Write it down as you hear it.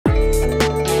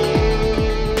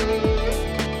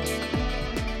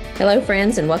Hello,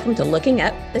 friends, and welcome to Looking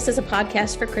Up. This is a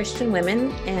podcast for Christian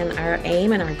women, and our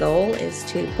aim and our goal is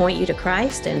to point you to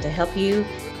Christ and to help you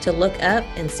to look up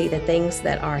and see the things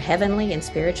that are heavenly and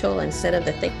spiritual instead of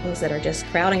the things that are just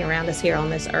crowding around us here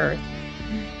on this earth.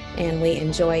 And we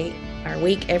enjoy our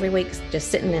week every week just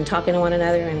sitting and talking to one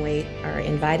another, and we are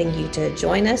inviting you to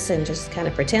join us and just kind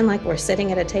of pretend like we're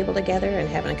sitting at a table together and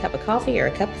having a cup of coffee or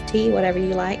a cup of tea, whatever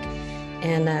you like.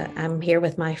 And I'm here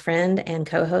with my friend and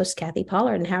co-host, Kathy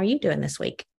Pollard. And how are you doing this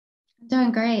week? I'm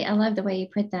doing great. I love the way you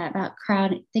put that about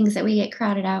things that we get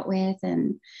crowded out with.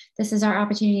 And this is our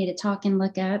opportunity to talk and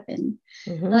look up. And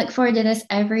I look forward to this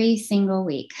every single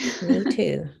week. Me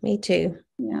too. Me too.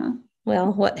 Yeah.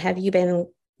 Well, what have you been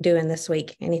doing this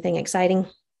week? Anything exciting?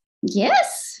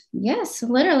 Yes.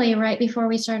 Literally right before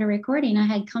we started recording, I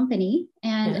had company,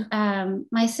 and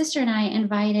my sister and I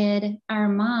invited our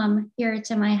mom here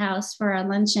to my house for a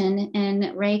luncheon,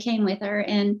 and Ray came with her,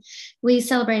 and we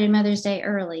celebrated Mother's Day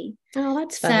early. Oh,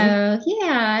 that's fun. So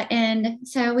yeah. And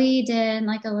so we did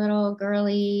like a little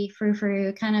girly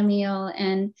frou-frou kind of meal.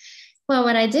 And well,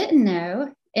 what I didn't know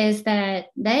is that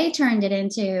they turned it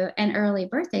into an early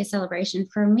birthday celebration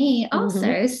for me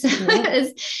also. So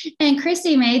and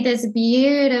Kristy made this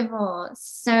beautiful,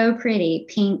 so pretty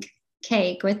pink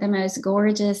cake with the most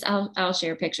gorgeous, I'll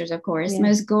share pictures, of course,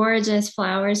 most gorgeous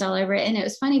flowers all over it. And it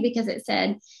was funny because it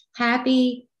said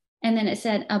happy, and then it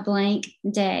said a blank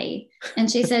day.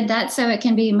 And she said, that's so it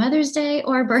can be Mother's Day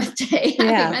or birthday.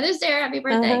 Happy Mother's Day or happy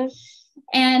birthday.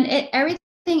 And everything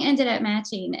ended up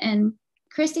matching. And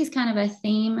Kristy's kind of a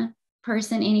theme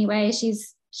person anyway.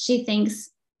 She thinks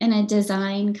in a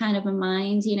design kind of a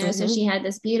mind, so she had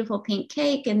this beautiful pink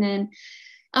cake, and then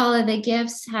all of the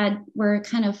gifts were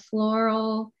kind of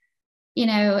floral,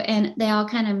 and they all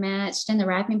kind of matched, and the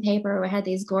wrapping paper had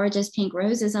these gorgeous pink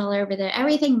roses all over there.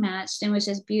 Everything matched and was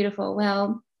just beautiful.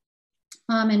 Well,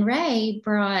 Mom and Ray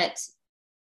brought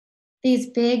these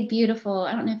big, beautiful,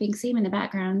 I don't know if you can see them in the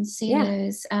background,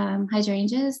 those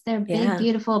hydrangeas. They're big,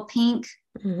 beautiful pink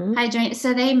hydrangea.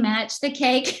 So they matched the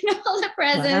cake and all the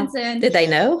presents. Wow. And did they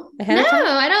know ahead of time? No,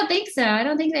 I don't think so. I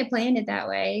don't think they planned it that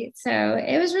way. So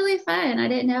it was really fun. I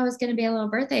didn't know it was going to be a little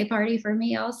birthday party for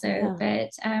me also.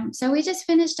 But so we just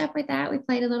finished up with that. We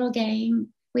played a little game.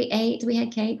 We ate, we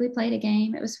had cake, we played a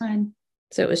game. It was fun.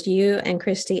 So it was you and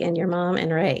Kristy and your mom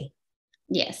and Ray.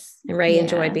 Yes. And Ray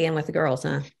enjoyed being with the girls,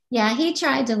 huh? Yeah, he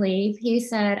tried to leave. He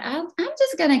said, I'm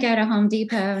just going to go to Home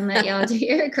Depot and let y'all do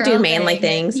your girl do manly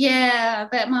things. Yeah.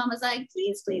 But Mom was like,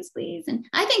 please, please, please. And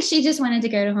I think she just wanted to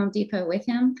go to Home Depot with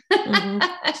him.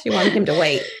 She wanted him to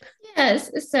wait.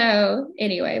 Yes. So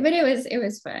anyway, but it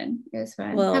was fun. It was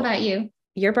fun. Well, how about you?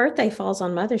 Your birthday falls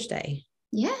on Mother's Day.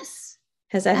 Yes.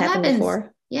 Has that happened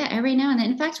before? Yeah, every now and then.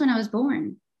 In fact, when I was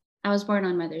born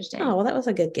on Mother's Day. Oh, well, that was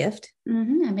a good gift. I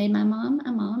made my mom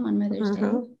a mom on Mother's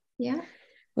Day. Yeah.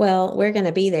 Well, we're going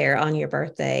to be there on your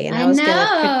birthday, and I was know, going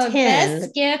to pretend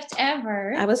best gift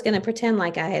ever. I was going to pretend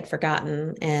like I had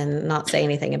forgotten and not say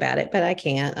anything about it, but I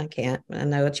can't. I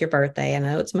know it's your birthday. I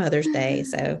know it's Mother's Day.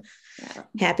 So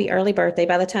happy early birthday.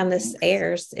 By the time this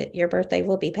airs, your birthday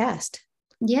will be past.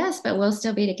 Yes, but we'll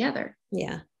still be together.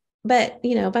 Yeah. But,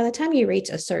 by the time you reach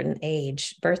a certain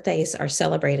age, birthdays are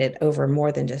celebrated over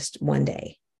more than just one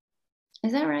day.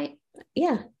 Is that right?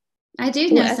 Yeah. I do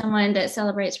know someone that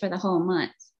celebrates for the whole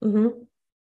month.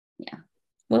 Yeah.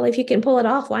 Well, if you can pull it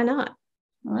off, why not?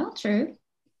 Well, true.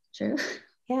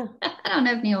 Yeah. I don't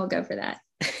know if Neil will go for that.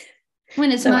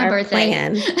 When it's my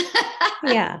birthday.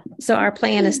 So our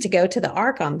plan is to go to the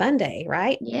Ark on Monday,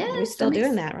 right? Yeah. We're still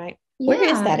doing that, right? Yeah, where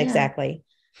is that exactly?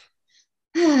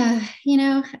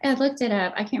 I looked it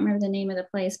up. I can't remember the name of the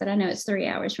place, but I know it's 3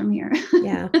 hours from here.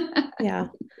 Yeah.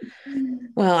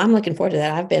 Well, I'm looking forward to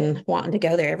that. I've been wanting to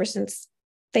go there ever since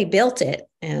they built it.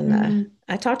 And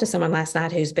I talked to someone last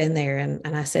night who's been there, and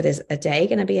I said, is a day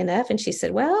going to be enough? And she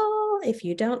said, well, if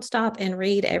you don't stop and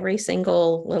read every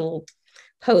single little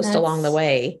post along the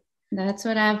way. That's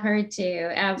what I've heard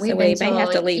too. We may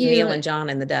have to leave Neil and John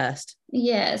in the dust.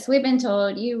 Yes, we've been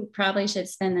told you probably should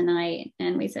spend the night.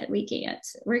 And we said, we can't.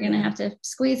 We're going to have to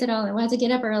squeeze it all in. We'll have to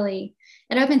get up early.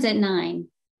 It opens at 9.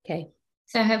 Okay.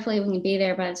 So hopefully we can be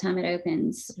there by the time it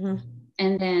opens.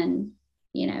 And then,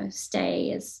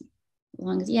 stay as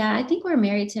long as, I think we're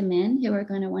married to men who are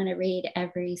going to want to read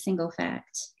every single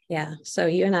fact. Yeah. So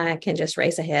you and I can just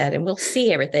race ahead and we'll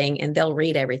see everything and they'll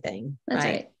read everything. That's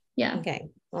right. Yeah. Okay.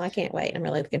 Well, I can't wait. I'm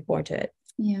really looking forward to it.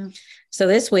 Yeah. So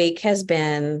this week has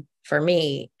been, for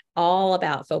me, all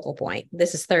about Focal Point.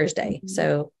 This is Thursday.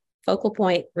 So Focal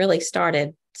Point really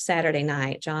started Saturday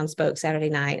night. John spoke Saturday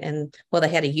night, and they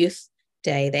had a youth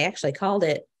day. They actually called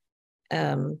it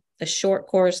a short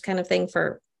course kind of thing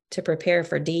for to prepare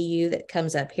for DU that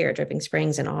comes up here at Dripping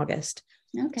Springs in August.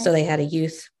 Okay. So they had a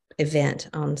youth event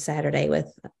on Saturday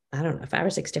with, I don't know, 5 or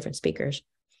 6 different speakers.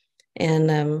 And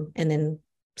then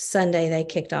Sunday they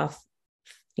kicked off,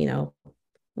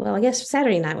 well, I guess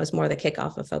Saturday night was more the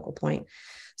kickoff of Focal Point.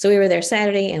 So we were there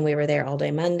Saturday and we were there all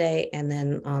day Monday. And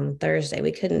then on Thursday,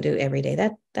 we couldn't do every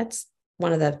day. That's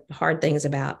one of the hard things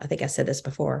about, I think I said this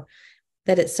before,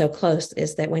 that it's so close,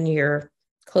 is that when you're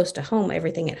close to home,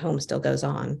 everything at home still goes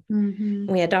on.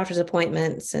 Mm-hmm. We had doctor's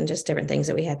appointments and just different things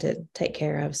that we had to take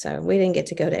care of. So we didn't get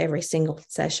to go to every single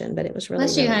session, but it was really,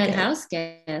 Plus you really had good. House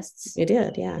guests. We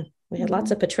did. Yeah. We had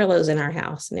lots of Petrillos in our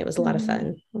house and it was a lot of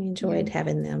fun. We enjoyed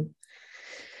having them.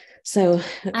 So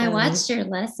I watched your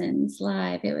lessons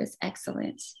live. It was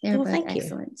excellent. They were both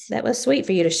excellent. That was sweet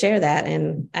for you to share that.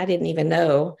 And I didn't even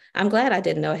know. I'm glad I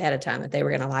didn't know ahead of time that they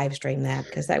were going to live stream that,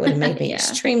 because that would have made me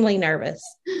extremely nervous.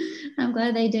 I'm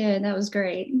glad they did. That was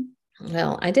great.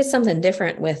 Well, I did something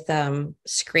different with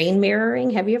screen mirroring.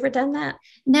 Have you ever done that?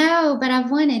 No, but I've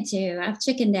wanted to. I've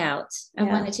chickened out. I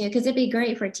wanted to, because it'd be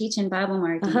great for teaching Bible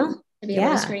marking to be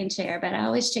able to screen share, but I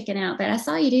always chicken out. But I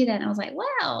saw you do that and I was like,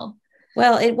 wow.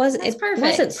 Well, it wasn't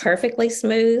perfectly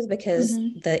smooth because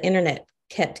the internet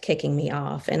kept kicking me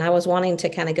off, and I was wanting to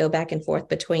kind of go back and forth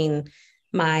between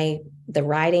the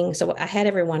writing. So I had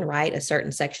everyone write a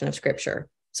certain section of scripture.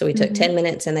 So we took 10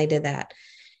 minutes and they did that.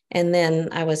 And then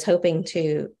I was hoping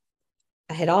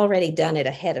I had already done it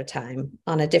ahead of time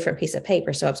on a different piece of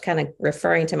paper. So I was kind of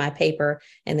referring to my paper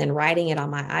and then writing it on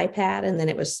my iPad. And then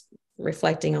it was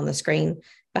reflecting on the screen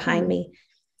behind me.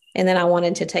 And then I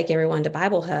wanted to take everyone to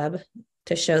Bible Hub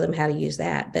to show them how to use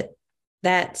that. But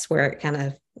that's where it kind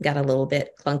of got a little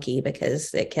bit clunky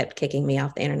because it kept kicking me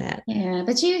off the internet. Yeah,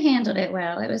 but you handled it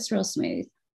well. It was real smooth.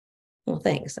 Well,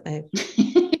 thanks.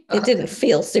 It didn't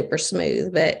feel super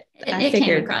smooth, but I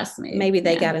figured came across smooth. Maybe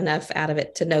they got enough out of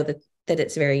it to know that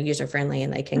it's very user-friendly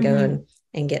and they can go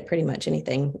and get pretty much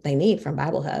anything they need from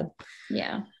Bible Hub.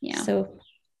 Yeah. Yeah. So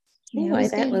anyway,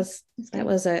 it was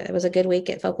a good week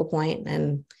at Focal Point.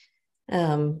 And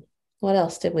what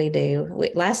else did we do?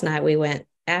 Last night we went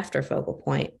after Focal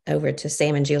Point over to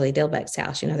Sam and Julie Dilbeck's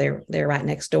house. They're right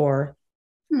next door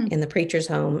in the preacher's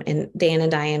home, and Dan and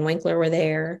Diane Winkler were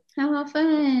there. How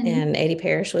fun. And Eddie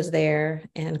Parrish was there.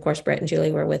 And of course, Brett and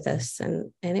Julie were with us.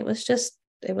 And it was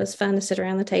fun to sit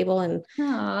around the table. And,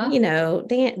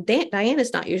 Diane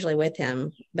is not usually with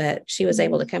him, but she was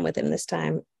able to come with him this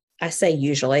time. I say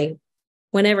usually.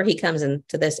 Whenever he comes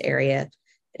into this area,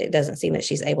 it doesn't seem that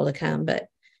she's able to come, but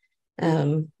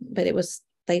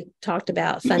they talked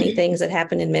about funny things that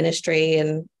happened in ministry,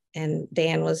 and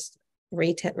Dan was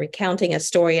recounting a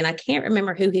story, and I can't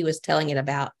remember who he was telling it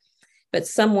about, but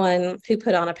someone who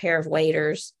put on a pair of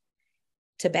waders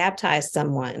to baptize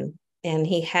someone, and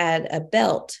he had a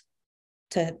belt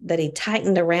that he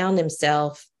tightened around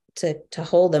himself to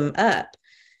hold them up.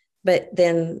 But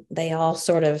then they all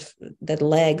the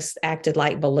legs acted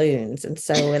like balloons. And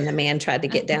so when the man tried to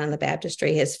get down in the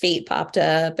baptistry, his feet popped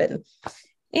up. And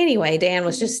anyway, Dan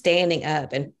was just standing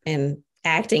up and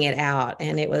acting it out.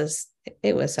 And it was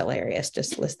hilarious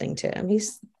just listening to him.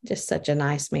 He's just such a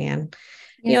nice man.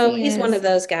 Yes, he's one of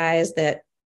those guys that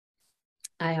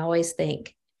I always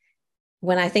think,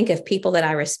 when I think of people that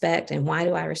I respect and why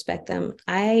do I respect them,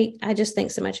 I just think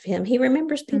so much of him. He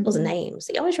remembers people's names.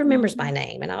 He always remembers my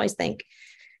name. And I always think,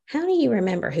 how do you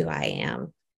remember who I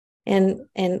am?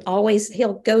 And always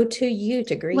he'll go to you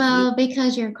to greet you. Well,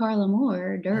 because you're Carla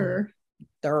Moore,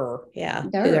 yeah,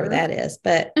 whoever that is.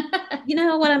 But you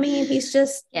know what I mean? He's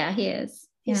just... Yeah, he is.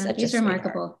 He's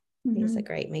remarkable. He's a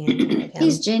great man.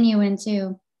 He's genuine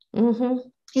too.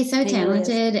 He's so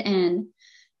talented and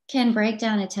can break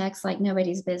down a text like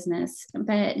nobody's business,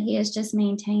 but he has just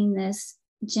maintained this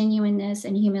genuineness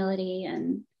and humility,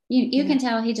 and you can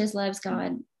tell he just loves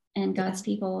God and God's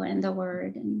people and the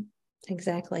word. And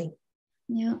exactly.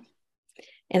 Yeah.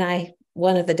 And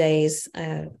one of the days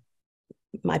I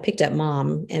picked up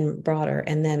Mom and brought her,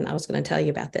 and then I was going to tell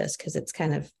you about this because it's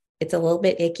a little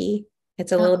bit icky.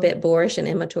 It's a little bit boorish and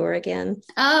immature again.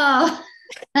 Oh.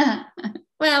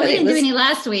 Well, we didn't do any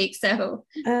last week, so.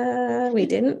 We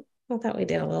didn't. I thought we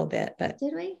did a little bit, but.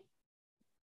 Did we?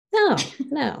 No,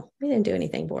 we didn't do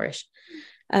anything boorish.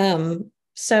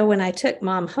 So when I took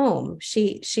Mom home,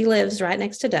 she lives right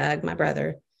next to Doug, my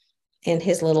brother, in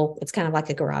his it's kind of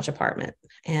like a garage apartment.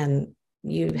 And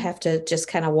you have to just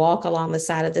kind of walk along the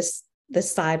side of this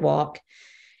sidewalk.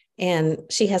 And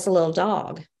she has a little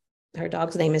dog. Her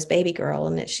dog's name is Baby Girl,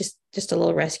 and she's just a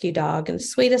little rescue dog, and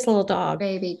sweetest little dog.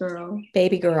 Baby Girl,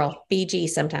 BG,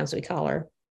 sometimes we call her.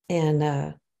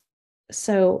 And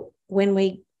so when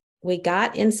we we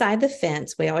got inside the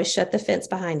fence. We always shut the fence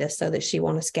behind us so that she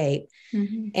won't escape,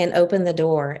 and opened the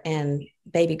door, and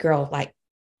baby girl like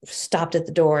stopped at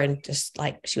the door and just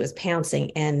like she was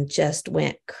pouncing and just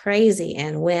went crazy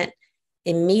and went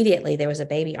immediately. There was a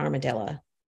baby armadillo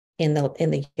in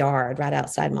the yard right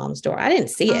outside mom's door. I didn't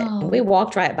see it, and we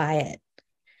walked right by it.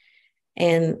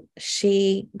 And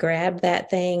she grabbed that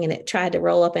thing and it tried to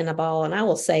roll up in a ball. And I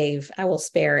will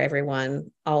spare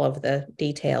everyone all of the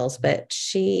details, but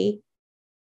she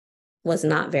was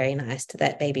not very nice to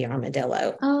that baby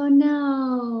armadillo. Oh,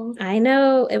 no. I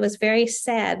know, it was very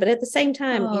sad, but at the same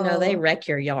time, they wreck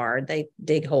your yard. They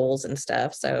dig holes and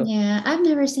stuff. So yeah, I've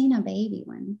never seen a baby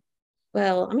one.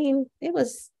 Well, I mean, it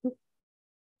was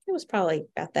probably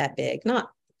about that big,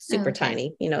 not super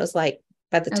tiny. It was like,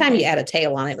 by the time you add a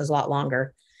tail on it, it was a lot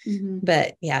longer.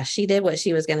 But yeah, she did what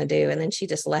she was going to do. And then she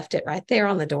just left it right there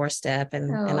on the doorstep.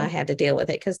 And I had to deal with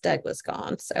it because Doug was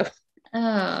gone. So,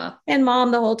 and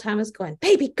mom the whole time was going,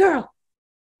 baby girl,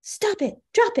 stop it,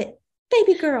 drop it,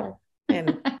 baby girl.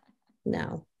 And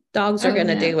no, dogs are going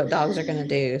to do what dogs are going to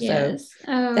do. Yes.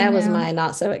 So that was my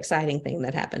not so exciting thing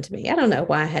that happened to me. I don't know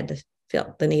why I had to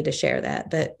feel the need to share that,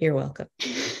 but you're welcome.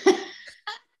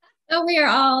 Oh, we are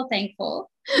all thankful.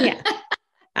 Yeah.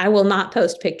 I will not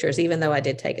post pictures, even though I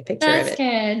did take a picture of it.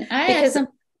 That's good.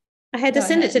 I had to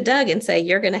send it to Doug and say,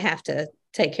 you're going to have to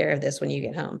take care of this when you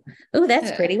get home. Oh,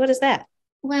 that's pretty. What is that?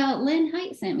 Well, Lynn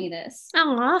Height sent me this.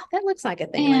 Oh, that looks like a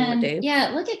thing Lynn would do.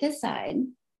 Yeah, look at this side.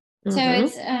 So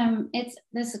it's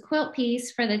this quilt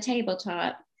piece for the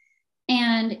tabletop.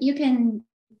 And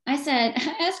I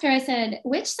asked her, I said,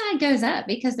 which side goes up?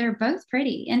 Because they're both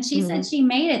pretty. And she said she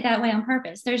made it that way on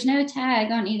purpose. There's no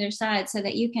tag on either side so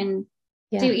that you can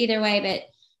do either way. But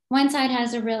one side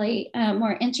has a really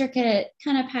more intricate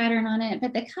kind of pattern on it.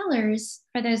 But the colors,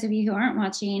 for those of you who aren't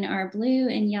watching, are blue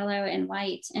and yellow and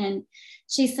white. And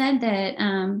she said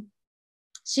that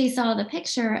she saw the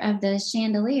picture of the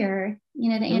chandelier, the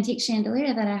antique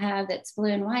chandelier that I have that's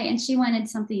blue and white. And she wanted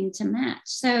something to match.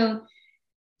 So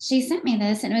she sent me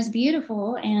this and it was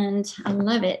beautiful and I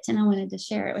love it. And I wanted to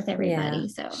share it with everybody.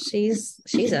 So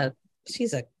she's a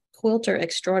quilter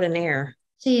extraordinaire.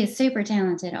 She is super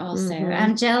talented also.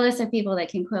 I'm jealous of people that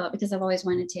can quilt because I've always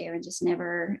wanted to and just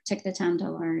never took the time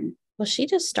to learn. Well, she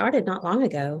just started not long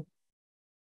ago.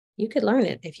 You could learn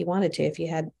it if you wanted to, if you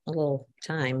had a little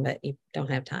time, but you don't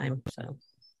have time. So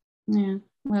yeah.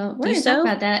 Well, we're going to talk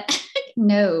about that.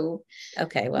 No.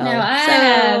 Okay. Well,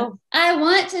 no, I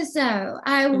want to sew.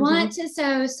 I want to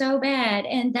sew so bad.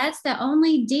 And that's the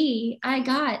only D I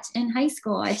got in high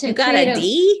school. I took a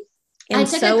D in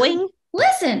sewing?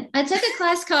 I took a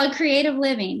class called Creative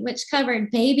Living, which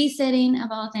covered babysitting of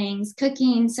all things,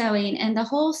 cooking, sewing, and the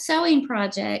whole sewing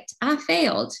project. I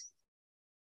failed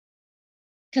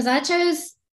because I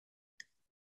chose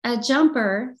a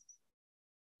jumper.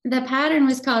 The pattern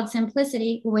was called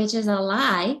Simplicity, which is a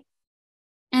lie.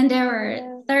 And there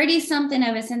were 30 something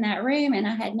of us in that room and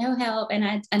I had no help and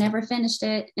I never finished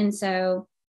it. And so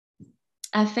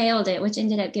I failed it, which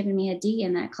ended up giving me a D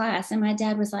in that class. And my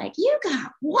dad was like, you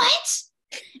got what?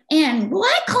 In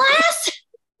what class?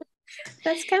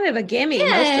 That's kind of a gimme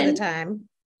most of the time.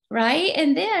 Right.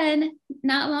 And then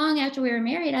not long after we were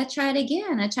married, I tried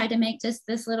again. I tried to make just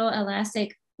this little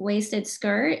elastic waisted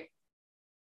skirt.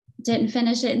 Didn't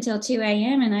finish it until 2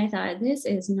 a.m. And I thought, this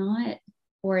is not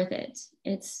worth it.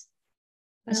 It's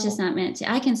just not meant to.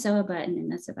 I can sew a button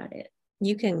and that's about it.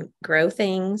 You can grow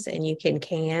things and you can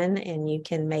and you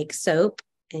can make soap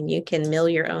and you can mill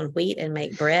your own wheat and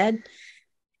make bread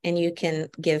and you can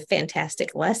give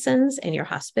fantastic lessons and you're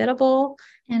hospitable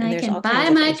and I can buy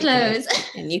my clothes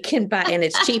and you can buy and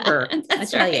it's cheaper. I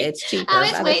tell you, it's cheaper. Oh,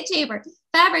 it's way cheaper.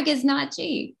 Fabric is not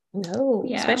cheap. No,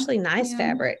 especially nice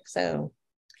fabric. So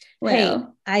hey,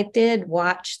 I did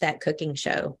watch that cooking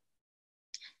show.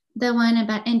 The one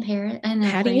about in Paris.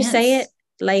 How do you say it?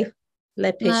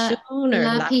 Le Pichon or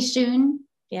La Pichon?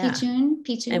 Yeah.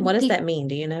 Pichon. And what does that mean?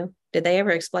 Do you know? Did they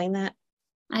ever explain that?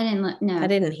 I didn't know. I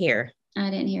didn't hear. I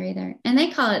didn't hear either. And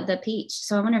they call it the peach.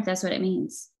 So I wonder if that's what it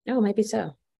means. Oh, maybe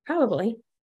so. Probably.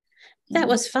 That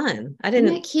was fun. Isn't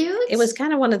that cute? It was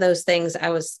kind of one of those things. I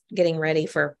was getting ready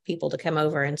for people to come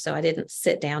over. And so I didn't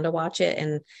sit down to watch it.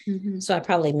 And so I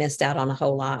probably missed out on a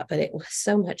whole lot, but it was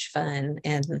so much fun.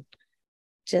 And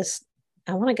just,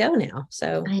 I want to go now.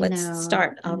 So let's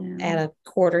start. I'll add a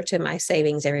quarter to my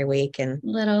savings every week and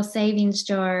little savings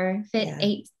jar, fit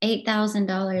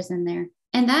 $8,000 in there.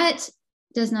 And that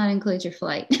does not include your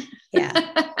flight.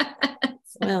 Yeah.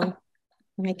 Well,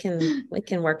 we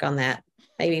can work on that.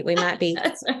 Maybe we might be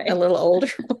a little older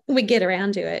when we get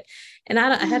around to it. And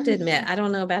I have to admit, I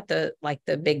don't know about the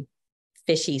big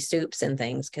fishy soups and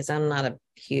things, because I'm not a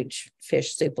huge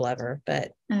fish soup lover,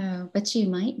 but but you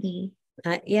might be.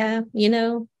 Yeah,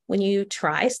 when you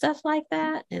try stuff like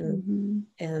that and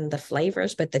the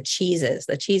flavors, but the cheeses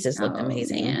look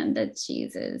amazing. Man, the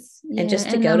cheeses. And just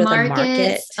to go to the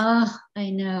market. Oh, I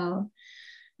know.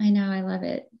 I love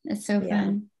it. It's so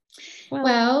fun.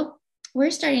 Well,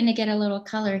 we're starting to get a little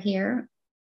color here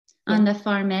on the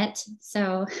farmette.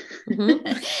 So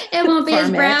it won't be as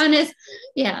brown as,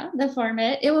 the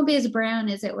farmette. It won't be as brown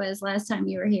as it was last time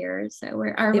you were here. So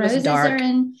our roses are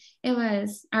in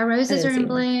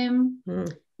bloom.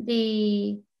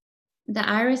 The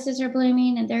irises are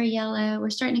blooming and they're yellow. We're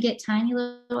starting to get tiny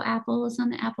little apples on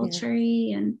the apple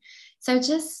tree. And so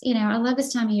just, I love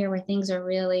this time of year where things are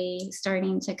really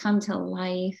starting to come to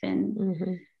life,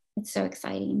 and it's so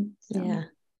exciting. So. Yeah.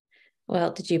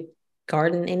 Well, did you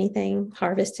garden anything,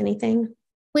 harvest anything?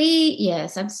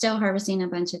 Yes, I'm still harvesting a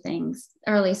bunch of things,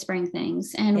 early spring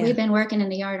things. And we've been working in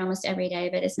the yard almost every day,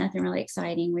 but it's nothing really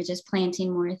exciting. We're just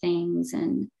planting more things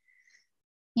and,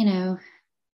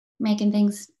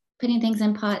 putting things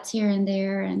in pots here and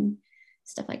there and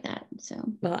stuff like that. So,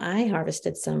 well, I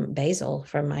harvested some basil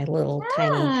from my little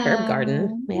tiny herb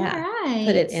garden. Yeah. Right.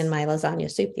 Put it in my lasagna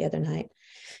soup the other night.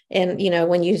 And,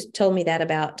 when you told me that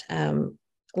about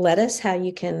lettuce, how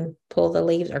you can pull the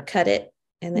leaves or cut it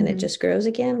and then it just grows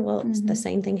again. Well, it's the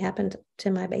same thing happened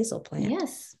to my basil plant.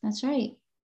 Yes, that's right.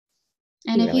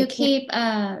 And if you keep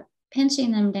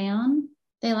pinching them down,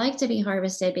 they like to be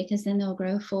harvested because then they'll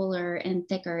grow fuller and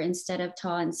thicker instead of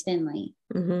tall and spindly.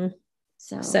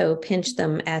 So pinch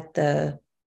them at the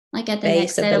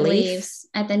next set of leaves.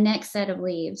 At the next set of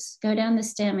leaves, go down the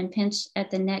stem and pinch at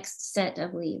the next set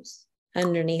of leaves.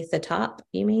 Underneath the top,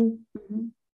 you mean?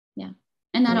 Yeah,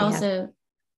 and that also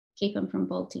keep them from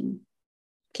bolting.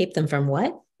 Keep them from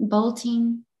what?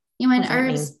 Bolting. When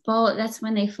herbs bolt, that's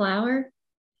when they flower.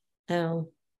 Oh.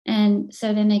 And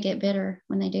so then they get bitter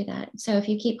when they do that. So if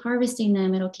you keep harvesting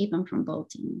them, it'll keep them from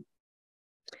bolting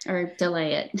or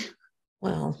delay it.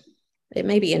 Well, it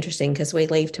may be interesting because we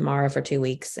leave tomorrow for 2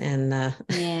 weeks, and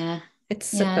it's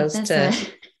supposed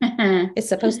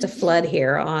to flood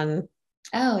here on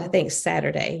I think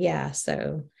Saturday. Yeah.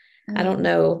 So I don't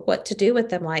know what to do with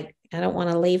them. Like, I don't want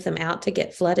to leave them out to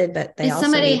get flooded, but they also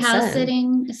need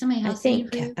sun. Is somebody house sitting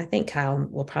for you? I think Kyle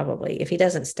will probably, if he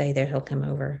doesn't stay there, he'll come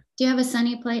over. Do you have a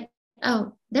sunny place?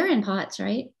 Oh, they're in pots,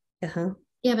 right? Uh-huh.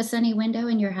 You have a sunny window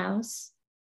in your house?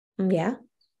 Yeah.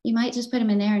 You might just put them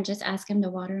in there and just ask him to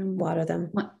water them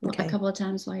a couple of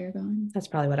times while you're gone. That's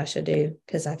probably what I should do,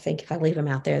 because I think if I leave them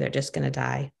out there, they're just going to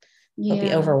die. They'll be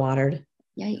overwatered.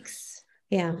 Yikes.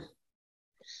 Yeah.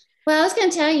 Well, I was going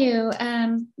to tell you,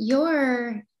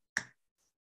 your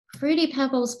Fruity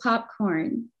Pebbles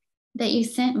popcorn that you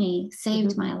sent me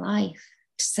saved my life.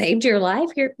 Saved your life?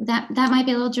 That might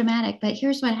be a little dramatic, but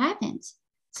here's what happened.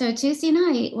 So Tuesday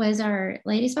night was our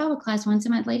ladies' Bible class, once a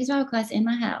month ladies' Bible class in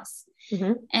my house.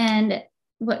 And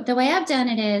the way I've done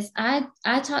it is I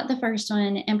taught the first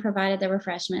one and provided the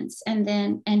refreshments, and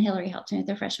Hillary helped me with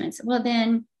the refreshments. Well,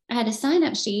 then I had a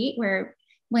sign-up sheet where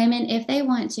women, if they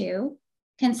want to,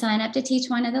 can sign up to teach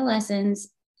one of the lessons,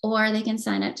 or they can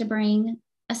sign up to bring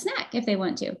a snack if they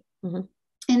want to.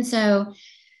 And so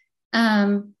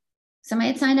somebody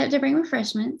had signed up to bring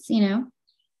refreshments,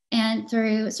 and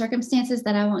through circumstances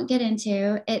that I won't get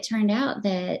into, it turned out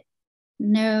that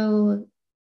no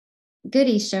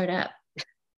goodies showed up.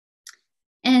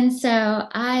 And so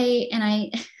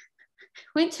I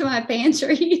went to my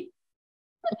pantry.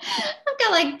 I've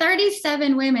got like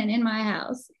 37 women in my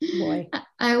house. Boy.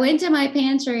 I went to my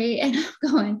pantry and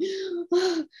I'm going,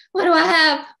 oh, what do I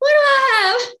have? What do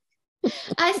I have?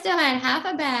 I still had half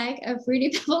a bag of Fruity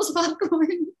Pebbles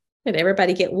popcorn. Did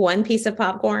everybody get one piece of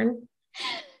popcorn?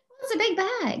 It was a big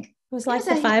bag. It was like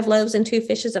the 5 loaves and 2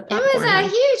 fishes of popcorn. It was a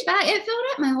huge bag. It filled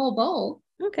up my whole bowl.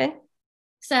 Okay.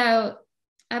 So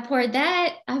I poured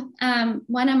that.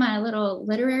 One of my little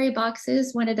literary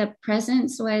boxes, one of the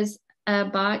presents was a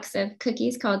box of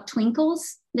cookies called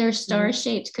Twinkles. They're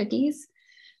star-shaped cookies.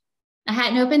 I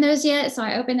hadn't opened those yet, so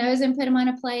I opened those and put them on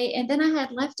a plate. And then I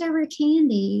had leftover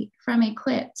candy from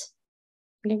Equipped.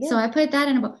 So I put that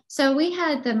in a bowl. So we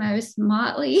had the most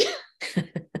motley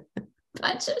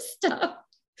bunch of stuff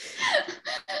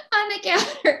on the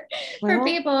counter for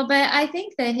people. But I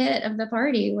think the hit of the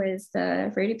party was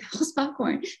the Fruity Pebbles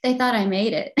popcorn. They thought I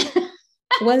made it.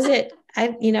 Was it,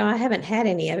 I haven't had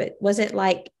any of it. Was it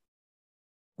like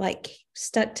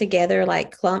stuck together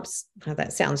like clumps? Oh,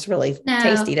 that sounds really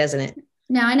tasty, doesn't it?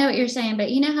 No, I know what you're saying, but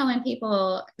you know how when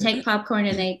people take popcorn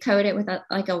and they coat it with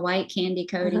a white candy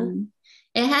coating,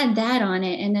 it had that on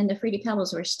it, and then the Fruity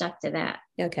Pebbles were stuck to that.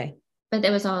 Okay. but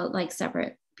it was all like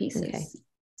separate pieces. Okay.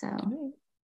 So,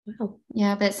 wow.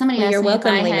 Yeah, but somebody asked you're me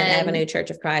welcome, if I Lehman had, Avenue Church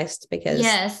of Christ, because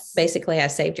yes, basically I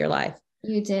saved your life.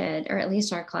 You did, or at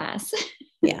least our class.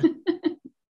 Yeah.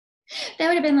 That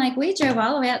would have been like, we drove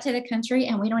all the way out to the country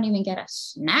and we don't even get a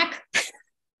snack.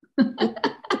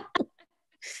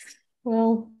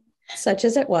 Well, such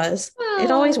as it was. Well,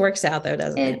 it always works out though,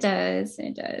 doesn't it? It does.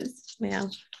 It does. Yeah.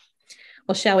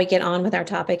 Well, shall we get on with our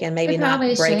topic and maybe not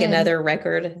break another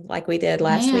record like we did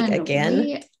last week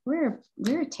again?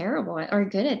 We're terrible at, or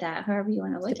good at that, however you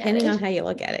want to look at it. Depending on how you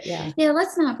look at it. Yeah. Yeah,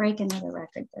 let's not break another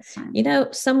record this time. You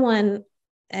know, someone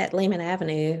at Lehman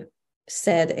Avenue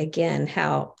said again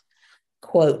how,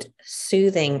 quote,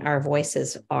 soothing our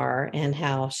voices are, and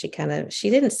how she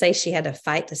didn't say she had to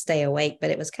fight to stay awake, but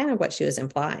it was kind of what she was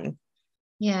implying.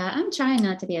 Yeah, I'm trying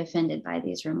not to be offended by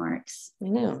these remarks. I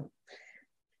know.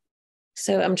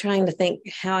 So I'm trying to think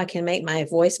how I can make my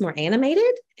voice more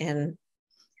animated and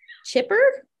chipper.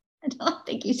 I don't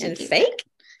think you should. And fake.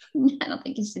 I don't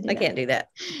think you should do I that. can't do that.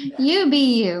 You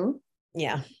be you.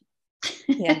 Yeah.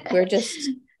 Yeah.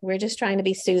 We're just trying to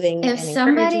be soothing. If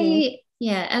somebody,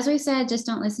 as we said, just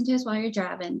don't listen to us while you're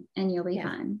driving and you'll be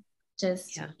fine.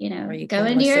 Just, go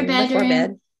into your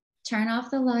bedroom, turn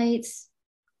off the lights,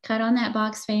 cut on that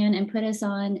box fan and put us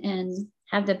on and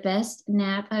have the best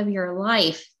nap of your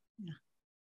life. Yeah.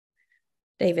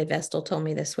 David Vestal told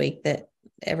me this week that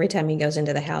every time he goes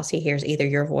into the house, he hears either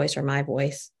your voice or my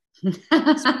voice.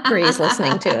 Bree's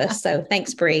listening to us. So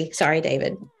thanks, Bree. Sorry,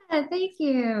 David. Yeah, thank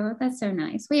you. That's so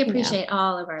nice. We appreciate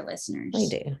all of our listeners. We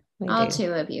do. All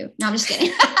two of you. No, I'm just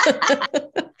kidding.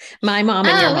 My mom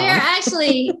and your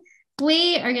mom.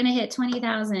 We are going to hit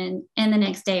 20,000 in the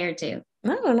next day or two.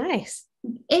 Oh, nice.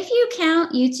 If you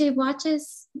count YouTube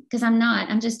watches, because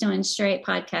I'm just doing straight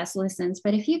podcast listens,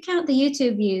 but if you count the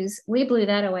YouTube views, we blew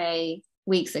that away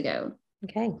weeks ago.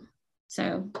 Okay.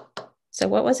 So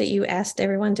what was it you asked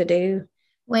everyone to do?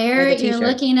 Wear your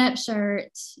looking up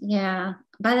shirt. Yeah.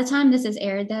 By the time this is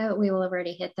aired, though, we will have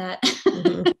already hit that.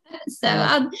 Mm-hmm. So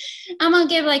I'm going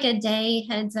to give like a day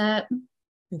heads up.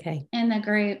 Okay. In the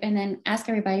group, and then ask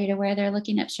everybody to wear their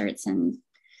looking up shirts and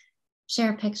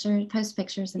share pictures, post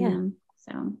pictures in them.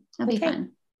 So it'll be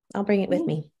fun. I'll bring it with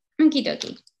me. Okie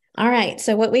dokie. All right.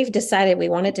 So what we've decided we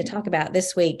wanted to talk about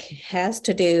this week has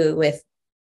to do with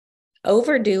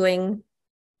overdoing,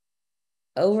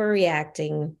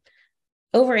 overreacting,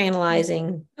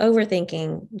 overanalyzing,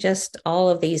 overthinking, just all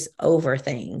of these over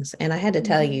things. And I had to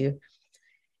tell you,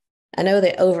 I know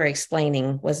that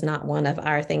over-explaining was not one of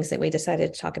our things that we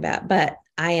decided to talk about, but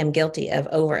I am guilty of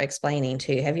over-explaining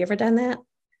too. Have you ever done that?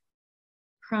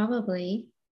 Probably.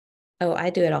 Oh, I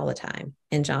do it all the time.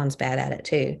 And John's bad at it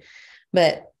too.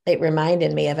 But it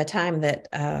reminded me of a time that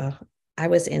I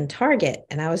was in Target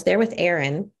and I was there with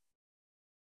Aaron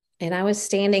and I was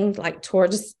standing like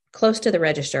close to the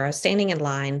register. I was standing in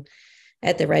line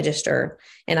at the register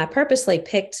and I purposely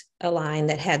picked a line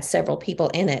that had several people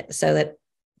in it so that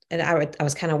I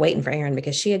was kind of waiting for Erin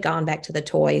because she had gone back to the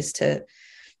toys to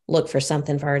look for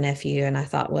something for her nephew. And I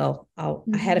thought, well,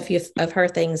 I had a few of her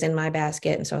things in my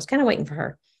basket. And so I was kind of waiting for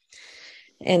her.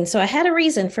 And so I had a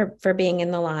reason for being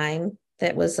in the line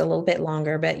that was a little bit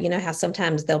longer, but you know how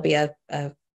sometimes there'll be a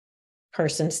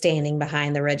person standing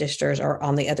behind the registers or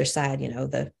on the other side, you know,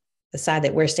 the side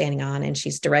that we're standing on, and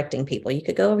she's directing people. You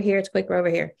could go over here. It's quicker over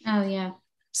here. Oh, yeah.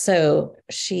 So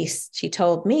she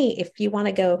told me, if you want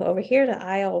to go over here to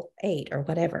aisle 8 or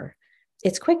whatever,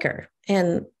 it's quicker.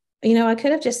 And, you know, I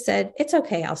could have just said, it's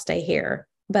okay, I'll stay here.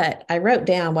 But I wrote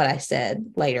down what I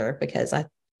said later because I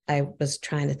was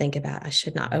trying to think about, I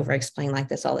should not over explain like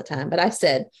this all the time. But I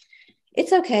said,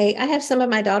 it's okay. I have some of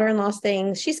my daughter-in-law's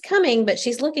things. She's coming, but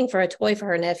she's looking for a toy for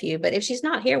her nephew. But if she's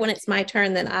not here when it's my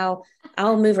turn, then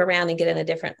I'll move around and get in a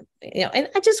different, you know, and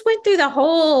I just went through the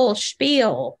whole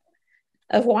spiel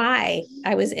of why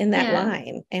I was in that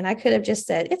line. And I could have just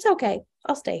said, it's okay,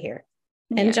 I'll stay here.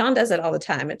 Yeah. And John does it all the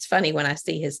time. It's funny when I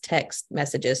see his text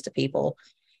messages to people,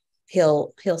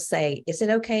 he'll say, is it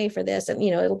okay for this? And,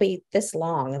 you know, it'll be this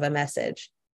long of a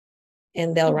message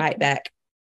and they'll write back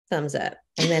thumbs up.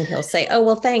 And then he'll say, oh,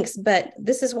 well, thanks. But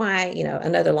this is why, you know,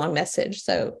 another long message.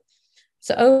 So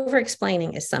over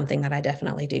explaining is something that I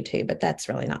definitely do too, but that's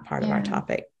really not part of our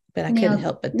topic, but I couldn't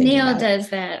help but think Neil does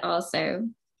that also.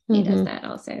 He does that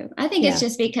also. I think it's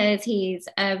just because he's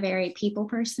a very people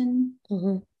person.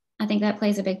 Mm-hmm. I think that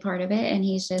plays a big part of it. And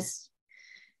he's just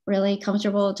really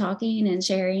comfortable talking and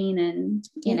sharing and,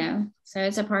 you know, so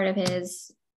it's a part of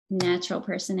his natural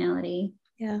personality.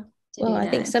 Yeah. Well, I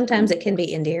think sometimes it can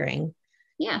be endearing.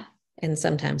 Yeah. And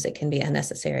sometimes it can be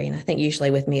unnecessary. And I think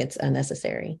usually with me, it's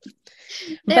unnecessary.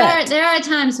 There are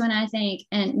times when I think,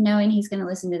 and knowing he's going to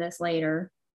listen to this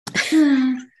later,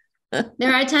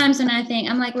 there are times when I think,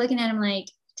 I'm like looking at him like,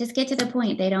 just get to the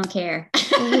point. They don't care.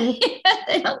 They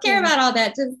don't care about all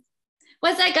that. Just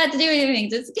what's that got to do with anything?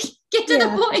 Just get to the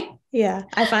point. Yeah.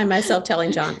 I find myself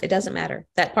telling John, it doesn't matter.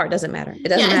 That part doesn't matter. It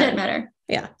doesn't matter.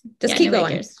 Yeah. Just keep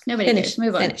going. Cares. Nobody cares.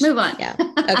 Move on. Yeah.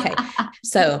 Okay.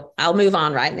 So I'll move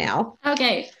on right now.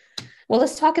 Okay. Well,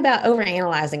 let's talk about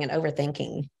overanalyzing and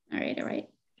overthinking. All right.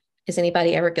 Is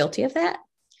anybody ever guilty of that?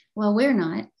 Well, we're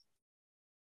not.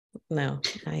 No,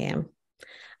 I am.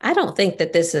 I don't think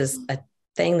that this is a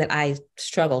thing that I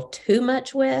struggle too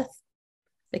much with,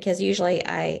 because usually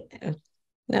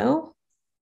no.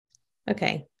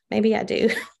 Okay. Maybe I do.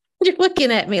 You're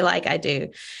looking at me like I do.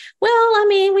 Well, I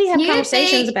mean, we have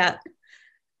conversations about.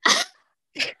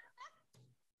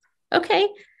 Okay.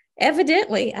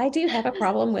 Evidently, I do have a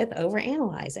problem with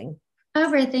overanalyzing.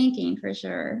 Overthinking for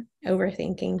sure.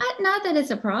 Overthinking. Not that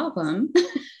it's a problem.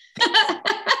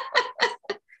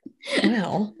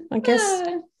 Well, I guess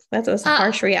that's a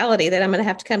harsh reality that I'm going to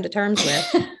have to come to terms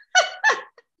with.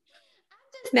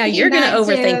 Now you're going to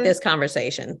overthink this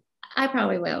conversation. I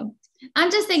probably will.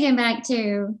 I'm just thinking back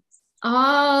to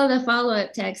all the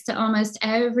follow-up texts to almost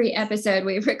every episode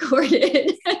we've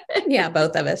recorded. Yeah,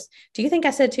 both of us. Do you think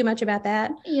I said too much about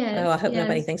that? Yes. Oh, I hope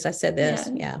nobody thinks I said this.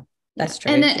 Yeah, that's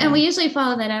true. And we usually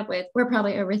follow that up with, we're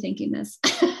probably overthinking this.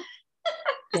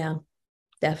 Yeah,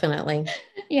 definitely.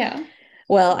 Yeah.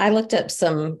 Well, I looked up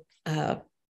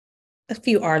a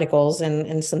few articles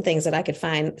and some things that I could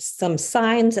find, some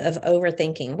signs of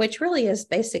overthinking, which really is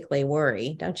basically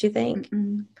worry, don't you think?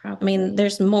 Probably. I mean,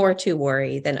 there's more to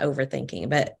worry than overthinking,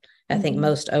 but I think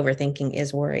most overthinking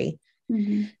is worry.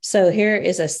 So here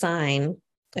is a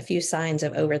few signs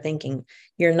of overthinking.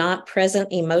 You're not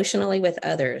present emotionally with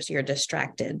others. You're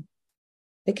distracted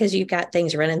because you've got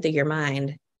things running through your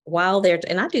mind while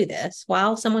and I do this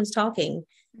while someone's talking.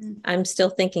 I'm still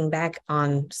thinking back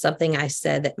on something I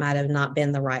said that might have not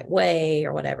been the right way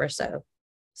or whatever.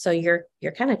 So you're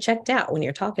kind of checked out when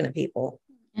you're talking to people.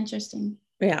 Interesting.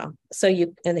 Yeah. So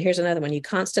and here's another one. You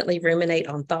constantly ruminate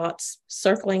on thoughts,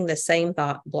 circling the same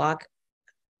thought block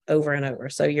over and over.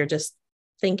 So you're just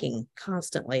thinking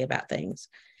constantly about things.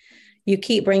 You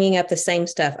keep bringing up the same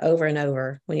stuff over and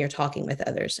over when you're talking with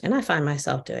others. And I find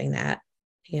myself doing that.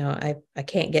 You know, I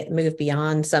can't move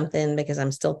beyond something because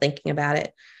I'm still thinking about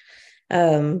it.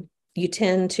 You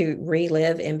tend to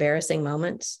relive embarrassing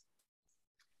moments.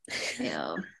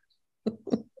 Yeah.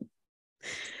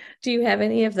 Do you have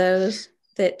any of those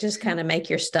that just kind of make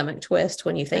your stomach twist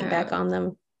when you think back on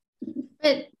them?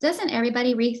 But doesn't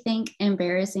everybody rethink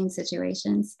embarrassing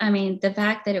situations? I mean, the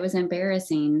fact that it was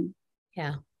embarrassing.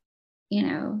 Yeah. You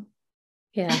know.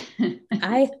 Yeah.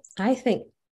 I think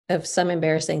of some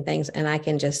embarrassing things and I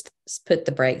can just put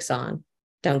the brakes on.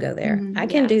 Don't go there. I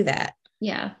can do that.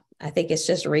 Yeah. I think it's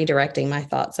just redirecting my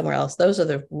thoughts somewhere else. Those are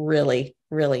the really,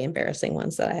 really embarrassing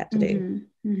ones that I have to do.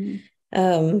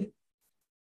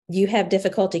 You have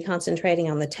difficulty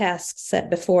concentrating on the tasks set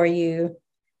before you.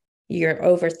 Your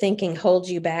overthinking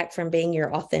holds you back from being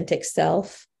your authentic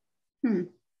self.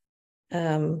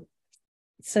 So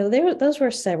those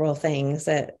were several things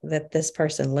that this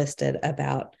person listed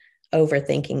about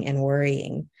overthinking and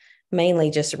worrying, mainly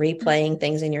just replaying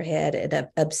things in your head and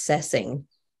obsessing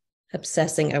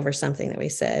over something that we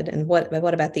said. And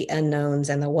what about the unknowns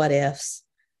and the what ifs?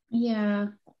 Yeah.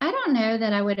 I don't know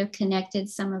that I would have connected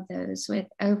some of those with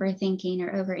overthinking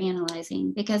or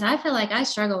overanalyzing, because I feel like I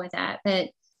struggle with that. But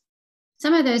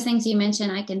some of those things you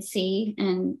mentioned, I can see,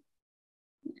 and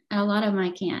a lot of them I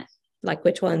can't. Like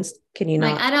which ones can you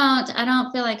not? Like I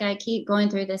don't feel like I keep going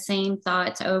through the same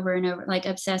thoughts over and over, like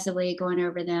obsessively going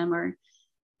over them, or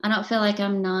I don't feel like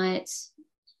I'm not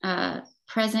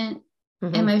present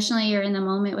emotionally or in the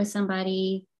moment with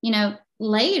somebody. You know,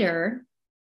 later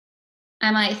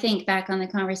I might think back on the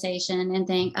conversation and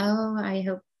think, oh, I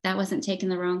hope that wasn't taken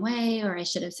the wrong way, or I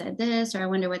should have said this, or I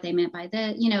wonder what they meant by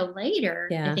that. You know, later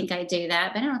I think I do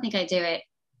that, but I don't think I do it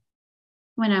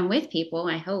when I'm with people,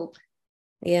 I hope.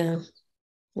 Yeah.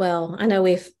 Well, I know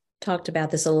we've talked about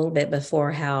this a little bit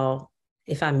before, how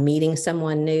if I'm meeting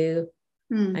someone new,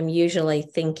 I'm usually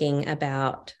thinking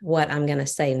about what I'm going to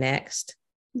say next.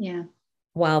 Yeah.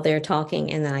 While they're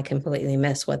talking, and then I completely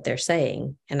miss what they're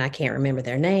saying and I can't remember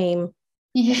their name.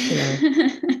 Yeah. You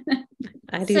know,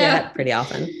 I do that pretty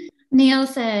often. Neil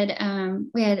said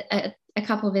we had a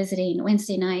couple visiting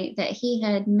Wednesday night that he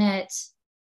had met,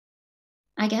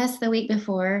 I guess, the week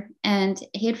before, and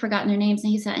he had forgotten their names.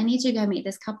 And he said, I need you to go meet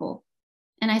this couple.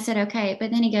 And I said, okay.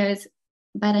 But then he goes,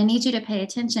 but I need you to pay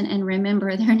attention and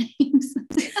remember their names.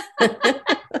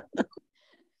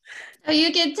 So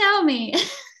you can tell me.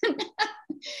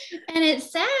 And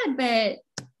it's sad, but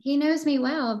he knows me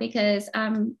well because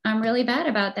I'm really bad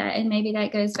about that. And maybe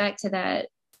that goes back to that,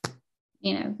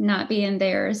 not being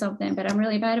there or something, but I'm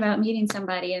really bad about meeting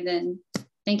somebody and then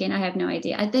thinking I have no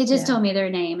idea. They just told me their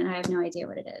name and I have no idea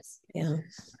what it is. Yeah.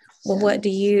 Well,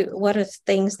 what are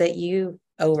things that you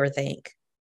overthink?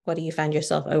 What do you find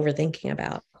yourself overthinking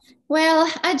about?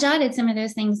 Well, I jotted some of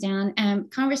those things down.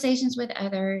 Conversations with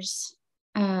others,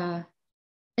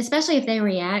 especially if they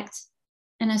react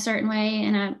in a certain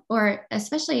way, or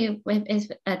especially with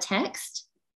a text,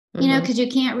 because you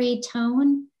can't read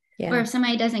tone. Yeah. Or if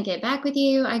somebody doesn't get back with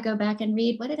you, I go back and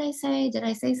read, what did I say? Did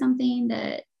I say something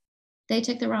that they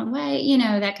took the wrong way?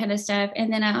 That kind of stuff.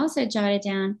 And then I also jotted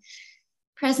down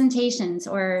presentations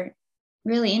or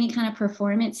really any kind of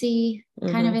performance-y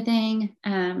kind of a thing.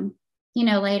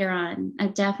 Later on, I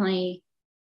definitely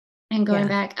am going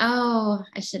back, oh,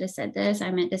 I should have said this. I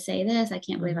meant to say this. I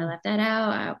can't believe I left that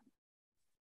out.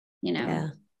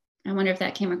 I wonder if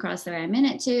that came across the way I meant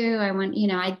it to.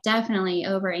 I definitely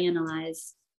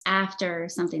overanalyze after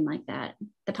something like that.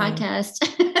 The podcast.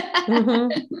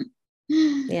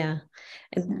 Yeah.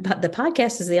 And the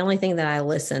podcast is the only thing that I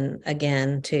listen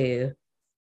again to.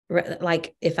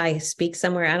 Like if I speak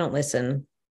somewhere, I don't listen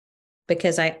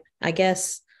because I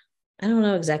guess, I don't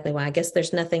know exactly why. I guess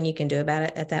there's nothing you can do about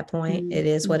it at that point. It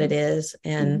is what it is.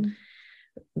 And,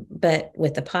 but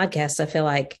with the podcast, I feel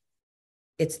like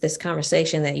it's this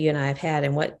conversation that you and I have had,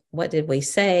 and what did we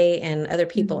say? And other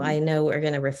people I know are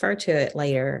going to refer to it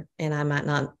later, and I might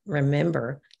not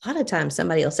remember. A lot of times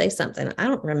somebody will say something, I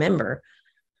don't remember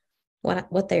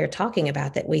what they are talking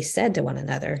about that we said to one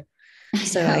another.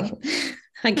 So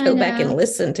I go back and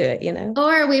listen to it,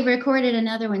 Or we recorded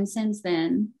another one since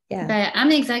then. Yeah. But I'm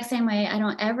the exact same way. I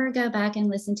don't ever go back and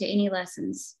listen to any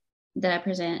lessons that I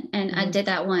present. And I did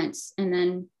that once, and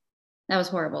then that was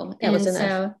horrible. That was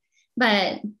enough.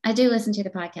 But I do listen to the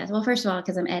podcast. Well, first of all,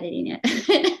 because I'm editing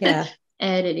it. Yeah.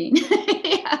 Editing.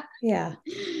 Yeah.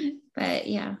 But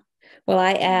yeah. Well,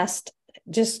 I asked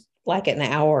just like an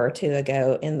hour or two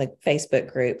ago in the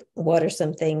Facebook group, what are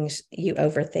some things you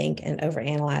overthink and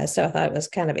overanalyze? So I thought it was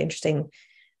kind of interesting,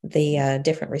 the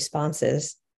different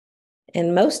responses.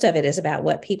 And most of it is about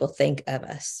what people think of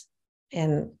us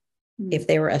and if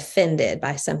they were offended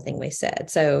by something we said.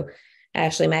 So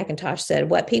Ashley McIntosh said,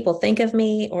 what people think of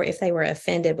me, or if they were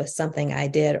offended with something I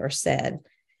did or said.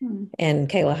 And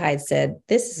Kayla Hyde said,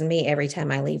 this is me every time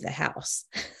I leave the house.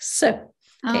 So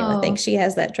Kayla thinks she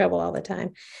has that trouble all the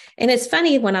time. And it's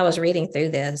funny when I was reading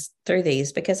through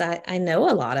these, because I know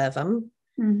a lot of them,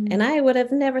 and I would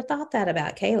have never thought that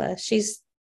about Kayla. She's,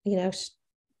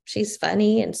 she's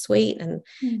funny and sweet, and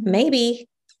maybe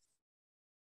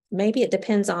it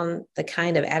depends on the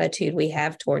kind of attitude we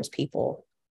have towards people.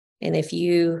 And if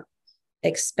you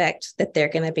expect that they're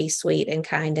going to be sweet and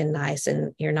kind and nice,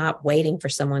 and you're not waiting for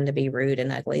someone to be rude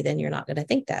and ugly, then you're not going to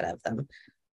think that of them.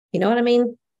 You know what I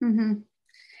mean?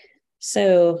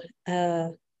 So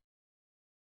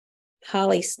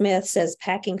Holly Smith says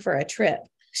packing for a trip.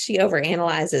 She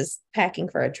overanalyzes packing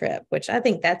for a trip, which I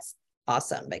think that's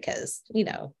awesome because,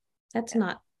 that's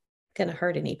not going to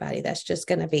hurt anybody. That's just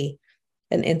going to be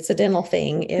an incidental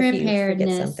thing if you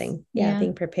forget something. Yeah,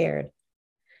 being prepared.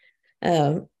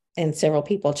 And several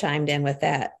people chimed in with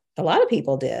that. A lot of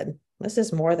people did. This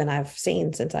is more than I've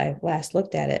seen since I last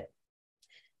looked at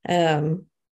it.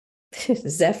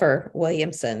 Zephyr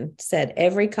Williamson said,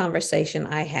 every conversation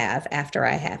I have after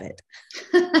I have it.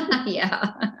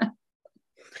 Yeah.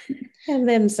 And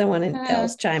then someone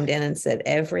else chimed in and said,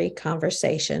 every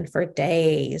conversation for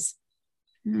days,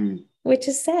 which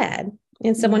is sad.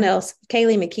 And someone else,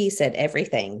 Kaylee McKee, said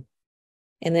everything.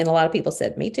 And then a lot of people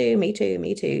said, me too, me too,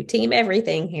 me too. Team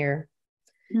everything here.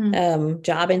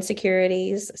 Job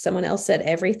insecurities. Someone else said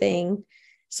everything.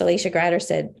 Celicia Grider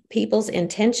said people's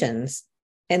intentions.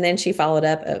 And then she followed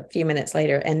up a few minutes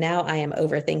later, and now I am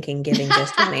overthinking giving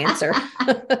just one answer.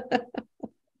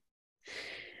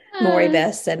 Maury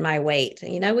Best said my weight.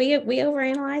 We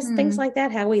overanalyze things like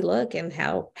that, how we look and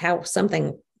how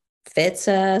something fits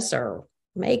us, or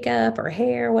makeup or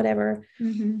hair, whatever.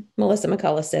 Melissa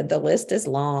McCullough said the list is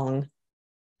long.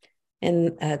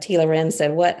 And Tila Wren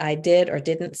said what I did or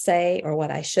didn't say, or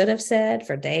what I should have said,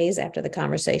 for days after the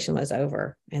conversation was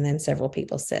over. And then several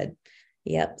people said,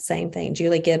 yep, same thing.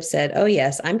 Julie Gibbs said, oh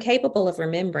yes, I'm capable of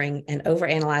remembering and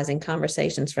overanalyzing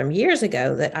conversations from years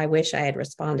ago that I wish I had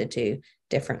responded to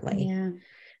differently. Yeah,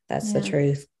 that's the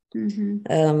truth.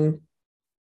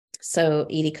 So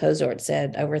Edie Cozort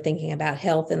said, overthinking about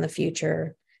health in the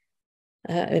future.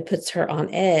 it puts her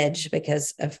on edge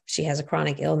because she has a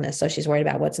chronic illness. So she's worried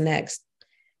about what's next.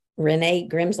 Renee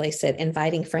Grimsley said,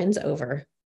 inviting friends over.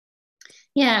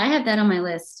 Yeah, I have that on my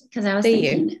list because I was Do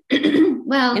thinking,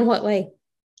 well, in what way?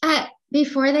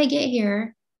 Before they get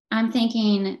here, I'm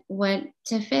thinking what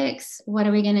to fix. What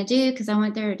are we going to do? Because I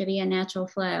want there to be a natural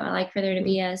flow. I like for there to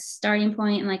be a starting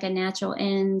point and like a natural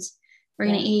end. We're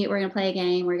going to eat, we're going to play a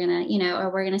game, we're going to, or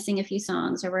we're going to sing a few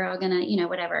songs, or we're all going to,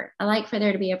 whatever. I like for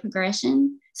there to be a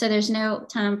progression. So there's no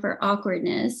time for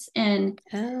awkwardness. And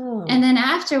then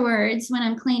afterwards, when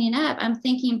I'm cleaning up, I'm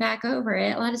thinking back over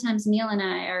it. A lot of times Neil and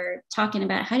I are talking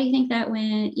about, how do you think that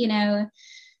went?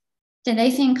 Did they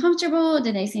seem comfortable?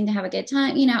 Did they seem to have a good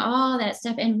time? All that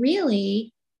stuff. And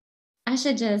really, I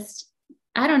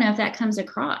don't know if that comes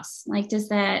across. Like, does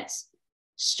that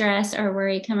stress or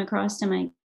worry come across to my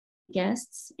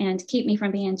guests and keep me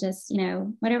from being just,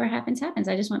 whatever happens, happens.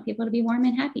 I just want people to be warm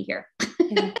and happy here.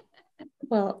 Yeah.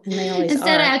 Well, and they always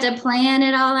Instead are. I have to plan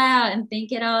it all out and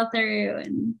think it all through.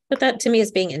 But that to me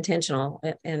is being intentional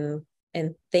and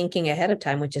thinking ahead of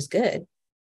time, which is good.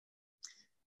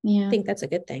 Yeah. I think that's a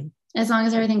good thing. As long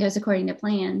as everything goes according to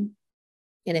plan.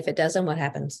 And if it doesn't, what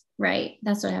happens? Right.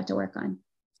 That's what I have to work on.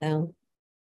 So,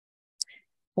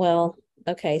 well,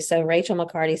 okay. So Rachel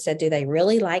McCarty said, do they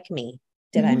really like me?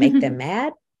 Did I make them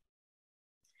mad?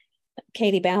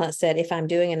 Katie Balance said, if I'm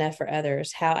doing enough for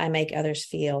others, how I make others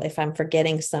feel, if I'm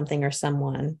forgetting something or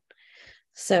someone.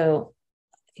 So,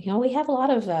 we have a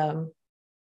lot of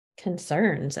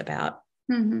concerns about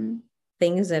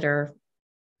things that are,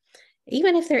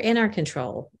 even if they're in our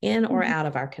control, in or out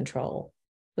of our control,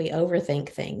 we overthink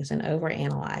things and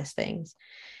overanalyze things.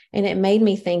 And it made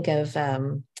me think of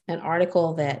an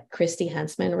article that Kristy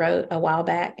Huntsman wrote a while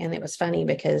back. And it was funny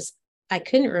because I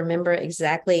couldn't remember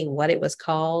exactly what it was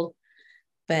called,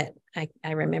 but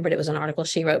I remembered it was an article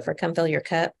she wrote for Come Fill Your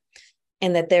Cup,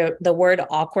 and that the word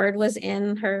awkward was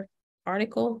in her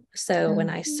article. So when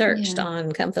I searched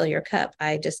on Come Fill Your Cup,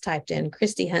 I just typed in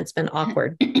Kristy Huntsman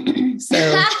awkward.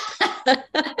 So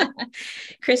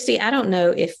Kristy, I don't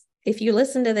know if you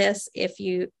listen to this, if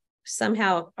you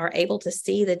somehow are able to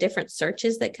see the different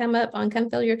searches that come up on Come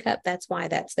Fill Your Cup, that's why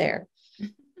that's there.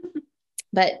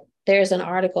 But there's an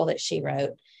article that she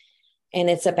wrote, and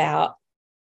it's about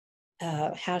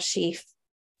how she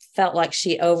felt like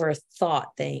she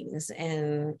overthought things.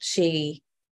 And she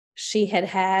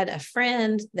had a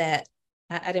friend that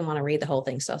I didn't want to read the whole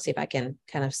thing, so I'll see if I can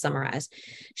kind of summarize.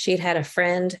 She'd had a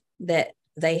friend that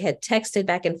they had texted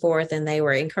back and forth, and they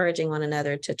were encouraging one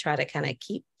another to try to kind of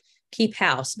keep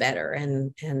house better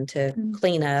and to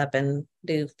clean up and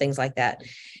do things like that.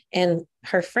 And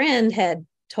her friend had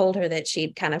told her that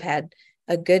she'd kind of had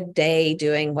a good day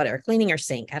doing whatever, cleaning her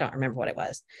sink. I don't remember what it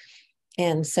was.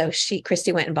 And so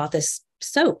Kristy went and bought this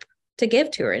soap to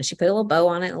give to her. And she put a little bow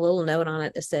on it, a little note on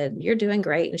it that said, "You're doing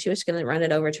great." And she was going to run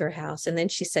it over to her house. And then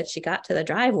she said she got to the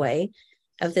driveway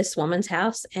of this woman's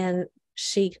house, and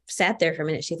she sat there for a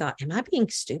minute. She thought, am I being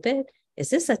stupid? Is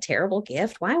this a terrible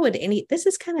gift? Why would this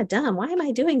is kind of dumb. Why am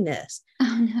I doing this?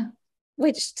 Oh, no.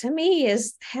 Which to me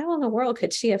is, how in the world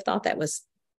could she have thought that was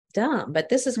dumb? But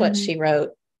this is what she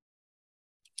wrote.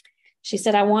 She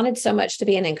said, I wanted so much to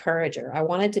be an encourager. I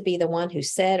wanted to be the one who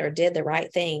said or did the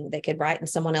right thing that could brighten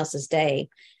someone else's day.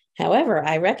 However,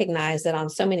 I recognized that on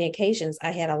so many occasions,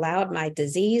 I had allowed my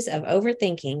disease of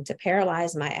overthinking to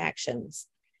paralyze my actions.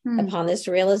 Upon this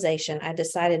realization, I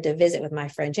decided to visit with my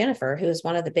friend Jennifer, who is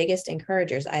one of the biggest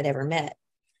encouragers I'd ever met.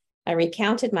 I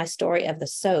recounted my story of the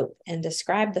soap and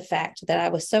described the fact that I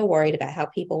was so worried about how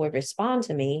people would respond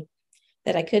to me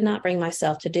that I could not bring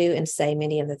myself to do and say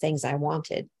many of the things I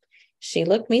wanted. She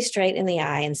looked me straight in the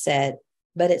eye and said,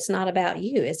 "But it's not about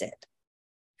you, is it?"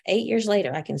 8 years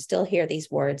later, I can still hear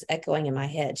these words echoing in my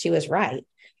head. She was right.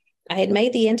 I had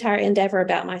made the entire endeavor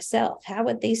about myself. How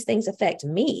would these things affect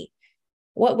me?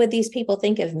 What would these people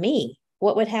think of me?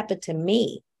 What would happen to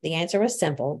me? The answer was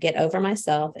simple: get over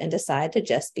myself and decide to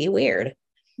just be weird.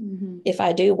 If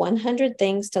I do 100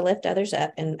 things to lift others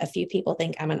up and a few people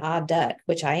think I'm an odd duck,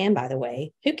 which I am, by the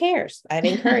way, who cares? I've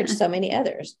encouraged so many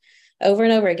others. Over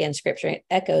and over again, scripture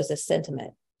echoes this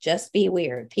sentiment. Just be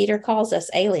weird. Peter calls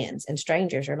us aliens and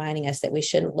strangers, reminding us that we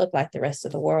shouldn't look like the rest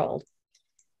of the world.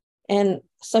 And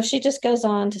so she just goes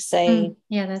on to say,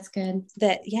 yeah, that's good.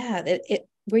 That, yeah,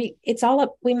 we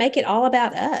make it all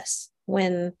about us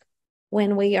when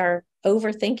we are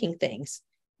overthinking things.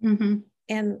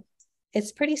 And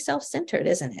it's pretty self-centered,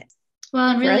 isn't it?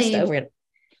 Well, and really, for us to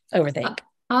overthink.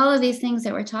 All of these things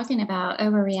that we're talking about,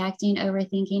 overreacting,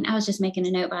 overthinking. I was just making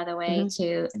a note, by the way,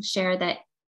 to share that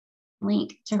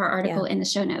link to her article in the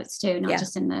show notes too, not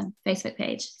just in the Facebook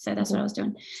page. So that's what I was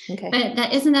doing. Okay.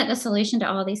 But isn't that the solution to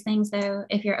all these things though?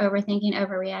 If you're overthinking,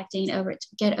 overreacting,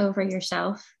 get over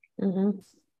yourself. Mm-hmm.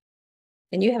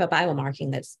 And you have a Bible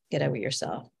marking that's get over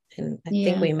yourself. And I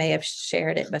think we may have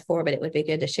shared it before, but it would be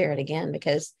good to share it again,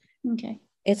 because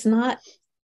it's not,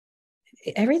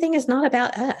 everything is not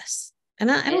about us. And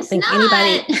I don't think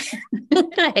anybody,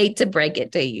 I hate to break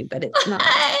it to you, but it's not.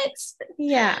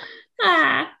 Yeah.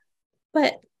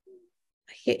 But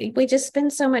we just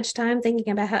spend so much time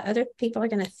thinking about how other people are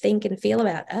going to think and feel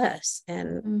about us.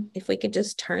 And if we could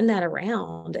just turn that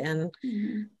around and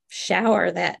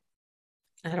shower that,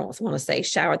 I don't want to say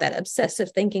shower that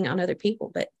obsessive thinking on other people,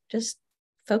 but just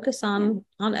focus on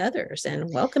others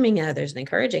and welcoming others and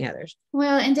encouraging others.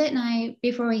 Well, and didn't I,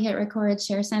 before we hit record,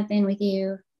 share something with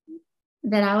you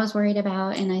that I was worried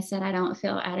about? And I said, I don't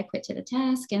feel adequate to the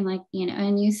task. And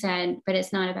and you said, but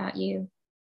it's not about you.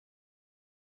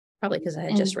 Probably because I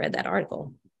had just read that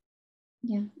article.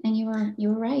 Yeah. And you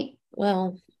were right.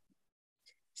 Well,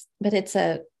 but it's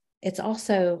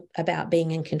also about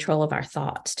being in control of our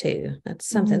thoughts too. That's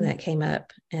something that came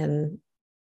up, and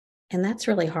that's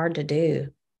really hard to do,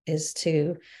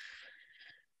 and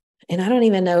I don't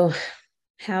even know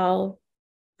how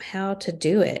to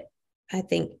do it. I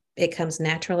think it comes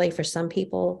naturally for some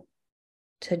people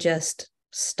to just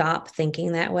stop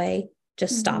thinking that way,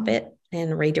 just stop it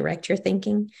and redirect your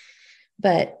thinking.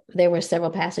 But there were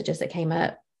several passages that came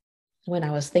up when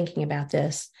I was thinking about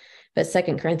this. But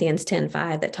 2 Corinthians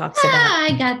 10:5 that talks about.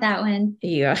 I got that one.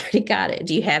 You already got it.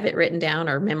 Do you have it written down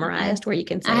or memorized where you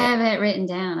can say I have it written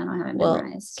down. I don't have it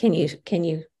memorized. Can you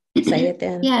say it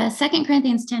then? Yeah. 2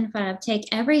 Corinthians 10:5. Take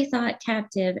every thought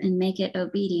captive and make it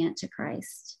obedient to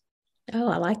Christ. Oh,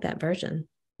 I like that version.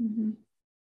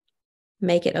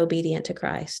 Make it obedient to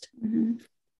Christ.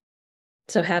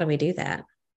 So how do we do that?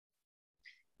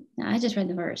 No, I just read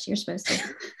the verse. You're supposed to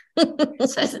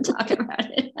talk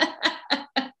about it.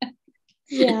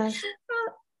 Yeah.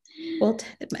 Well,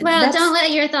 don't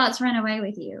let your thoughts run away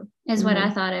with you is what I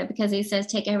thought of, because he says,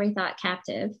 take every thought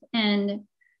captive. And,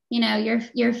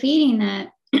 you're feeding that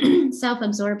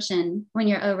self-absorption when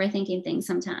you're overthinking things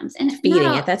sometimes. And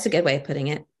feeding it. That's a good way of putting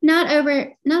it. Not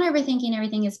overthinking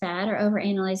everything is bad or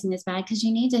overanalyzing is bad, because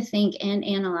you need to think and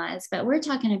analyze. But we're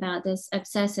talking about this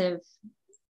obsessive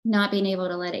not being able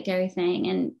to let it go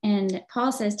thing. And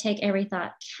Paul says, take every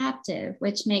thought captive,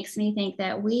 which makes me think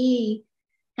that we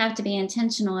have to be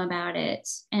intentional about it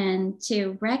and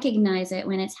to recognize it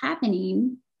when it's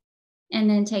happening, and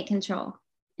then take control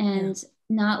and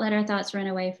not let our thoughts run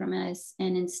away from us,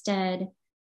 and instead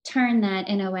turn that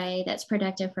in a way that's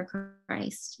productive for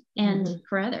Christ and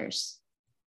for others.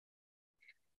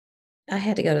 I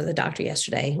had to go to the doctor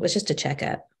yesterday. It was just a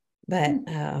checkup, but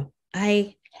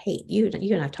I hate you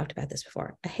and I've talked about this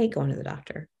before. I hate going to the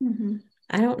doctor.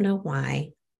 I don't know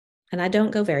why. And I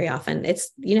don't go very often.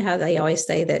 It's, how they always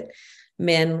say that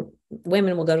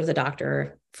women will go to the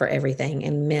doctor for everything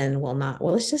and men will not.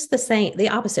 Well, it's just the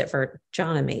opposite for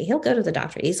John and me. He'll go to the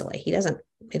doctor easily.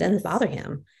 It doesn't bother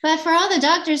him. But for all the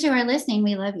doctors who are listening,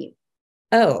 we love you.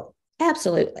 Oh,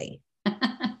 absolutely.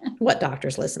 What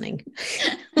doctor's listening?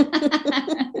 And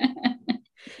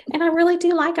I really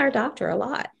do like our doctor a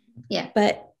lot. Yeah.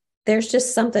 But there's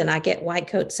just something, I get white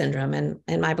coat syndrome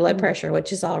and my blood pressure,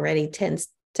 which is already tends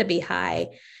to be high.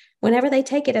 Whenever they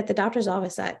take it at the doctor's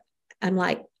office, I'm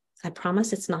like, I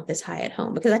promise it's not this high at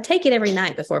home, because I take it every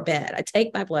night before bed. I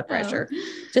take my blood pressure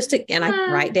and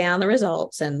I write down the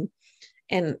results. And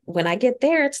when I get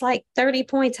there, it's like 30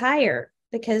 points higher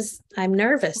because I'm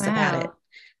nervous about it.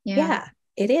 Yeah,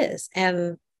 it is.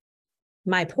 And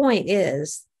my point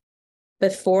is,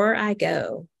 before I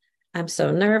go, I'm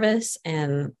so nervous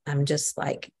and I'm just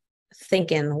like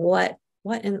thinking, what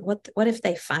if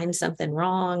they find something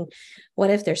wrong?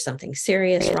 What if there's something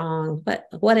serious wrong? But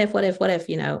what if,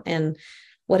 and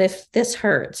what if this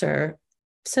hurts?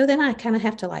 So then I kind of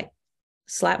have to like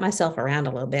slap myself around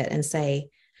a little bit and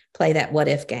play that what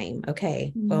if game.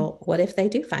 Okay, well, what if they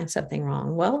do find something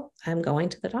wrong? Well, I'm going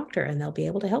to the doctor and they'll be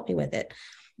able to help me with it.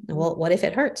 Well, what if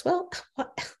it hurts? Well,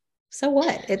 so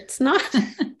what? It's not,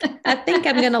 I think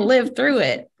I'm going to live through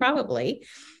it probably.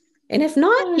 And if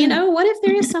not, what if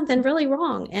there is something really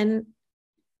wrong? And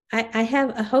I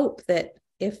have a hope that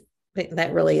if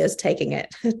that really is taking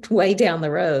it way down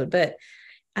the road, but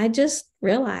I just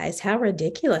realize how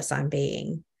ridiculous I'm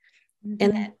being.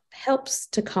 And that helps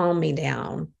to calm me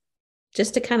down,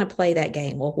 just to kind of play that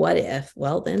game. Well, what if?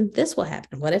 Well, then this will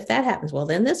happen. What if that happens? Well,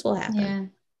 then this will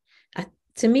happen.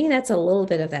 To me, that's a little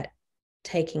bit of that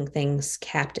taking things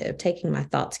captive, taking my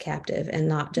thoughts captive and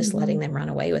not just letting them run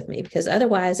away with me, because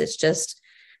otherwise it's just,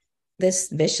 this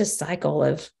vicious cycle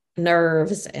of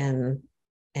nerves and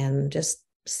just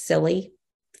silly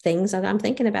things that I'm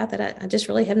thinking about that I just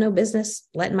really have no business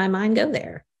letting my mind go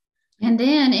there. And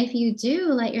then if you do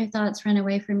let your thoughts run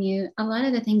away from you, a lot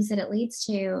of the things that it leads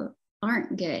to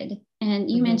aren't good. And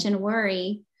you mentioned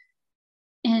worry.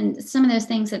 And some of those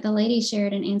things that the lady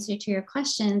shared in answer to your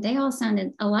question,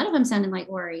 a lot of them sounded like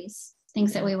worries,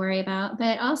 things that we worry about,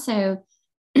 but also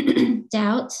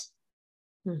doubt,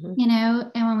 you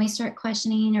know, and when we start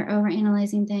questioning or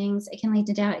overanalyzing things, it can lead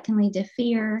to doubt, it can lead to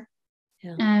fear.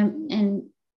 And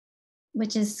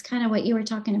which is kind of what you were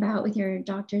talking about with your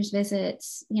doctor's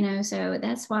visits, you know, so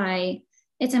that's why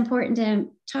it's important to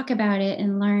talk about it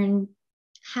and learn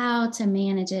how to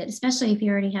manage it, especially if you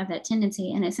already have that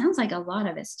tendency. And it sounds like a lot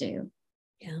of us do.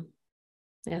 Yeah,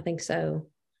 I think so.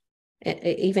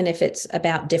 Even if it's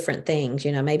about different things,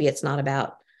 you know, maybe it's not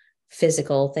about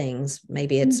physical things.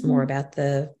 Maybe it's more about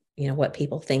the, you know, what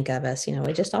people think of us. You know,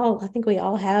 I think we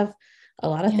all have a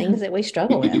lot of things that we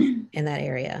struggle with in that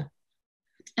area.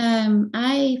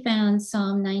 I found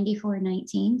Psalm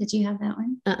 94:19. Did you have that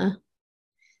one?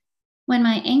 When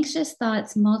my anxious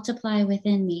thoughts multiply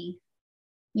within me,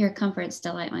 your comforts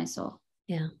delight my soul.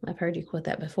 Yeah, I've heard you quote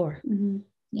that before.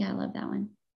 Yeah, I love that one.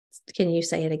 Can you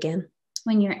say it again?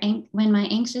 When my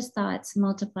anxious thoughts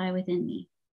multiply within me.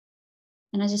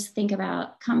 And I just think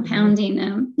about compounding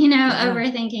them, you know,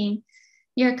 overthinking.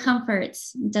 Your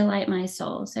comforts delight my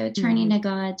soul. So turning to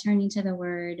God, turning to the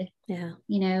word, you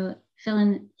know,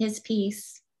 feeling his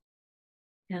peace.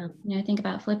 You know, think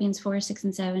about Philippians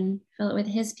 4:6-7, fill it with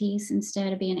his peace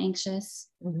instead of being anxious.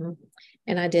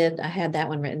 And I had that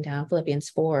one written down,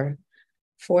 Philippians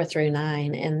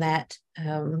 4:4-9. And that,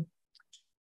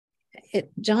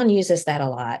 John uses that a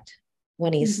lot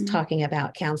when he's talking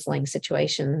about counseling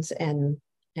situations and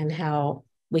how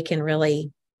we can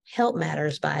really help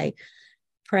matters by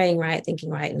praying right, thinking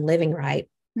right, and living right.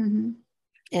 And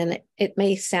it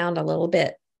may sound a little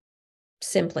bit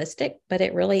simplistic, but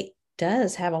it really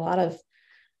does have a lot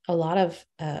of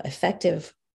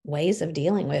effective ways of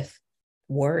dealing with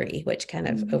worry, which kind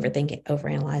of overthinking,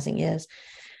 overanalyzing is.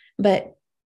 But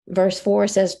verse 4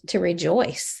 says to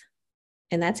rejoice,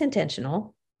 and that's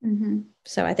intentional.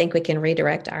 So I think we can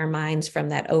redirect our minds from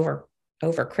that overcritical,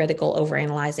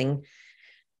 overanalyzing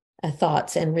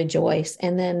thoughts and rejoice.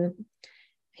 And then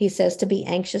he says to be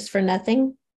anxious for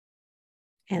nothing.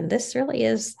 And this really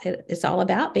it's all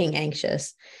about being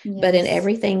anxious, but in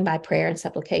everything by prayer and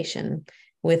supplication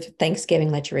with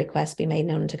thanksgiving, let your requests be made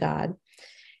known to God.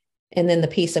 And then the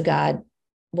peace of God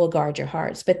will guard your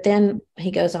hearts. But then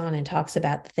he goes on and talks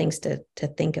about the things to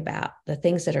think about, the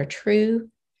things that are true,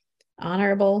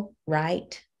 honorable,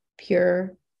 right,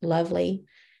 pure, lovely,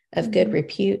 of good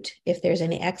repute. If there's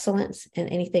any excellence and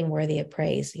anything worthy of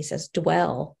praise, he says,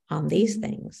 dwell on these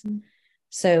things.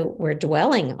 So we're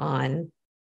dwelling on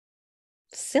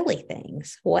silly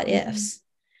things, what ifs.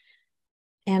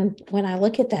 And when I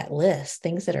look at that list,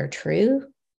 things that are true,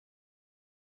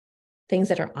 things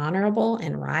that are honorable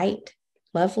and right,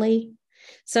 lovely.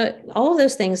 So all of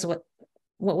those things,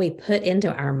 what we put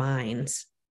into our minds,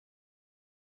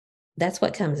 that's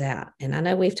what comes out. And I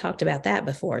know we've talked about that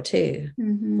before too.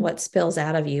 What spills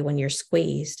out of you when you're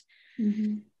squeezed.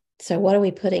 So what are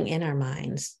we putting in our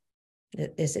minds?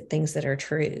 Is it things that are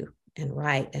true and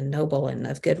right and noble and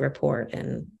of good report?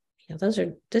 And, you know, those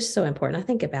are just so important. I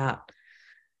think about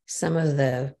some of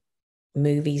the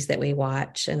movies that we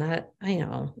watch, and I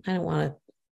don't want to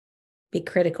be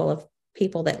critical of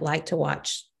people that like to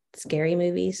watch scary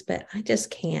movies, but I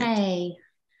just can't. Hey.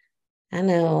 I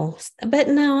know, but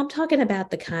no, I'm talking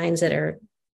about the kinds that are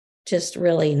just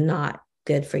really not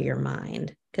good for your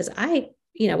mind. Because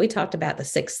we talked about The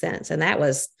Sixth Sense, and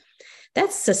that's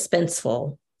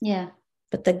suspenseful. Yeah.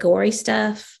 But the gory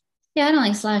stuff. Yeah, I don't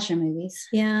like slasher movies.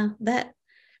 Yeah,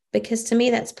 because to me,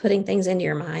 that's putting things into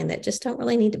your mind that just don't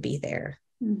really need to be there.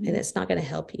 And it's not going to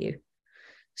help you.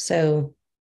 So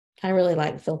I really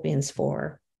like Philippians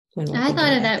 4. I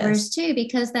thought of that verse too,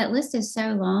 because that list is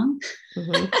so long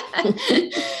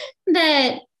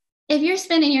that if you're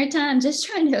spending your time just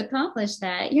trying to accomplish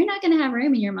that, you're not going to have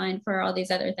room in your mind for all these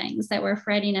other things that we're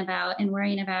fretting about and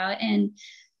worrying about. And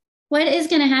what is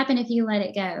going to happen if you let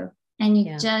it go and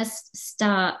you just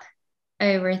stop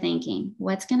overthinking?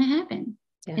 What's going to happen?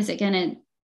 Is it going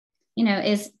to,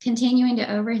 is continuing to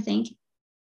overthink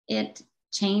it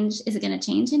change? Is it going to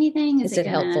change anything? Is it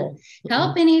helpful?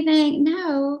 Help anything?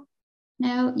 No,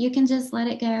 you can just let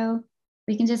it go.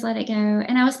 We can just let it go.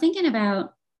 And I was thinking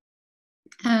about,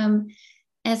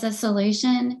 as a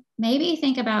solution, maybe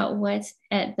think about what's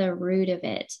at the root of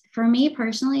it. For me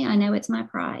personally, I know it's my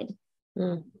pride.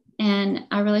 And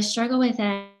I really struggle with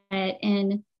that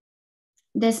and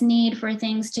this need for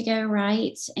things to go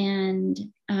right and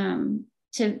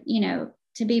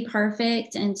to be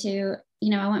perfect and to,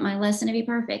 I want my lesson to be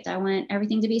perfect. I want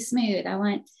everything to be smooth.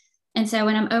 And so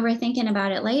when I'm overthinking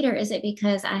about it later, is it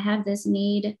because I have this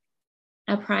need,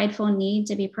 a prideful need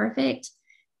to be perfect?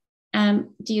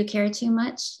 Do you care too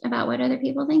much about what other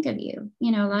people think of you?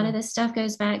 A lot of this stuff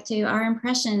goes back to our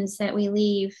impressions that we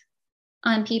leave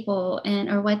on people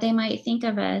or what they might think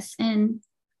of us. And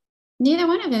neither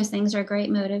one of those things are great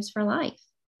motives for life.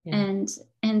 Yeah.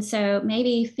 And so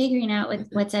maybe figuring out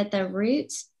what's at the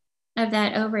root of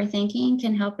that overthinking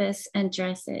can help us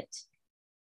address it.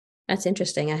 That's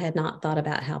interesting. I had not thought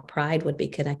about how pride would be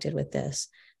connected with this.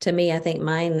 To me, I think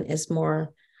mine is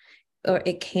more, or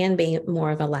it can be more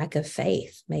of a lack of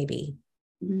faith, maybe.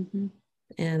 Mm-hmm.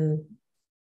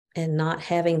 And not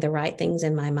having the right things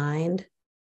in my mind,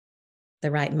 the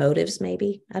right motives,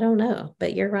 maybe. I don't know,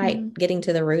 but you're right. Mm-hmm. Getting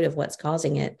to the root of what's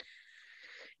causing it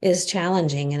is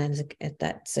challenging. And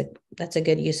that's a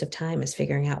good use of time, is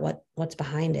figuring out what's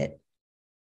behind it.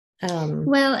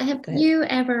 Well, have you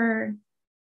ever,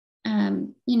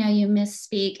 you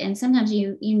misspeak, and sometimes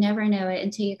you never know it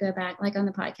until you go back, like on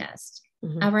the podcast.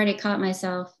 Mm-hmm. I've already caught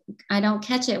myself. I don't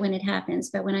catch it when it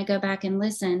happens, but when I go back and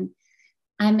listen,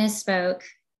 I misspoke.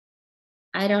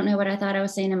 I don't know what I thought I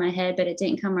was saying in my head, but it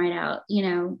didn't come right out,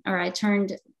 or I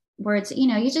turned words,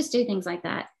 you just do things like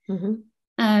that. Mm-hmm.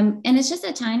 And it's just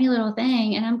a tiny little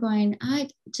thing. And I'm going,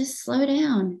 just slow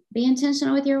down, be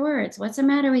intentional with your words. What's the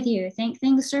matter with you? Think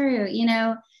things through,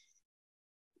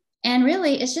 and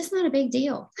really it's just not a big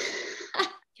deal.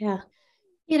 Yeah.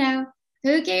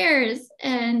 Who cares?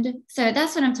 And so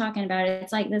that's what I'm talking about.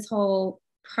 It's like this whole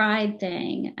pride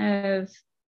thing of,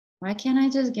 why can't I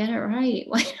just get it right?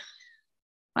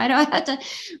 Why do I have to,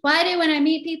 when I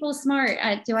meet people smart,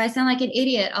 do I sound like an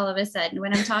idiot all of a sudden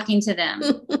when I'm talking to them?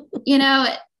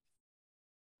 Yeah.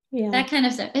 That kind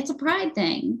of stuff. It's a pride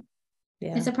thing.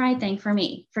 Yeah. It's a pride thing for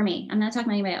me. I'm not talking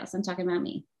about anybody else. I'm talking about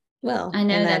me. Well, I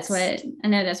know that's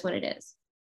what it is.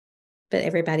 But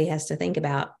everybody has to think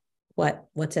about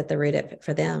what's at the root of it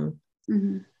for them.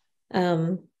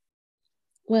 Mm-hmm.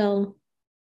 Well,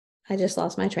 I just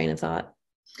lost my train of thought,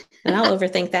 and I'll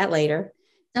overthink that later.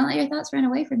 Don't let your thoughts run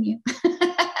away from you.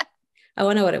 Oh,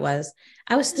 I know what it was.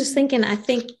 I was just thinking, I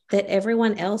think that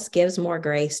everyone else gives more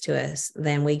grace to us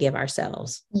than we give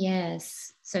ourselves.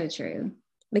 Yes, so true.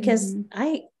 Because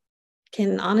I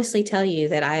can honestly tell you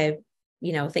that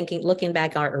looking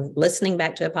back or listening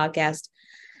back to a podcast,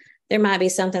 there might be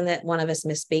something that one of us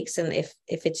misspeaks. And if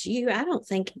it's you, I don't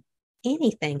think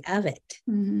anything of it.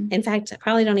 Mm-hmm. In fact, I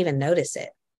probably don't even notice it.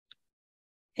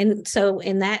 And so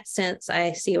in that sense,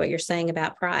 I see what you're saying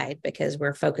about pride, because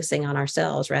we're focusing on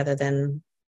ourselves rather than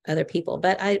other people.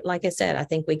 But like I said, I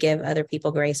think we give other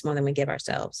people grace more than we give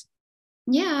ourselves.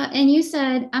 Yeah. And you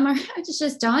said, it's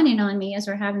just dawning on me as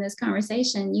we're having this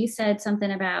conversation. You said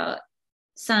something about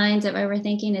signs of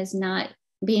overthinking is not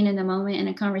being in the moment in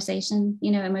a conversation,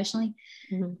 emotionally.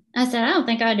 Mm-hmm. I said, I don't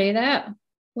think I do that.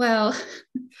 Well,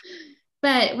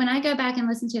 but when I go back and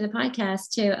listen to the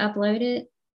podcast to upload it,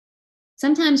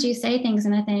 sometimes you say things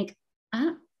and I think,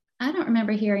 I don't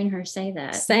remember hearing her say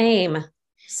that. Same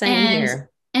here.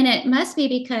 And it must be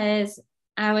because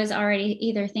I was already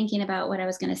either thinking about what I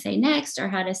was going to say next or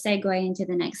how to segue into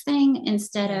the next thing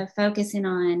instead of focusing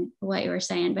on what you were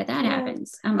saying. But that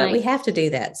happens. But we have to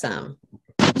do that some.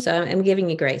 So I'm giving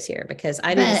you grace here because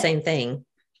I do the same thing.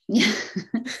 Yeah.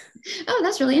 Oh,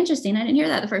 that's really interesting. I didn't hear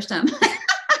that the first time.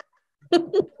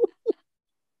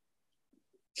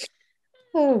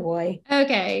 Oh boy.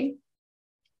 Okay.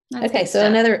 Okay. So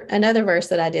another verse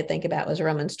that I did think about was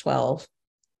Romans 12,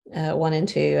 1 and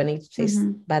 2. And he says,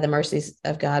 by the mercies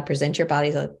of God, present your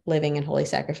bodies a living and holy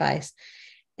sacrifice,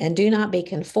 and do not be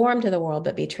conformed to the world,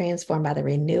 but be transformed by the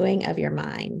renewing of your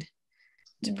mind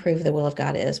to prove what the will of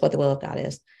God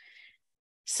is.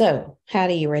 So how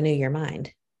do you renew your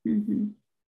mind? Mm-hmm.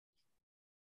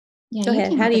 Yeah, go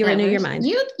ahead. How do you renew your mind?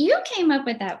 You came up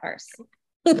with that verse.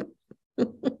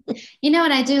 You know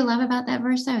what I do love about that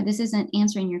verse, though? This isn't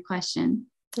answering your question.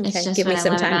 Okay, it's just give me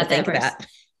some time to think about.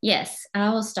 Yes, I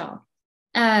will stall.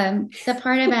 The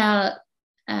part about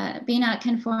be not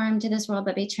conformed to this world,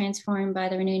 but be transformed by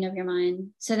the renewing of your mind,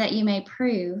 so that you may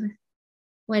prove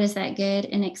what is that good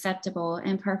and acceptable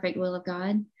and perfect will of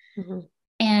God. Mm-hmm.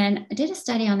 And I did a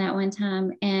study on that one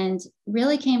time and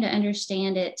really came to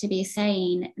understand it to be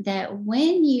saying that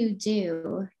when you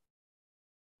do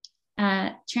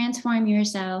transform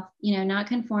yourself, not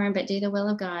conform, but do the will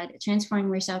of God,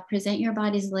 transform yourself, present your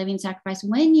body as a living sacrifice.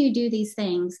 When you do these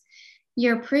things,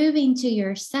 you're proving to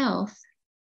yourself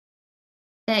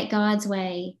that God's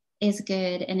way is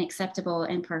good and acceptable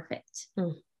and perfect.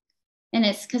 Mm. And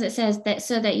it's because it says that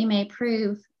so that you may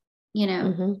prove,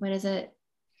 what is it?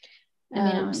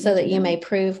 So that you may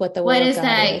prove what the will of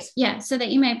God is. Yeah. So that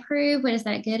you may prove what is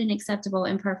that good and acceptable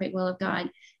and perfect will of God.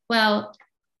 Well,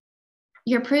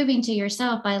 you're proving to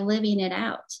yourself by living it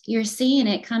out. You're seeing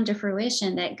it come to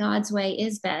fruition that God's way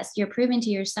is best. You're proving to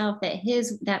yourself that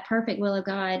that perfect will of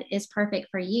God is perfect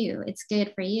for you. It's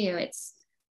good for you. It's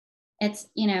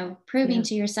proving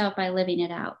to yourself by living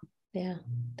it out. Yeah,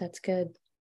 that's good.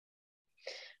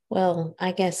 Well,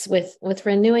 I guess with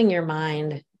renewing your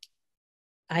mind,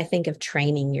 I think of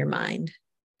training your mind.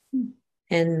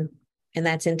 And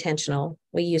that's intentional.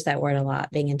 We use that word a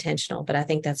lot, being intentional, but I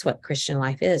think that's what Christian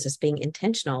life is being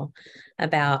intentional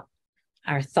about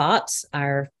our thoughts,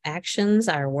 our actions,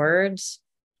 our words,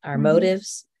 our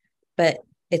motives, but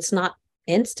it's not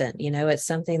instant, it's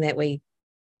something that we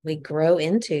grow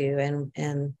into.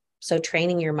 And so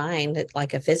training your mind,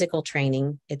 like a physical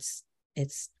training, it's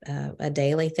a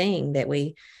daily thing that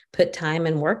we put time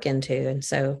and work into. And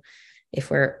so if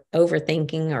we're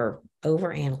overthinking or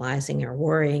overanalyzing or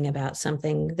worrying about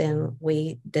something, then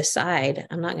we decide,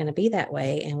 I'm not going to be that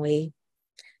way. And we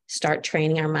start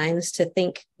training our minds to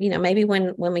think, maybe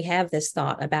when we have this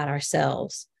thought about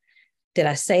ourselves, did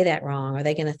I say that wrong? Are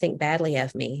they going to think badly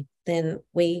of me? Then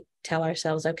we tell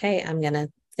ourselves, okay, I'm going to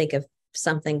think of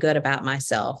something good about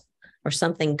myself or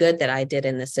something good that I did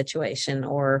in this situation,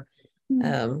 or,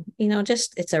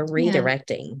 just it's a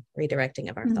redirecting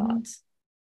of our thoughts.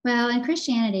 Well, and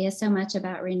Christianity is so much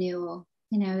about renewal,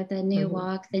 the new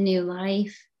walk, the new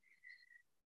life,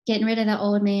 getting rid of the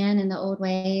old man and the old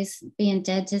ways, being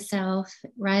dead to self,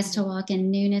 rise to walk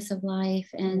in newness of life,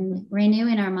 and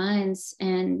renewing our minds.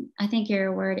 And I think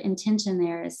your word intention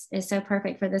there is so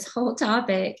perfect for this whole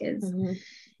topic, is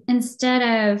instead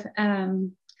of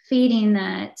feeding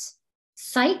that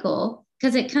cycle,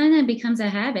 because it kind of becomes a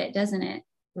habit, doesn't it,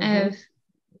 of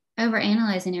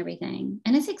overanalyzing everything.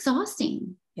 And it's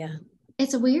exhausting. Yeah.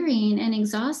 It's wearying and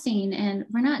exhausting, and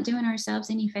we're not doing ourselves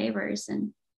any favors.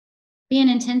 And being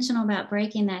intentional about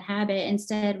breaking that habit,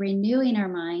 instead renewing our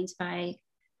minds by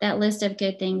that list of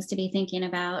good things to be thinking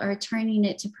about, or turning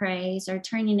it to praise, or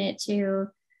turning it to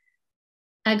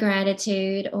a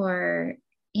gratitude, or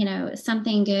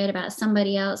something good about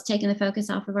somebody else, taking the focus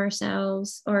off of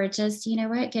ourselves, or just,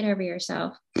 get over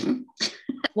yourself.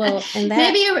 Well, and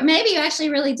maybe you actually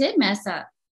really did mess up.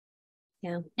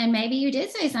 Yeah. And maybe you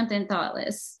did say something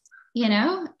thoughtless,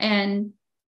 and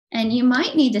you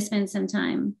might need to spend some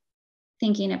time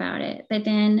thinking about it, but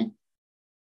then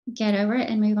get over it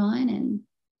and move on, and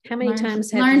how many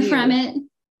times learn from it.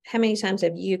 How many times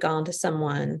have you gone to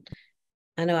someone,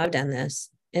 I know I've done this,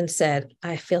 and said,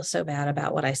 I feel so bad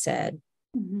about what I said.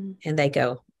 And they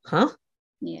go, huh?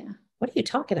 Yeah. What are you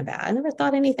talking about? I never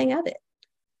thought anything of it.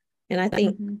 And I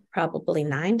think probably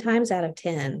 9 times out of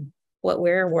 10, what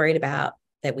we're worried about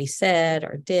that we said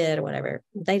or did or whatever,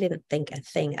 they didn't think a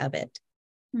thing of it.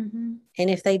 And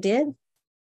if they did,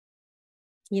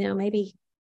 maybe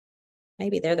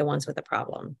they're the ones with the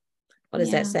problem. What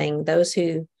is that saying? Those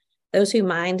who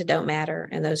mind don't matter,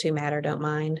 and those who matter don't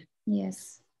mind.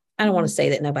 Yes. I don't want to say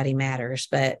that nobody matters,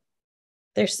 but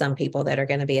there's some people that are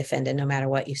going to be offended no matter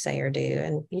what you say or do.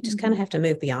 And you just kind of have to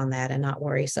move beyond that and not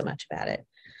worry so much about it.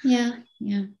 Yeah.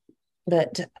 Yeah.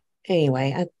 But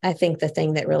anyway, I think the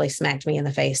thing that really smacked me in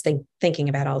the face thinking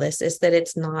about all this is that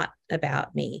it's not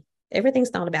about me.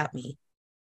 Everything's not about me.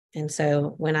 And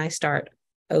so when I start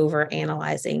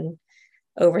overanalyzing,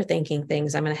 overthinking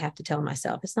things, I'm going to have to tell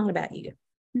myself, it's not about you.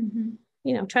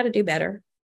 Try to do better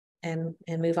and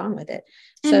move on with it.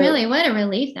 And really, what a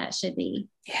relief that should be.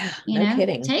 Yeah, no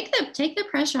kidding. Take the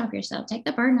pressure off yourself. Take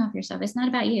the burden off yourself. It's not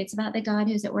about you. It's about the God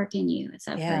who's at work in you. As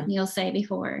I've heard Neil say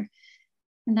before.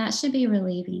 And that should be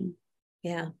relieving.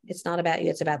 Yeah, it's not about you.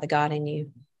 It's about the God in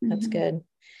you. That's good.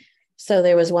 So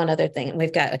there was one other thing.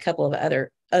 We've got a couple of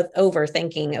other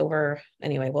overthinking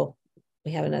anyway,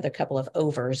 we have another couple of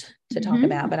overs to talk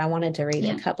about, but I wanted to read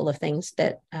a couple of things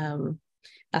that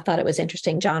I thought it was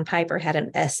interesting. John Piper had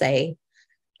an essay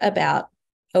about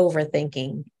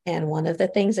overthinking. And one of the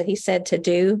things that he said to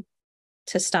do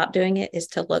to stop doing it is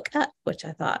to look up, which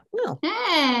I thought, well,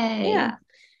 hey. Yeah.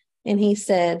 And he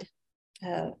said,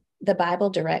 the Bible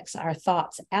directs our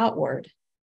thoughts outward,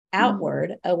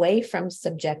 away from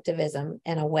subjectivism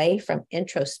and away from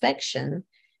introspection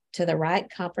to the right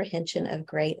comprehension of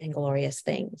great and glorious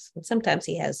things. And sometimes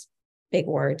he has big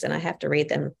words and I have to read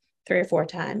them 3 or 4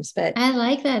 times, but I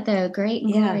like that though. Great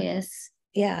and glorious.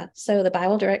 Yeah. So the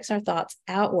Bible directs our thoughts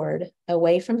outward,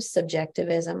 away from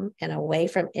subjectivism and away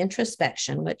from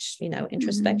introspection, which,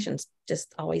 introspection's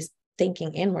just always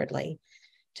thinking inwardly,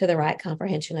 to the right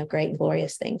comprehension of great and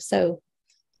glorious things. So,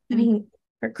 I mean,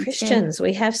 for Christians,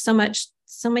 we have so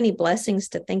many blessings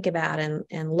to think about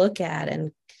and look at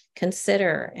and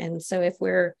consider. And so if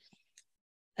we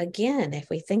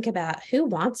think about who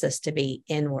wants us to be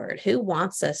inward, who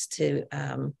wants us to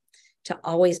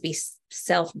always be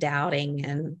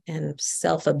self-doubting and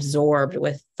self-absorbed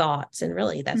with thoughts. And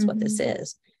really that's what this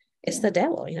is. It's the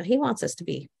devil, he wants us to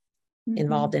be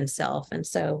involved in self. And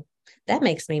so that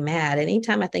makes me mad.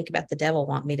 Anytime I think about the devil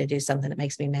want me to do something that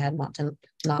makes me mad, want to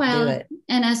not do it.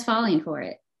 And us falling for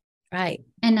it. Right.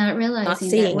 And not realizing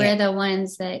that we're the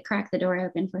ones that crack the door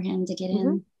open for him to get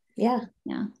in. Yeah.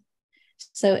 Yeah.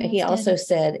 So he also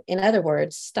said, in other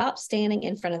words, stop standing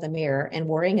in front of the mirror and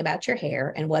worrying about your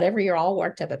hair and whatever you're all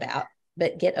worked up about,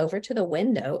 but get over to the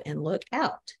window and look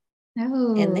out.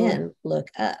 And then look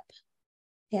up.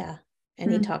 Yeah.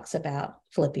 And he talks about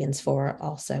Philippians 4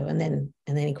 also. And then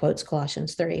he quotes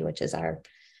Colossians 3, which is our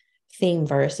theme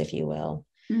verse, if you will.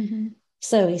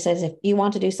 So he says, if you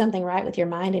want to do something right with your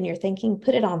mind and your thinking,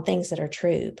 put it on things that are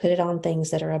true, put it on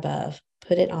things that are above,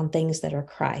 put it on things that are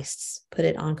Christ's, put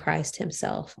it on Christ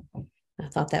himself. I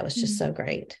thought that was just so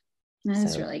great.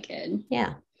 That's really good.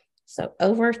 Yeah. So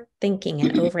overthinking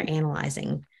and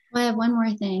overanalyzing. Well, I have one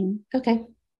more thing. Okay.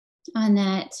 On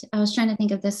that, I was trying to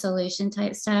think of the solution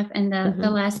type stuff. And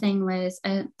the last thing was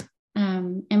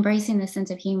embracing the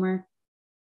sense of humor.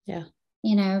 Yeah.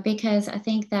 Because I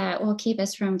think that will keep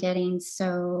us from getting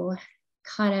so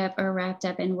caught up or wrapped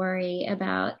up in worry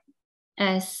about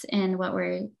us and what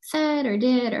we're said or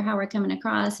did or how we're coming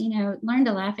across. Learn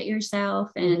to laugh at yourself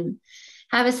and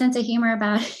have a sense of humor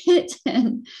about it.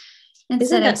 And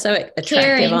isn't that so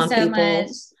attractive on people? Much.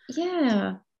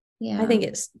 Yeah. Yeah. I think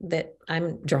it's that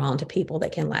I'm drawn to people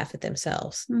that can laugh at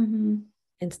themselves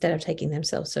instead of taking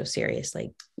themselves so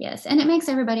seriously. Yes. And it makes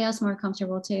everybody else more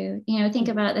comfortable too. Think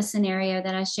about the scenario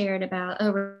that I shared about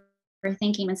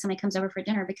overthinking when somebody comes over for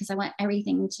dinner because I want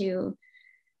everything to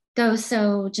go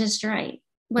so just right.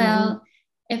 Well,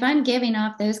 if I'm giving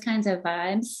off those kinds of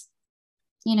vibes,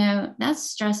 that's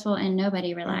stressful and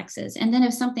nobody relaxes. And then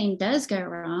if something does go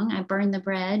wrong, I burn the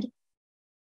bread,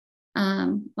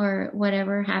 or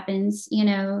whatever happens,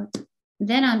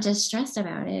 then I'm just stressed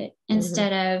about it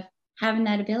instead of having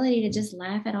that ability to just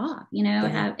laugh it off,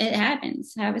 it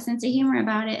happens, have a sense of humor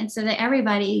about it. And so that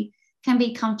everybody can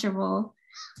be comfortable.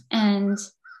 And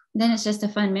then it's just a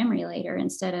fun memory later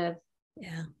instead of,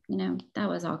 that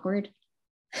was awkward.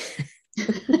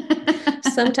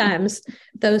 Sometimes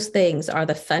those things are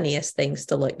the funniest things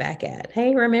to look back at.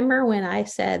 Hey, remember when I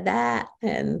said that?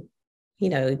 And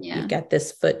you've got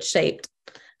this foot-shaped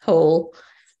hole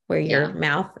where your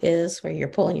mouth is, where you're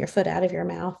pulling your foot out of your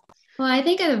mouth. Well, I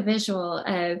think of a visual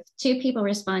of two people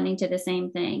responding to the same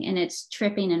thing, and it's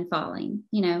tripping and falling.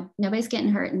 Nobody's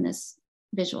getting hurt in this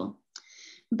visual.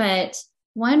 But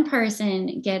one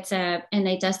person gets up and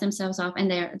they dust themselves off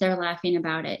and they're laughing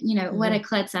about it. What a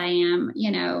klutz I am,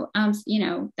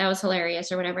 that was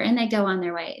hilarious or whatever. And they go on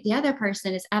their way. The other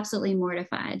person is absolutely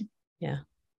mortified. Yeah.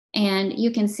 And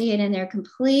you can see it in their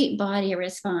complete body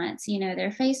response.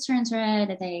 Their face turns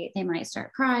red, they might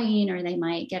start crying, or they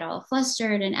might get all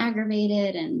flustered and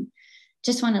aggravated and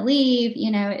just want to leave.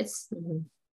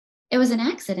 It was an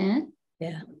accident.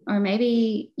 Yeah. Or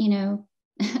maybe,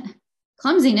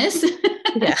 clumsiness.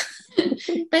 Yeah.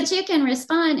 But you can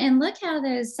respond, and look how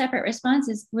those separate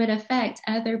responses would affect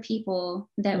other people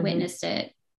that witnessed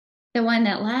it. The one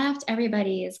that laughed,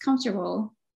 everybody is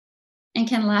comfortable and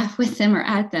can laugh with them or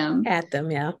at them. At them,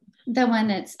 yeah. The one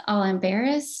that's all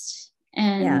embarrassed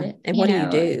and what do you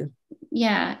do?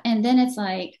 Yeah, and then it's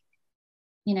like,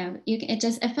 it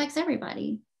just affects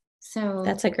everybody. So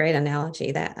that's a great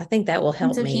analogy. That I think that will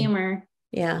help me. Humor.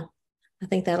 Yeah, I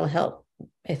think that'll help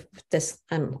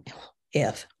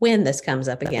when this comes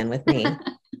up again with me.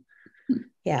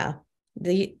 Yeah.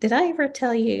 Did I ever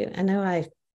tell you? I know I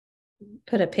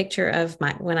put a picture of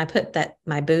when I put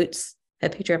my boots. A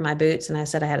picture of my boots, and I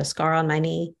said I had a scar on my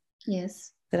knee.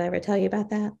 Yes. Did I ever tell you about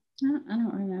that? I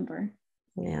don't remember.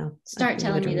 Yeah. Start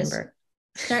telling me this.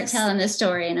 Start telling this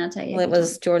story, and I'll tell you. Well, it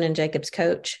was Jordan and Jacob's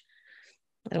coach.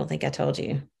 I don't think I told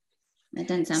you. It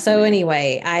doesn't sound so. Familiar.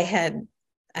 Anyway, I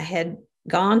had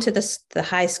gone to the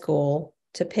high school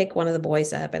to pick one of the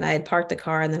boys up, and I had parked the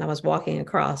car, and then I was walking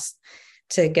across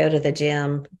to go to the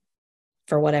gym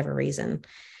for whatever reason.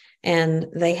 And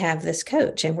they have this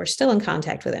coach, and we're still in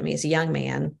contact with him. He's a young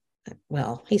man.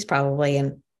 Well, he's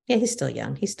probably he's still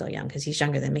young. He's still young because he's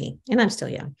younger than me, and I'm still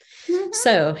young.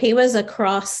 So he was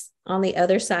across on the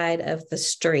other side of the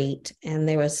street, and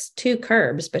there was 2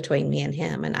 curbs between me and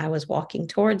him, and I was walking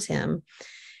towards him,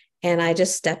 and I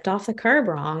just stepped off the curb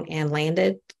wrong and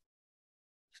landed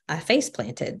I face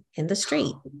planted in the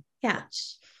street. Yeah.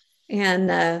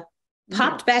 And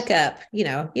popped back up. You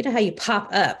know how you pop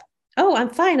up. Oh, I'm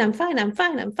fine. I'm fine. I'm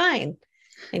fine. I'm fine.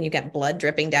 And you got blood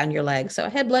dripping down your leg. So I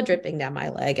had blood dripping down my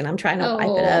leg, and I'm trying to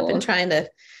wipe it up and trying to,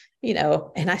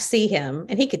 and I see him,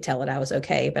 and he could tell that I was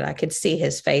okay, but I could see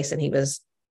his face, and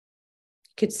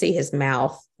could see his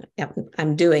mouth.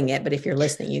 I'm doing it, but if you're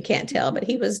listening, you can't tell, but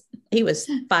he was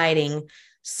fighting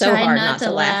so hard not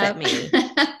to laugh at me.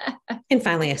 And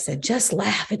finally I said, just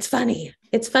laugh. It's funny.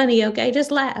 It's funny. Okay.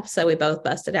 Just laugh. So we both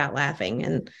busted out laughing.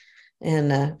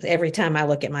 And every time I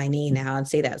look at my knee now and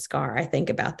see that scar, I think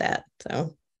about that.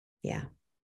 So, yeah.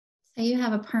 So you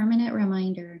have a permanent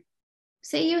reminder.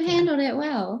 So you handled it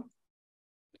well.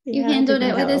 You Yeah, handled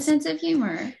it with a sense of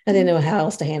humor. I didn't know how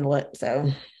else to handle it.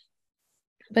 So,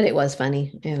 but it was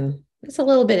funny, and it's a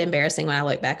little bit embarrassing when I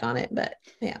look back on it, but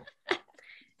yeah.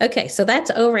 Okay. So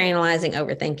that's overanalyzing,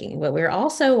 overthinking, but we're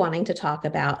also wanting to talk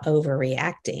about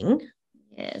overreacting.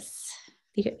 Yes.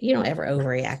 You don't ever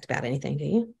overreact about anything, do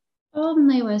you?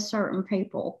 Only with certain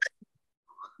people.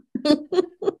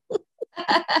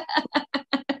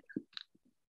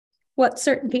 What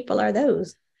certain people are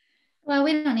those? Well,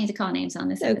 we don't need to call names on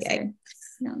this episode.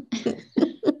 No.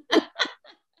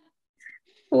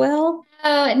 Well,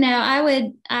 oh no,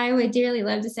 I would dearly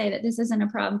love to say that this isn't a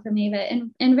problem for me, but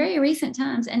in very recent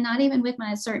times, and not even with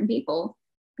my certain people,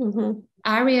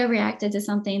 I overreacted to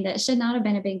something that should not have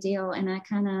been a big deal. And it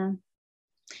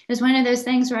was one of those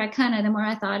things where the more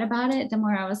I thought about it, the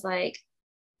more I was like,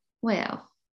 well,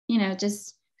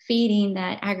 just feeding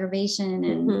that aggravation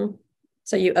and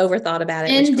so you overthought about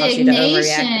it, which caused you to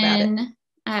overreact about it.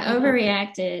 I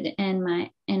overreacted, and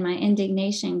my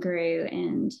indignation grew,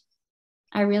 and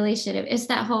I really should have. It's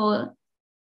that whole,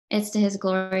 it's to his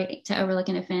glory to overlook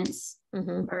an offense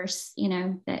verse,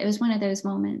 that it was one of those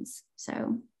moments.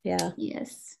 So, yeah.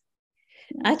 Yes.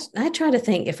 I try to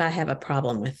think if I have a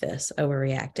problem with this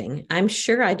overreacting. I'm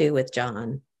sure I do with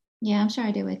John. Yeah, I'm sure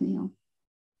I do with Neil.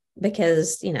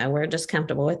 Because, we're just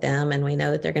comfortable with them, and we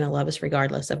know that they're going to love us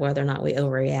regardless of whether or not we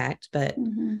overreact. But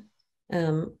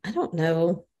I don't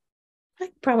know. I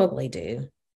probably do.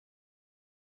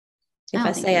 If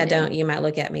I say I don't, you might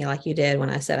look at me like you did when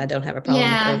I said I don't have a problem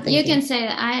with overthinking. You can say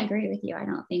that. I agree with you. I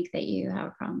don't think that you have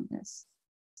a problem with this.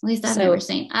 At least I've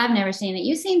never seen it.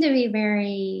 You seem to be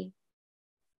very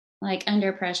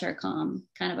under pressure, calm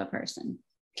kind of a person.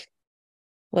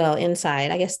 Well,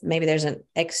 inside, I guess maybe there's an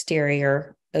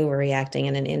exterior overreacting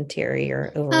and an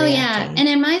interior overreacting. Oh yeah. And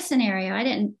in my scenario, I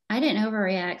didn't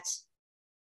overreact.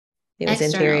 It was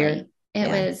interior. It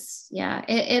was,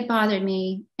 it bothered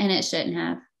me, and it shouldn't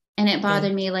have. And it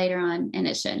bothered me later on, and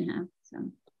it shouldn't have. So,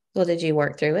 well, did you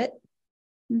work through it?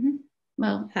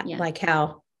 Well, Like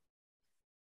how?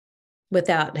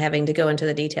 Without having to go into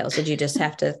the details, did you just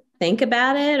have to think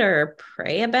about it or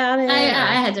pray about it?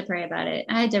 I had to pray about it.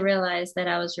 I had to realize that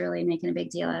I was really making a big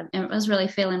deal out of it. I was really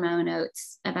feeling my own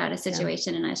oats about a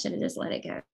situation, and I should have just let it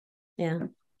go. Yeah.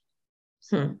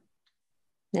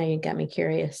 Now you got me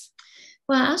curious.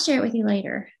 Well, I'll share it with you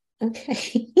later.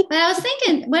 Okay. But I was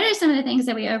thinking, what are some of the things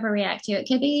that we overreact to? It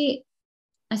could be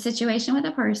a situation with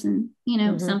a person,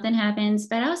 something happens,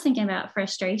 but I was thinking about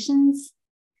frustrations.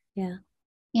 Yeah.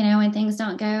 When things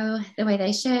don't go the way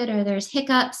they should, or there's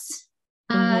hiccups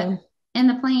in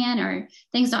the plan, or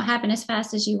things don't happen as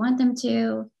fast as you want them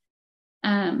to.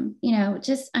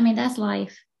 That's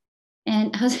life.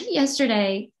 And I was that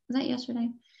yesterday?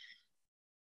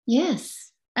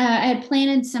 Yes. I had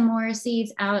planted some more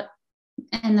seeds out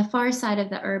in the far side of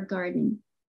the herb garden,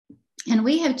 and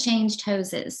we have changed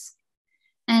hoses.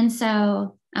 And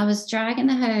so I was dragging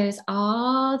the hose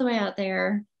all the way out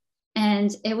there,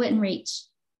 and it wouldn't reach.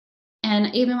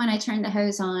 And even when I turned the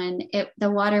hose on,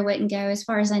 the water wouldn't go as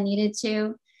far as I needed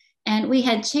to. And we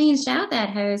had changed out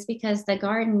that hose because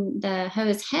the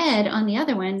hose head on the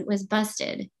other one was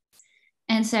busted.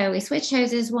 And so we switched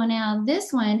hoses. Well, now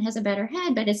this one has a better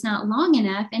head, but it's not long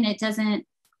enough, and it doesn't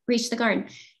reach the garden.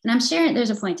 And I'm sharing,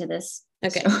 there's a point to this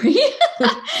story.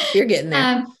 You're getting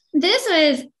there. This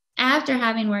was after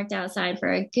having worked outside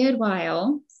for a good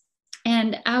while,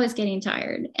 and I was getting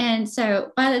tired. And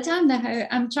so by the time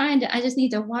I just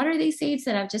need to water these seeds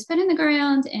that I've just put in the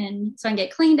ground, and so I can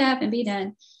get cleaned up and be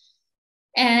done.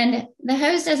 And the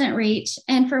hose doesn't reach.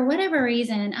 And for whatever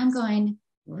reason, I'm going,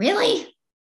 really?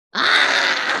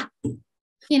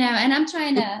 And I'm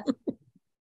trying to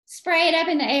spray it up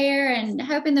in the air and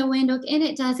hoping the wind and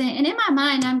it doesn't. And in my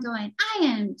mind, I'm going, I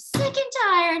am sick and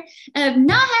tired of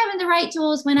not having the right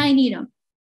tools when I need them.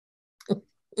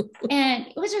 And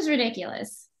which was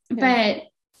ridiculous. Okay. But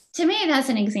to me, that's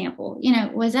an example.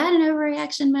 Was that an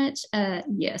overreaction much?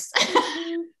 Yes.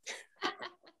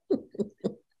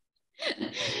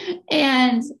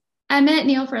 And I met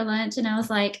Neil for lunch and I was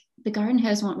like, the garden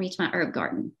hose won't reach my herb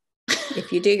garden.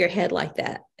 If you do your head like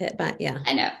that, it might, yeah.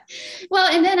 I know.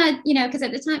 Well, and then because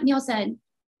at the time Neil said,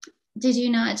 did you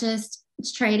not just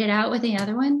trade it out with the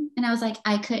other one? And I was like,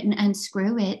 I couldn't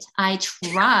unscrew it. I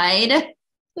tried.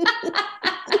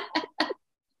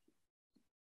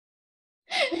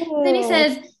 Then he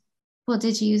says, well,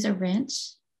 did you use a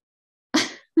wrench?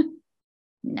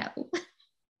 No.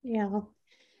 Yeah.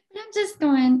 And I'm just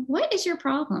going, what is your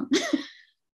problem?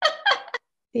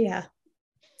 Yeah.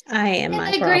 I am my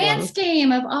In the problem. grand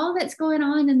scheme of all that's going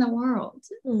on in the world,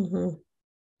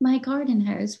 my garden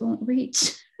hose won't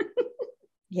reach.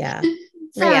 Yeah.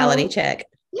 So, reality check.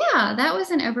 Yeah, that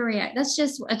was an overreact. That's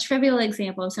just a trivial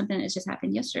example of something that just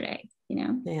happened yesterday,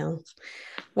 Yeah.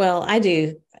 Well, I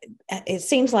do. It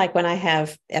seems like when I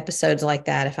have episodes like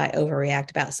that, if I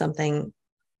overreact about something,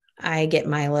 I get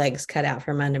my legs cut out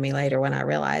from under me later when I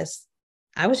realize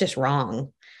I was just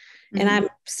wrong. And I'm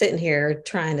sitting here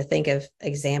trying to think of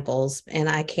examples, and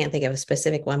I can't think of a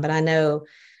specific one, but I know,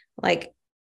 like,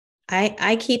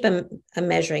 I keep a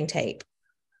measuring tape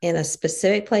in a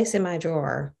specific place in my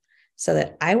drawer so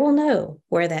that I will know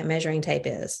where that measuring tape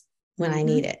is when I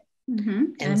need it.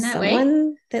 And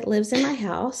someone that lives in my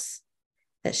house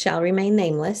that shall remain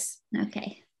nameless,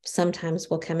 sometimes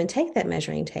will come and take that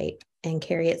measuring tape and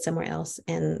carry it somewhere else,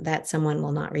 and that someone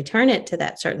will not return it to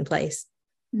that certain place.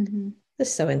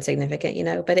 It's so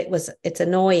insignificant, but it's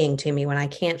annoying to me when I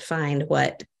can't find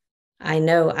what I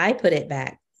know. I put it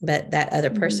back, but that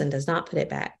other person does not put it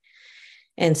back.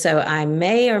 And so I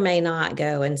may or may not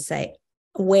go and say,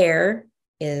 where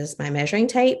is my measuring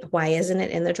tape? Why isn't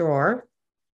it in the drawer?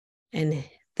 And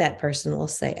that person will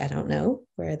say, I don't know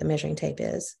where the measuring tape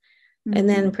is. And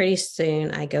then pretty soon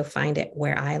I go find it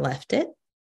where I left it.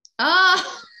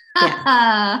 Oh,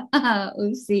 yeah.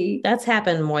 Oopsie. That's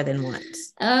happened more than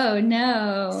once. Oh,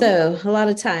 no. So a lot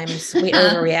of times we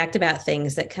overreact about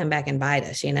things that come back and bite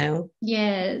us,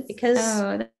 Yes. Because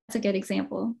that's a good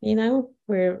example.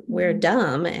 We're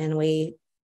dumb, and we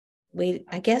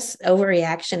I guess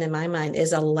overreaction in my mind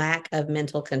is a lack of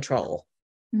mental control.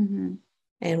 And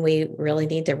we really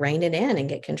need to rein it in and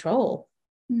get control.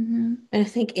 And I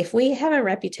think if we have a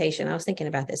reputation, I was thinking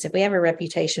about this, if we have a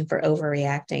reputation for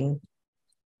overreacting,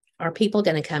 are people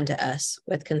going to come to us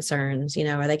with concerns?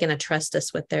 Are they going to trust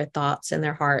us with their thoughts and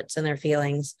their hearts and their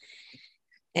feelings?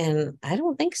 And I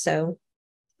don't think so.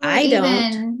 I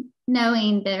don't.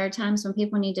 Knowing there are times when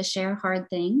people need to share hard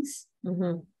things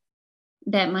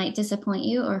that might disappoint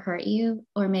you or hurt you,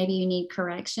 or maybe you need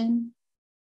correction.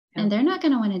 And they're not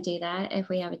going to want to do that if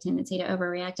we have a tendency to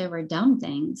overreact over dumb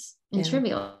things and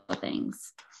trivial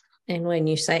things. And when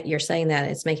you're saying that,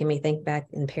 it's making me think back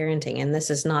in parenting. And this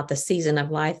is not the season of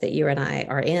life that you and I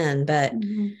are in, but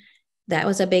that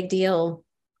was a big deal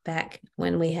back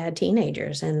when we had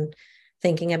teenagers and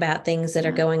thinking about things that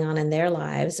are going on in their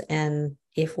lives. And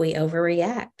if we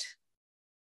overreact,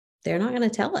 they're not going to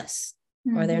tell us,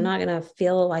 or they're not going to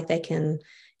feel like they can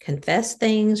confess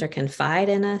things or confide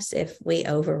in us if we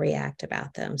overreact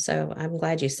about them. So I'm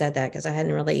glad you said that, because I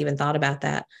hadn't really even thought about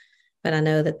that. But I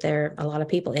know that there are a lot of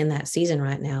people in that season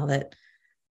right now that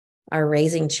are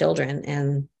raising children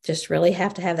and just really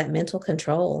have to have that mental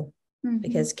control,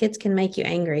 because kids can make you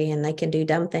angry and they can do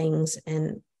dumb things,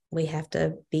 and we have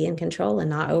to be in control and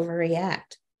not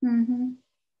overreact.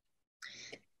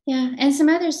 Yeah. And some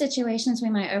other situations we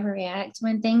might overreact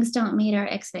when things don't meet our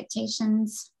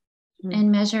expectations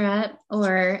and measure up,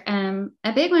 or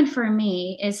a big one for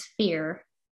me is fear.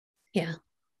 Yeah.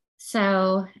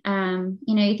 So,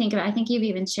 you think about, I think you've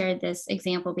even shared this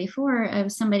example before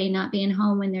of somebody not being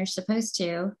home when they're supposed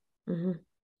to.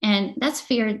 And that's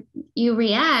fear. You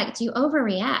overreact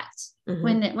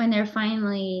when they're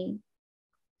finally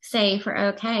safe or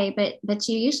okay, but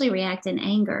you usually react in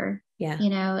anger. Yeah.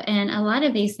 And a lot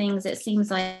of these things, it seems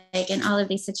like in all of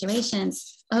these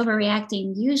situations,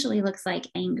 overreacting usually looks like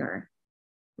anger.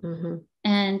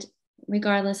 And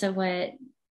regardless of what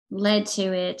led to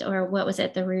it or what was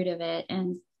at the root of it,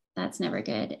 and that's never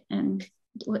good. And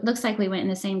it looks like we went in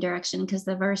the same direction, because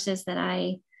the verses that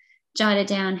I jotted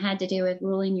down had to do with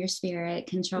ruling your spirit,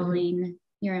 controlling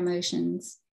your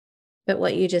emotions. But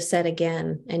what you just said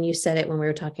again, and you said it when we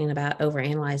were talking about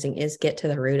overanalyzing, is get to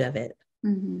the root of it.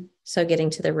 So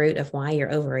getting to the root of why you're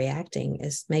overreacting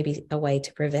is maybe a way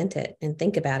to prevent it and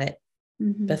think about it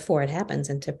before it happens,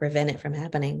 and to prevent it from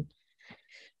happening.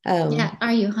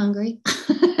 Are you hungry?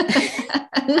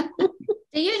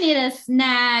 Do you need a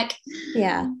snack?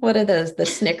 Yeah. What are those? The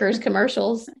Snickers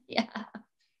commercials? Yeah.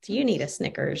 Do you need a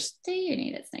Snickers? Do you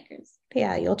need a Snickers?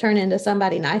 Yeah, you'll turn into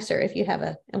somebody nicer if you have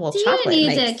Do you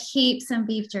need to keep some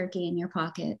beef jerky in your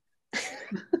pocket?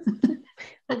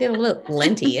 We'll get a little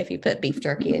linty if you put beef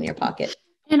jerky in your pocket.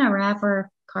 In a wrapper,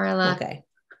 Carla. Okay.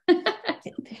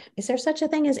 Is there such a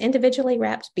thing as individually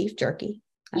wrapped beef jerky?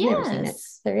 I've never seen it.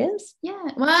 There is? Yeah.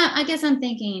 Well, I guess I'm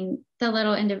thinking the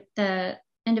little the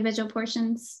individual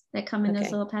portions that come in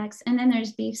those little packs. And then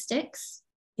there's beef sticks.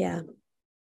 Yeah.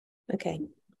 Okay.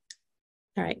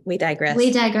 All right. We digress.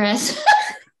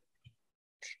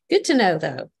 Good to know,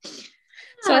 though.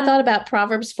 So I thought about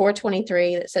Proverbs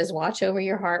 4:23 that says, watch over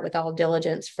your heart with all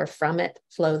diligence, for from it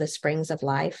flow the springs of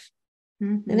life.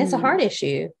 Mm-hmm. And it's a heart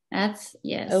issue. Yes.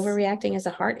 Overreacting is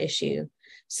a heart issue.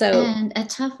 So, and a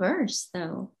tough verse,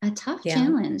 though, a tough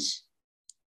challenge.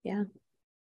 Yeah.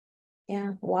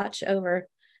 Yeah. Watch over.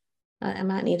 I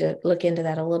might need to look into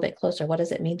that a little bit closer. What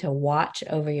does it mean to watch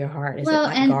over your heart? Is it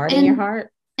like guarding your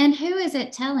heart? And who is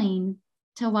it telling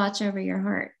to watch over your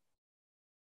heart?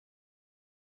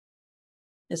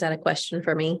 Is that a question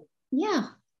for me? Yeah.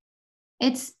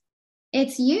 It's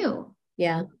you.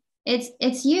 Yeah.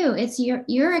 It's you.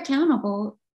 You're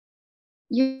accountable.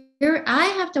 I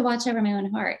have to watch over my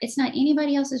own heart. It's not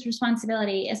anybody else's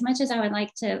responsibility. As much as I would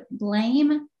like to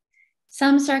blame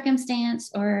some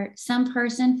circumstance or some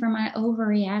person for my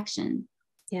overreaction.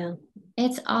 Yeah.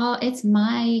 It's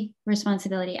my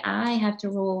responsibility. I have to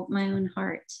rule my own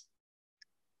heart.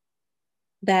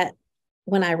 That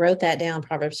when I wrote that down,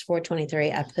 Proverbs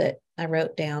 4:23, I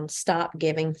wrote down, stop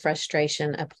giving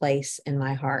frustration a place in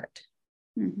my heart.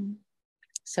 Mm-hmm.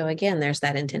 So again, there's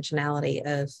that intentionality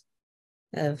of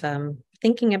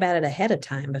thinking about it ahead of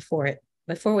time before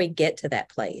we get to that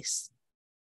place,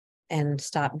 and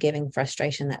stop giving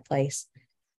frustration that place.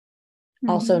 Mm-hmm.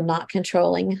 Also, not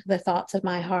controlling the thoughts of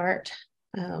my heart.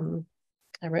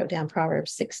 I wrote down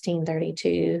Proverbs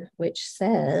 16:32, which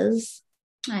says,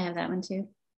 I have that one too.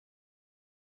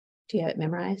 Do you have it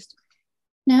memorized?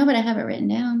 No, but I have it written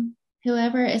down.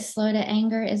 Whoever is slow to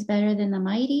anger is better than the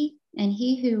mighty, and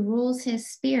he who rules his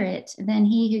spirit than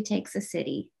he who takes a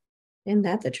city. Isn't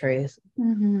that the truth?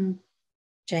 Mm-hmm.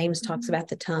 James talks about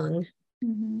the tongue.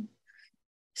 Mm-hmm.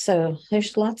 So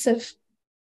there's lots of,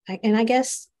 and I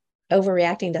guess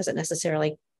overreacting doesn't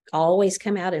necessarily always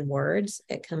come out in words.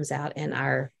 It comes out in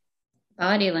our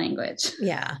body language.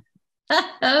 Yeah.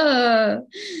 Oh,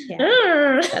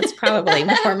 yeah. That's probably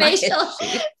more my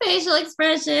facial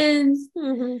expressions.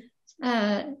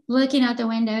 Mm-hmm. Looking out the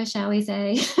window, shall we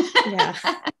say? Yeah.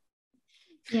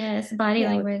 Yes, body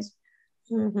language.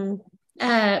 Mm-hmm.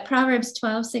 Proverbs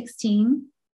 12:16.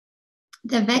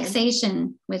 The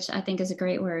vexation, which I think is a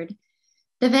great word.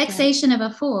 The vexation of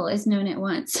a fool is known at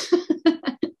once.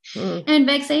 And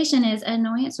vexation is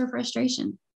annoyance or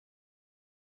frustration.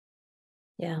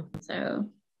 Yeah. So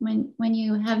when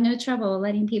you have no trouble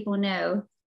letting people know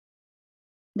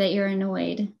that you're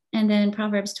annoyed. And then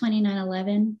Proverbs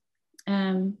 29:11.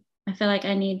 I feel like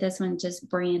I need this one just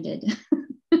branded.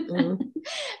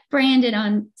 Branded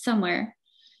on somewhere.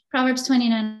 Proverbs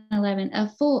 29:11. A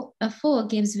fool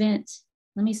gives vent.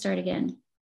 Let me start again.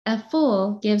 A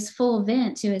fool gives full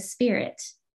vent to his spirit.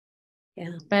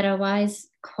 Yeah. But a wise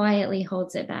quietly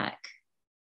holds it back.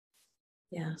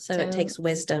 Yeah. So it takes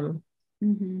wisdom.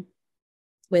 Mm-hmm.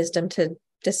 Wisdom to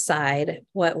decide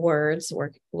what words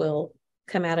will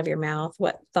come out of your mouth,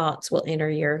 what thoughts will enter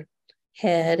your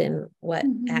head, and what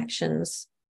actions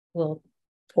will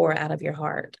pour out of your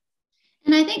heart.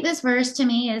 And I think this verse to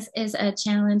me is a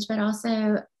challenge, but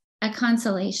also a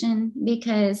consolation,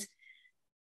 because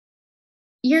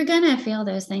you're going to feel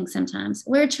those things sometimes.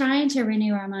 We're trying to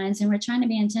renew our minds and we're trying to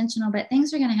be intentional, but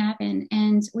things are going to happen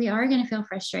and we are going to feel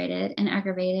frustrated and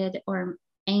aggravated or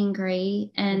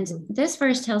angry. And this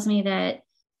verse tells me that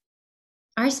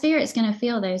our spirit's going to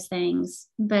feel those things,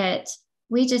 but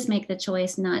we just make the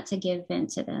choice not to give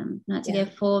vent to them, not to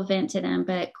give full vent to them,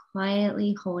 but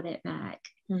quietly hold it back.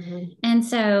 And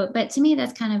so, but to me,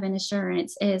 that's kind of an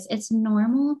assurance, is it's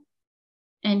normal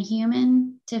and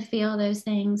human to feel those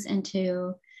things and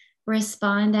to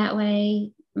respond that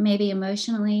way, maybe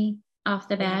emotionally off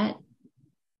the bat.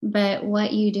 But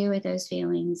what you do with those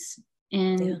feelings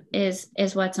and is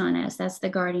what's on us. That's the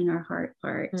guarding our heart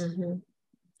part.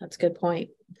 That's a good point.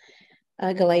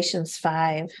 Galatians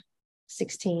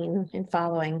 5:16 and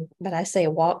following. But I say,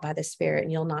 walk by the Spirit,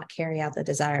 and you'll not carry out the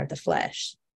desire of the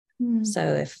flesh.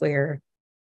 So if we're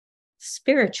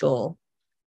spiritual,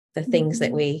 the things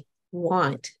that we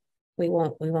want, we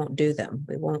won't do them.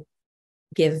 We won't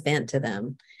give vent to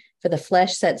them. For the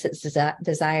flesh sets its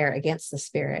desire against the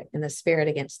spirit, and the spirit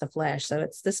against the flesh. So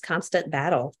it's this constant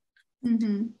battle.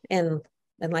 And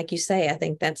like you say, I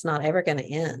think that's not ever going to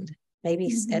end.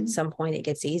 maybe at some point it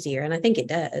gets easier. And I think it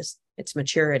does. It's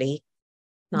maturity,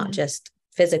 not just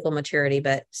physical maturity,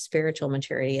 but spiritual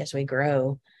maturity as we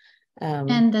grow.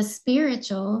 And the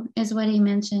spiritual is what he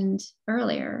mentioned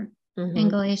earlier in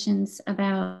Galatians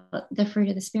about the fruit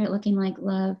of the Spirit looking like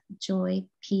love, joy,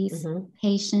 peace,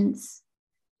 patience,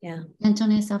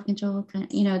 gentleness, self-control,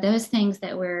 those things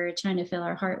that we're trying to fill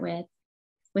our heart with,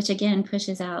 which again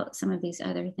pushes out some of these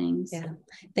other things. Yeah.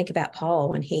 Think about Paul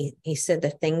when he said the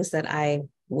things that I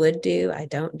would do, I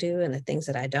don't do, and the things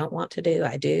that I don't want to do,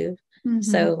 I do.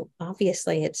 So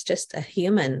obviously it's just a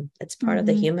human, it's part of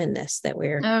the humanness that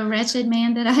we're. Oh, wretched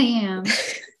man that I am.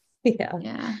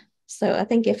 Yeah. So I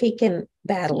think if he can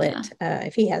battle it,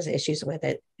 if he has issues with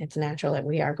it, it's natural that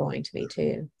we are going to be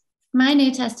too. My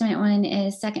New Testament one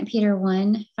is 2 Peter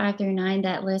 1, 5-9,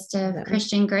 that list of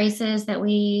Christian graces that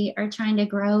we are trying to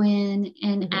grow in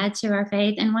and add to our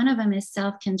faith. And one of them is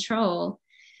self-control.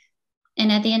 And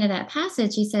at the end of that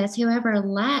passage, he says, whoever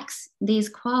lacks these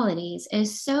qualities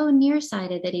is so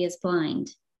nearsighted that he is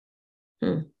blind.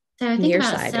 So think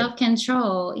about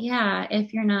self-control. Yeah.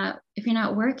 If you're not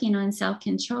working on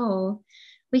self-control,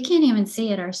 we can't even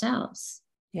see it ourselves.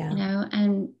 Yeah.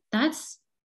 And that's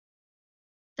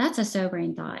a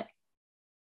sobering thought.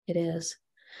 It is.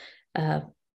 I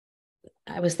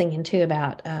was thinking too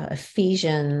about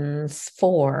Ephesians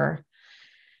 4.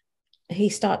 He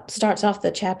starts off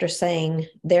the chapter saying,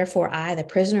 therefore, I, the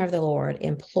prisoner of the Lord,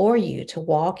 implore you to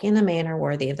walk in a manner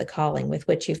worthy of the calling with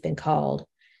which you've been called.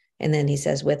 And then he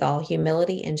says, with all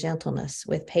humility and gentleness,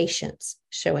 with patience,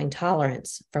 showing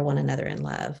tolerance for one another in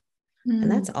love.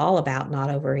 And that's all about not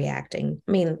overreacting.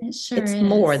 I mean, it's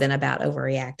more than about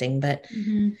overreacting,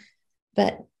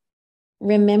 but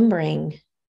remembering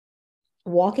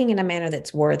walking in a manner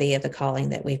that's worthy of the calling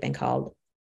that we've been called,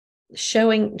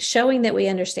 showing that we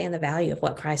understand the value of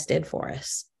what Christ did for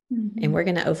us. And we're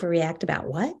going to overreact about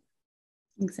what?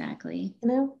 Exactly.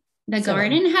 The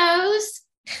garden hose.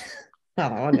 Oh,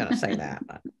 I'm going to say that.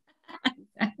 But.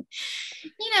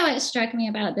 What struck me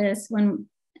about this when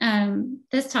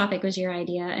this topic was your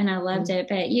idea and I loved it,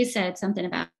 but you said something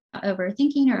about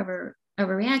overthinking or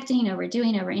overreacting,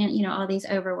 overdoing, all these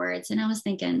over words. And I was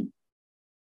thinking, am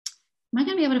I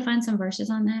going to be able to find some verses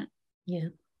on that? Yeah.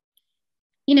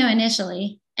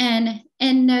 Initially, and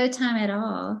in no time at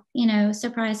all,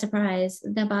 surprise, surprise,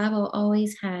 the Bible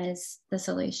always has the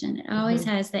solution. It always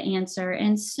has the answer.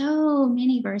 And so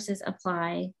many verses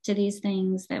apply to these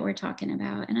things that we're talking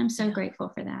about. And I'm so grateful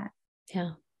for that.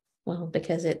 Yeah. Well,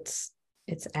 because it's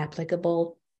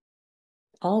applicable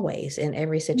always in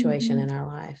every situation in our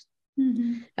life.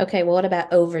 Okay. Well, what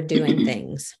about overdoing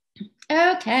things?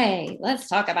 Okay. Let's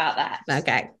talk about that.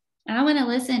 Okay. I want to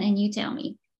listen and you tell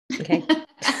me. Okay.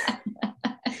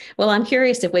 Well, I'm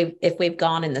curious if we've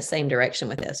gone in the same direction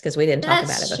with this because we didn't talk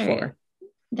about it before.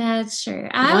 That's true.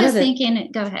 I was thinking,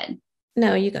 go ahead.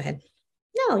 No, you go ahead.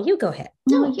 No, you go ahead.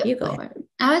 No, you go ahead.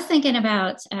 I was thinking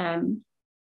about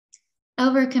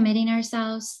overcommitting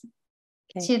ourselves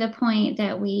to the point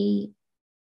that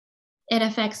it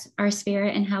affects our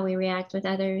spirit and how we react with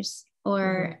others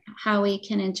or how we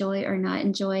can enjoy or not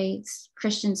enjoy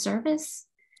Christian service.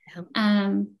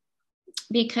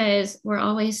 Because we're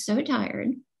always so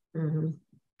tired.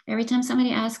 Every time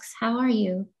somebody asks, how are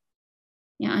you?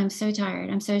 I'm so tired.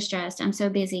 I'm so stressed. I'm so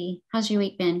busy. How's your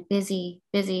week been? Busy,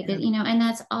 and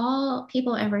that's all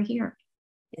people ever hear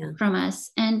from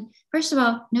us. And first of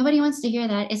all, nobody wants to hear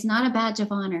that. It's not a badge of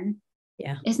honor.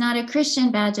 Yeah. It's not a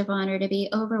Christian badge of honor to be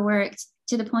overworked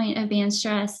to the point of being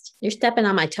stressed. You're stepping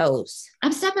on my toes.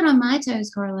 I'm stepping on my toes,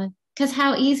 Carla, because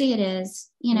how easy it is,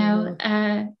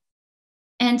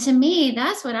 and to me,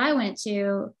 that's what I went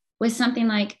to with something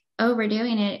like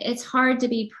overdoing it. It's hard to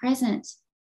be present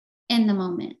in the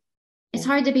moment. It's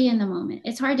hard to be in the moment.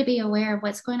 It's hard to be aware of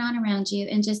what's going on around you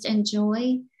and just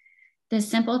enjoy the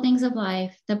simple things of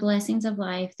life, the blessings of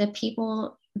life, the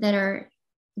people that are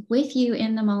with you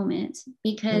in the moment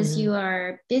because you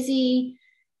are busy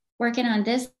working on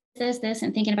this,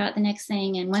 and thinking about the next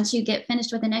thing. And once you get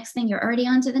finished with the next thing, you're already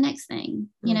on to the next thing,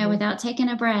 without taking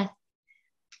a breath.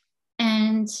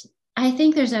 And I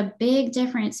think there's a big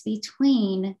difference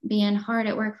between being hard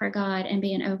at work for God and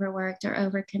being overworked or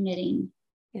overcommitting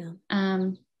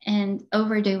and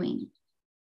overdoing.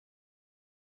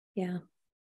 Yeah.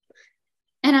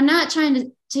 And I'm not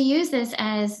trying to use this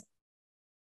as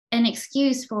an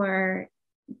excuse for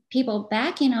people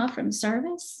backing off from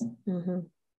service.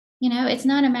 It's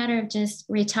not a matter of just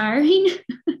retiring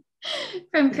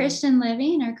from Christian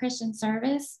living or Christian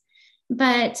service,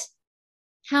 but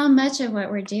how much of what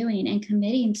we're doing and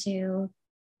committing to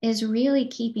is really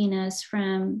keeping us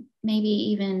from maybe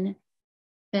even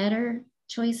better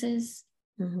choices,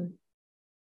 Mm-hmm.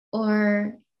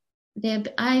 or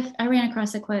I ran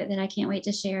across a quote that I can't wait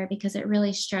to share because it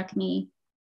really struck me.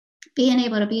 Being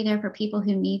able to be there for people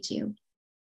who need you.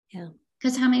 Yeah.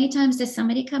 Because how many times does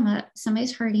somebody come up,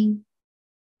 somebody's hurting,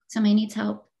 somebody needs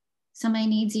help, somebody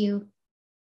needs you,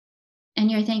 and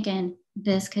you're thinking,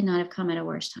 this could not have come at a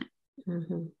worse time.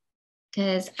 Mm-hmm.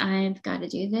 Because I've got to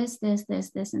do this, this,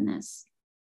 this, and this.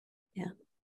 Yeah.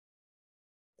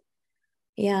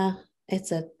 Yeah.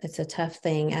 It's a tough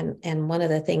thing. And one of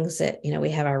the things that, we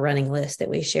have our running list that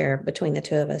we share between the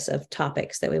two of us of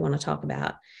topics that we want to talk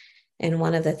about. And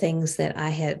one of the things that I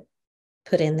had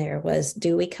put in there was,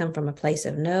 do we come from a place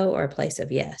of no or a place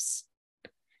of yes?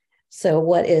 So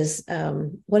what is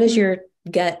your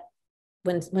gut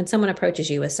when someone approaches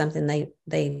you with something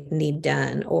they need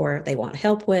done, or they want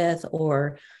help with,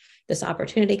 or this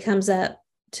opportunity comes up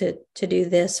to do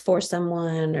this for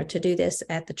someone, or to do this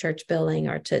at the church building,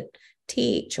 or to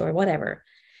teach, or whatever?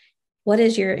 What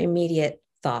is your immediate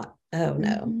thought? Oh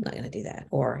no, I'm not going to do that.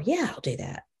 Or yeah, I'll do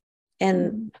that.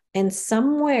 And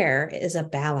somewhere is a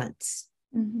balance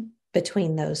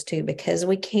between those two, because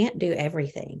we can't do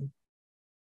everything.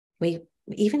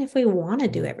 Even if we want to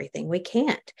do everything, we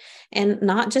can't. And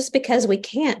not just because we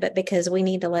can't, but because we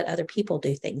need to let other people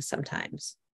do things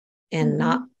sometimes and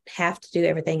not have to do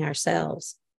everything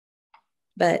ourselves.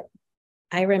 But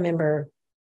I remember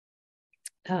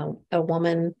a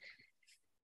woman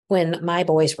when my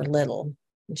boys were little.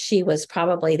 She was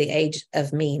probably the age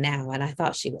of me now, and I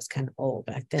thought she was kind of old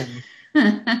back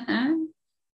then.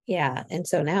 Yeah. And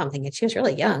so now I'm thinking she was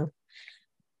really young,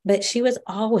 but she was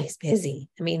always busy.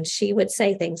 I mean, she would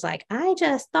say things like, I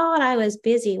just thought I was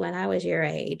busy when I was your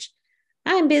age.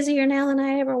 I'm busier now than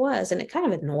I ever was. And it kind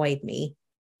of annoyed me,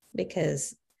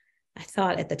 because I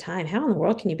thought at the time, how in the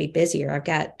world can you be busier? I've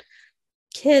got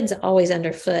kids always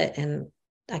underfoot, and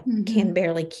I can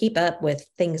barely keep up with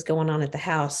things going on at the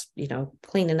house,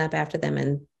 cleaning up after them,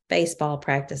 and baseball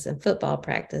practice and football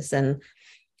practice and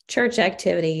church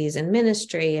activities and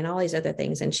ministry and all these other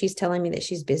things. And she's telling me that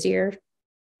she's busier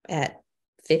at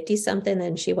 50 something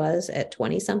than she was at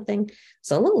 20 something.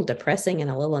 It's a little depressing and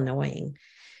a little annoying.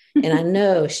 And I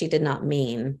know she did not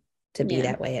mean to be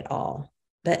that way at all.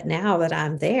 But now that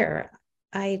I'm there,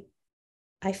 I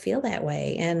feel that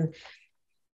way. And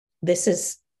this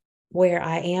is where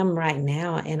I am right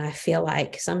now. And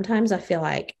sometimes I feel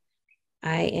like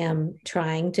I am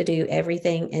trying to do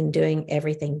everything and doing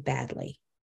everything badly,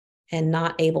 and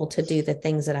not able to do the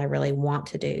things that I really want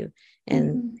to do.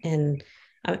 And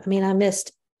I mean, I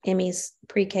missed Emmy's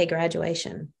pre-K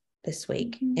graduation this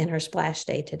week and her splash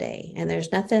day today. And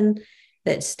there's nothing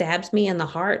that stabs me in the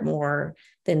heart more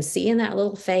than seeing that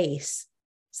little face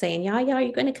saying, y'all,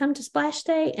 you're going to come to splash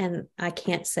day. And I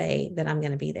can't say that I'm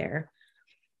going to be there.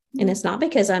 And it's not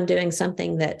because I'm doing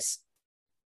something that's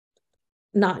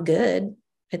not good.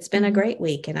 It's been a great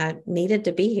week, and I needed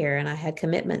to be here, and I had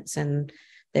commitments, and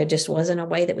there just wasn't a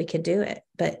way that we could do it.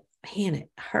 But man, it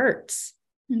hurts.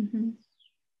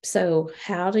 So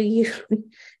how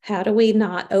do we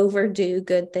not overdo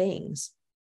good things?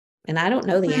 And I don't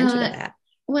know the answer to that.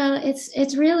 Well,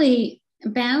 it's really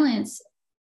balance.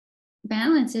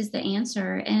 Balance is the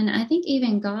answer. And I think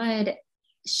even God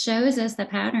shows us the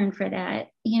pattern for that,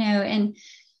 and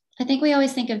I think we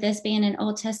always think of this being an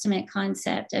Old Testament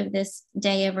concept of this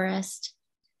day of rest,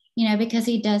 because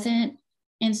he doesn't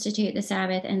institute the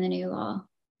Sabbath in the new law.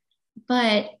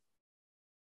 But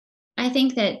I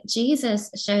think that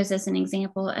Jesus shows us an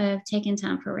example of taking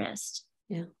time for rest.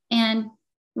 Yeah. And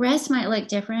rest might look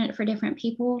different for different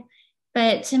people,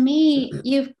 but to me,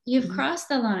 you've crossed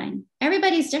the line.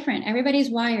 Everybody's different. Everybody's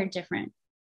wired different.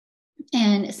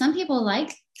 And some people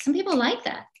like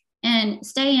that, and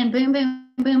staying boom, boom,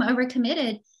 boom,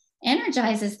 overcommitted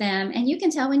energizes them. And you can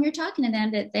tell when you're talking to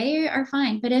them that they are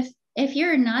fine. But if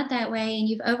you're not that way, and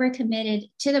you've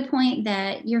overcommitted to the point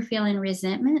that you're feeling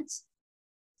resentment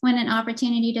when an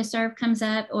opportunity to serve comes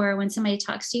up, or when somebody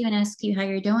talks to you and asks you how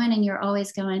you're doing, and you're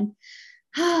always going,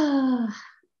 yeah,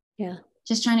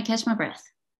 just trying to catch my breath,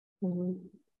 or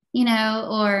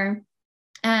you're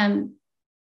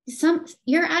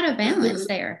out of balance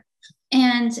there.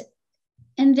 And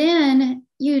then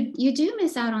you do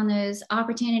miss out on those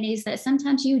opportunities that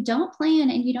sometimes you don't plan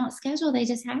and you don't schedule. They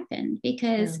just happen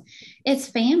because it's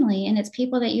family, and it's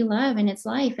people that you love, and it's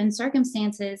life and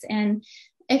circumstances. And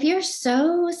if you're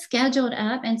so scheduled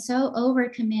up and so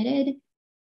overcommitted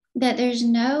that there's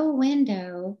no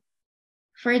window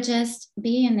for just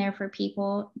being there for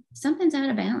people, something's out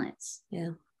of balance.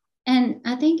 Yeah. And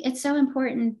I think it's so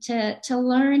important to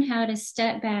learn how to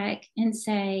step back and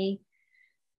say,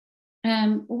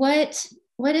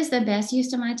 what is the best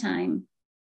use of my time?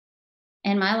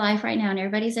 in my life right now, and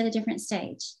everybody's at a different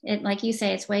stage. It, like you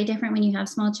say, it's way different when you have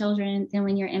small children than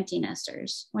when you're empty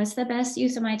nesters. What's the best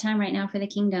use of my time right now for the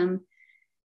kingdom?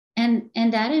 And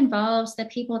that involves the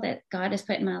people that God has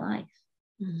put in my life,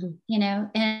 you know,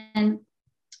 and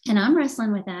I'm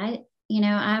wrestling with that. You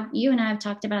know, you and I have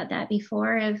talked about that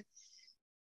before of,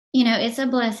 you know, it's a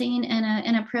blessing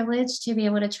and a privilege to be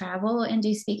able to travel and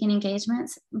do speaking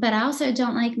engagements, but I also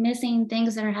don't like missing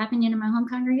things that are happening in my home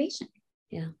congregation.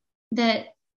 Yeah. That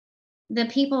the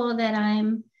people that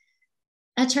I'm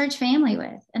a church family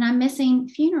with, and I'm missing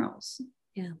funerals.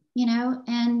 Yeah. You know,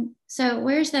 and so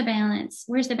where's the balance?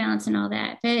 Where's the balance in all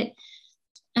that? But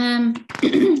I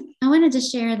wanted to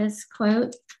share this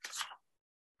quote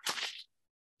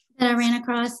that I ran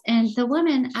across, and the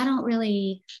woman, I don't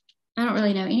really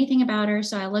know anything about her,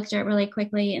 so I looked her up really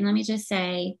quickly. And let me just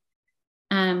say,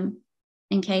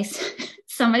 in case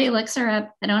somebody looks her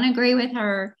up, I don't agree with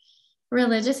her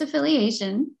religious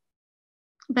affiliation,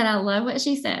 but I love what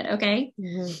she said. Okay.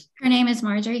 Her name is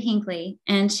Marjorie Hinckley,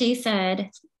 and she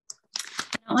said,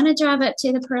 I want to drive up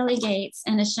to the pearly gates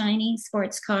in a shiny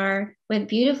sports car with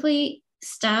beautifully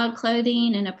styled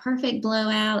clothing and a perfect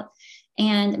blowout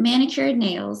and manicured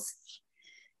nails.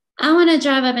 I want to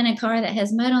drive up in a car that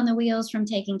has mud on the wheels from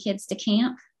taking kids to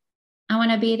camp. I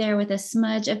want to be there with a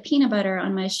smudge of peanut butter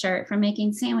on my shirt from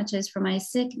making sandwiches for my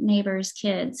sick neighbor's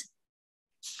kids.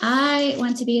 I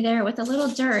want to be there with a little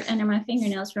dirt under my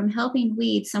fingernails from helping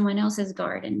weed someone else's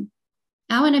garden.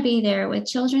 I want to be there with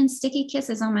children's sticky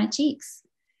kisses on my cheeks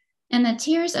and the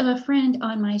tears of a friend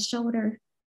on my shoulder.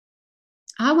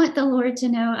 I want the Lord to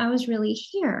know I was really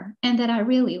here and that I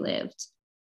really lived.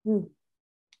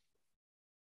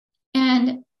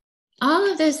 And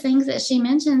all of those things that she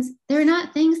mentions, they're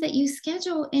not things that you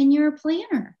schedule in your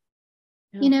planner.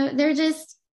 You know, they're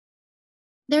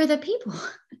the people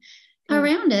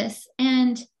around us.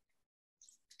 And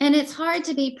it's hard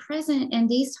to be present in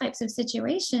these types of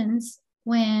situations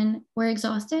when we're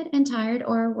exhausted and tired,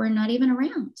 or we're not even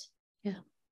around. Yeah.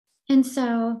 And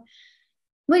so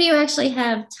what do you actually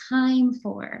have time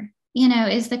for? You know,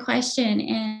 is the question.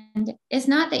 And it's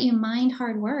not that you mind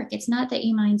hard work. It's not that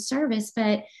you mind service,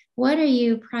 but what are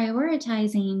you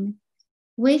prioritizing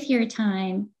with your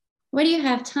time? What do you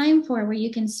have time for where you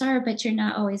can serve, but you're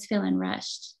not always feeling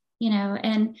rushed? You know,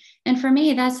 and for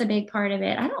me, that's a big part of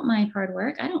it. I don't mind hard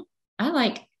work. I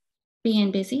like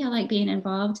being busy. I like being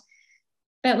involved.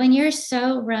 But when you're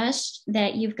so rushed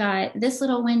that you've got this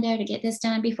little window to get this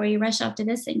done before you rush off to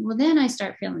this thing, well, then I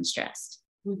start feeling stressed.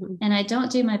 And I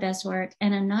don't do my best work,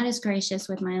 and I'm not as gracious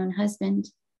with my own husband.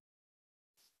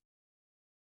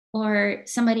 Or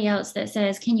somebody else that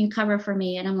says, can you cover for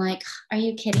me? And I'm like, are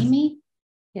you kidding me?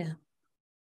 Yeah.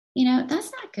 You know,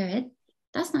 that's not good.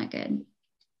 That's not good.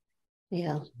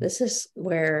 Yeah. This is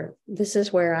where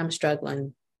I'm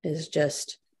struggling, is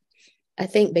just, I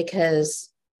think, because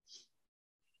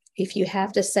if you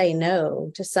have to say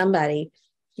no to somebody,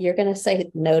 you're going to say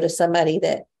no to somebody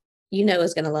that you know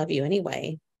is going to love you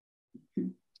anyway.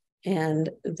 And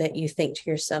that you think to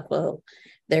yourself, well,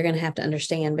 they're going to have to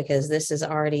understand because this is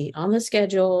already on the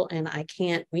schedule and I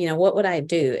can't, you know, what would I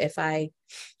do if I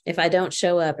don't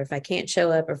show up, if I can't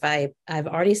show up, if I've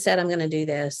already said I'm going to do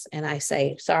this and I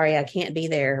say, sorry, I can't be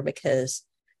there because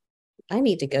I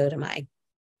need to go to my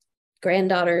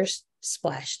granddaughter's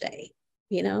splash day,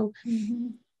 you know?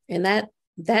 And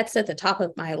that's at the top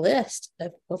of my list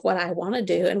of what I want to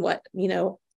do and what, you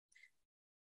know,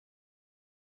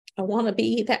 I want to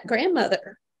be that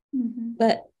grandmother,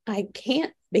 but I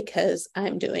can't because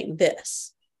I'm doing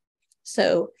this.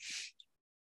 So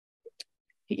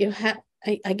you have,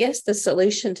 I guess the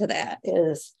solution to that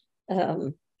is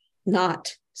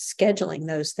not scheduling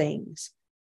those things,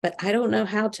 but I don't know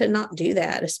how to not do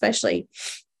that, especially,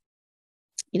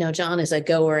 you know, John is a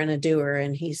goer and a doer,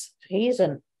 and he's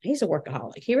a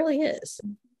workaholic. He really is.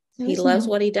 He loves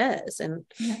what he does. And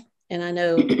I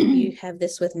know you have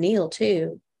this with Neil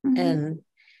too.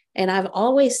 And I've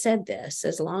always said this,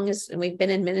 as long as we've been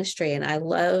in ministry, and I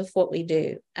love what we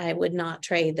do, I would not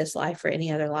trade this life for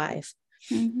any other life.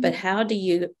 But how do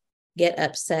you get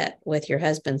upset with your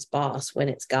husband's boss when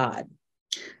it's God?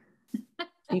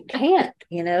 You can't,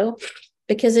 you know,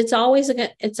 because it's always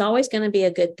going to be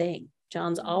a good thing.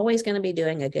 John's always going to be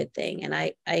doing a good thing. And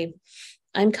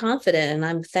I'm confident and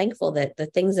I'm thankful that the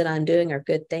things that I'm doing are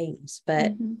good things,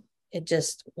 but it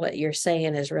just, what you're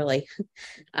saying is really,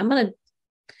 I'm going to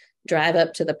drive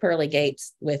up to the pearly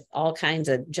gates with all kinds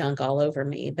of junk all over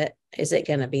me, but is it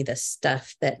going to be the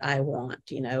stuff that I want?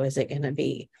 You know, is it going to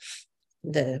be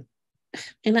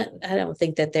and I don't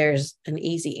think that there's an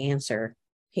easy answer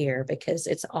here because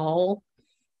it's all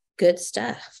good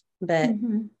stuff, but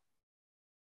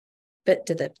but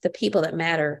to the people that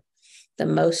matter the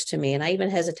most to me. And I even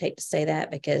hesitate to say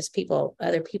that because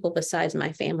other people besides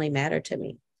my family matter to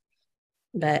me,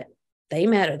 but they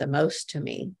matter the most to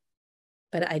me.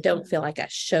 But I don't feel like I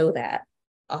show that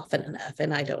often enough,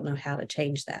 and I don't know how to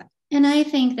change that. And I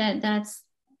think that that's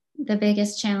the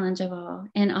biggest challenge of all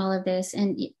in all of this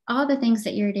and all the things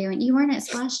that you're doing. You weren't at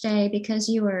Splash Day because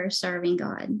you were serving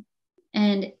God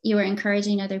and you were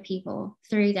encouraging other people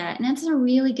through that. And that's a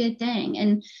really good thing.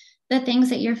 And the things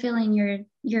that you're filling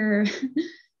your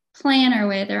planner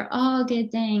with are all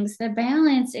good things. The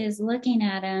balance is looking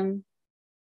at them.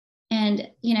 And,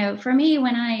 you know, for me,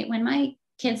 when my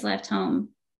kids left home,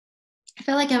 I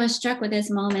felt like I was struck with this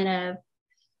moment of,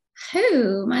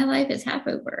 my life is half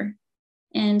over.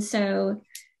 And so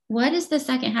what is the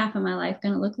second half of my life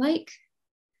going to look like?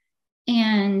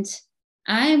 And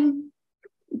I'm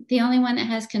the only one that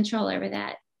has control over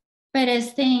that. But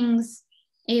as things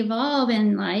evolve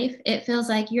in life, it feels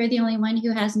like you're the only one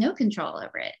who has no control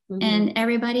over it. Mm-hmm. And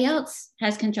everybody else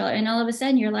has control. And all of a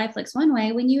sudden your life looks one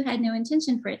way when you had no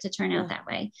intention for it to turn out that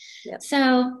way. Yep.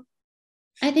 So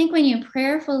I think when you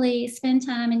prayerfully spend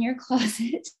time in your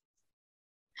closet,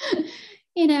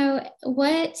 you know,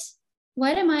 what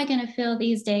am I going to fill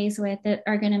these days with that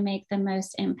are going to make the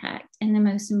most impact in the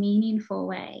most meaningful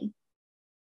way?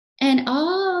 And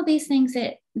all these things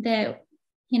that,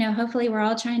 you know, hopefully we're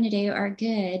all trying to do are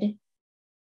good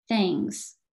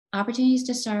things, opportunities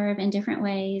to serve in different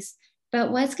ways,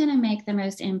 but what's going to make the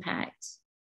most impact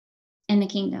in the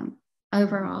kingdom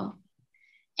overall?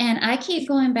 And I keep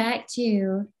going back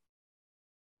to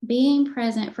being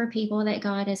present for people that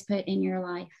God has put in your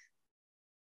life.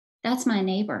 That's my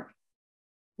neighbor.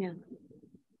 Yeah.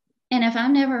 And if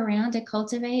I'm never around to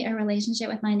cultivate a relationship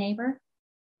with my neighbor,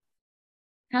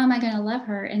 how am I going to love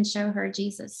her and show her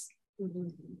Jesus? Mm-hmm.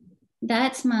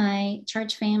 That's my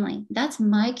church family. That's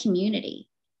my community.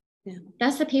 Yeah.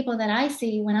 That's the people that I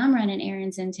see when I'm running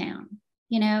errands in town.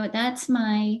 You know, that's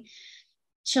my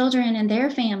children and their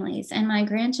families and my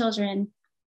grandchildren.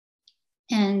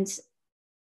 And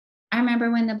I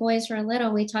remember when the boys were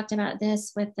little, we talked about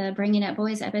this with the Bringing Up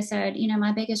Boys episode. You know,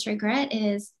 my biggest regret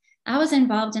is I was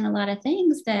involved in a lot of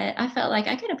things that I felt like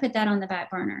I could have put that on the back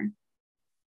burner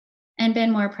and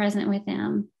been more present with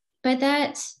them. But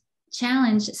that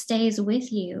challenge stays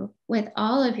with you with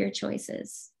all of your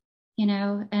choices, you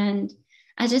know, and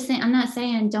I just think, I'm not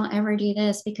saying don't ever do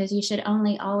this because you should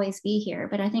only always be here,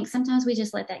 but I think sometimes we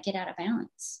just let that get out of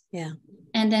balance. Yeah.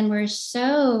 And then we're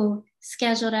so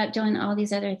scheduled up doing all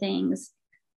these other things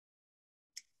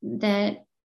that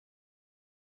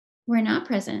we're not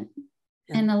present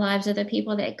in the lives of the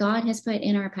people that God has put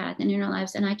in our path and in our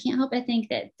lives. And I can't help but think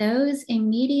that those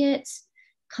immediate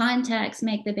contacts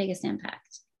make the biggest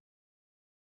impact.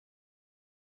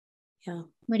 Yeah.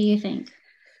 What do you think?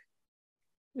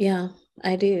 Yeah,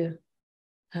 I do.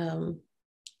 I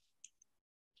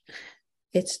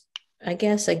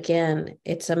guess, again,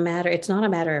 it's not a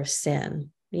matter of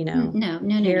sin, you know. No.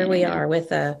 Here we are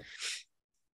with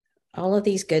all of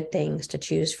these good things to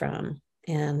choose from.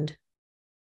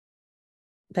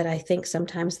 But I think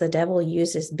sometimes the devil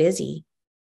uses busy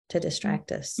to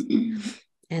distract us.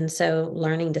 And so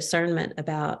learning discernment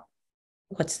about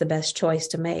what's the best choice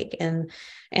to make. And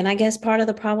I guess part of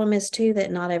the problem is too,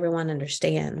 that not everyone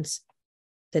understands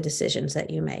the decisions that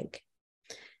you make.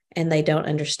 And they don't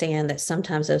understand that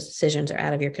sometimes those decisions are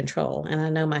out of your control. And I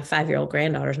know my 5-year-old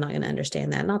granddaughter is not going to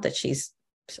understand that. Not that she's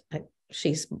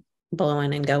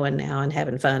blowing and going now and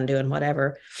having fun doing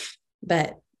whatever,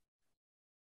 but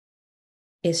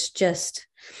it's just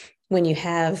when you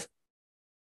have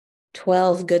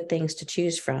 12 good things to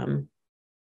choose from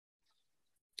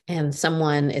and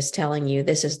someone is telling you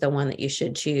this is the one that you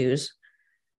should choose,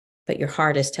 but your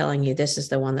heart is telling you this is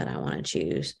the one that I want to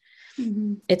choose.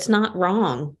 Mm-hmm. It's not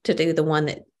wrong to do the one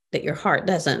that your heart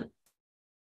doesn't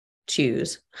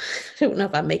choose. I don't know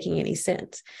if I'm making any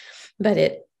sense,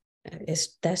 but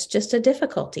that's just a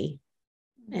difficulty.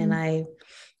 Mm-hmm. And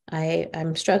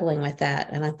I'm struggling with that.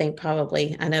 And I think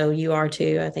I know you are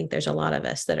too. I think there's a lot of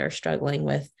us that are struggling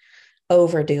with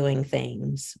overdoing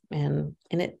things, and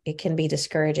it can be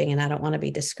discouraging, and I don't want to be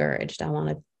discouraged. I want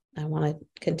to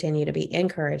continue to be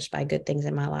encouraged by good things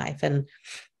in my life. And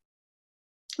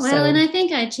and I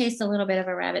think I chased a little bit of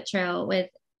a rabbit trail with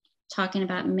talking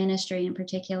about ministry in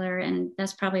particular, and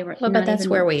that's probably where. But that's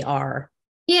where we are.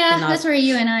 Yeah, that's where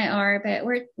you and I are. But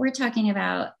we're talking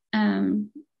about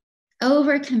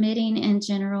overcommitting in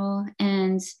general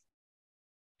and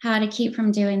how to keep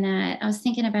from doing that. I was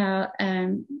thinking about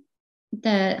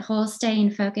the whole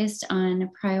staying focused on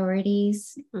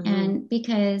priorities, mm-hmm. and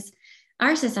because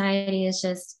our society is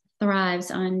just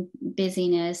thrives on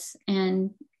busyness.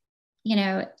 And,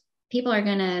 people are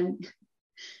going to,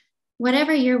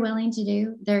 whatever you're willing to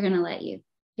do, they're going to let you.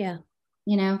 Yeah.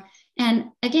 And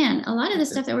again, a lot of the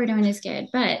stuff that we're doing is good,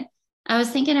 but I was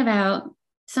thinking about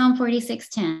Psalm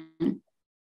 46:10.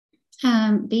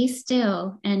 Be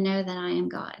still and know that I am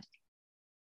God.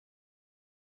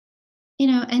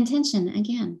 Intention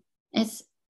again. It's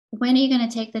when are you going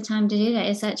to take the time to do that?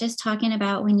 Is that just talking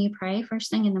about when you pray first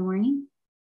thing in the morning?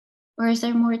 Or is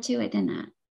there more to it than that?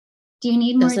 Do you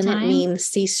need more time? Doesn't it mean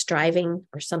cease striving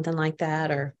or something like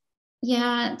that? Or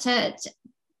yeah, to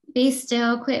be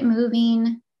still, quit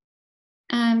moving,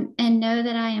 and know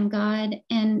that I am God.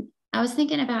 And I was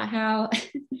thinking about how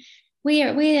we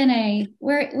are in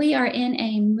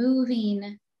a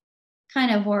moving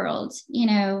kind of world.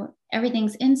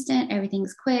 Everything's instant,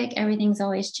 everything's quick, everything's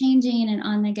always changing and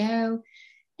on the go.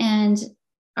 And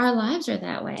our lives are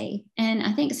that way. And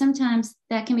I think sometimes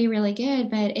that can be really good,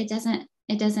 but it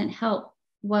doesn't help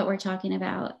what we're talking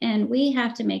about. And we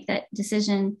have to make that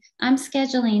decision. I'm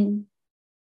scheduling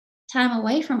time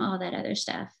away from all that other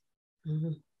stuff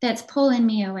that's pulling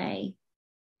me away.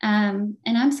 And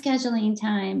I'm scheduling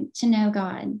time to know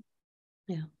God.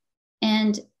 Yeah.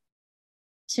 And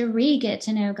to get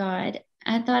to know God.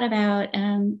 I thought about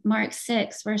Mark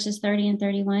 6, verses 30 and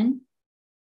 31,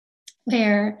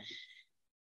 where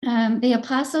the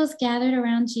apostles gathered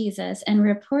around Jesus and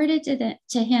reported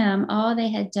to him all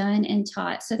they had done and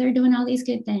taught. So they're doing all these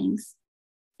good things.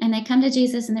 And they come to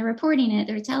Jesus and they're reporting it.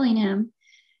 They're telling him.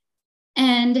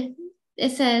 And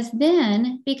it says,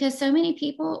 then, because so many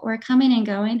people were coming and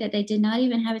going that they did not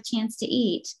even have a chance to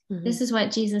eat, this is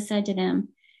what Jesus said to them.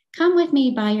 Come with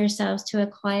me by yourselves to a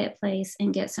quiet place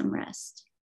and get some rest.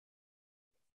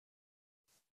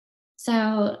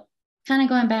 So kind of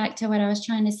going back to what I was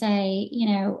trying to say,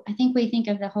 I think we think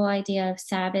of the whole idea of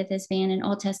Sabbath as being an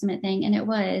Old Testament thing, and it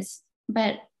was,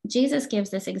 but Jesus gives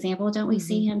this example. Don't we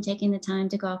see him taking the time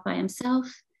to go off by himself,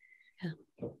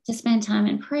 to spend time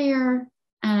in prayer?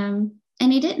 And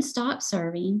he didn't stop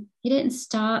serving. He didn't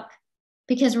stop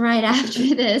because right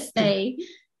after this, they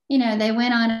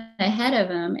went on ahead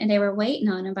of him and they were waiting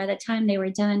on him by the time they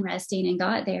were done resting and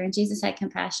got there. And Jesus had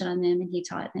compassion on them and he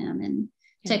taught them and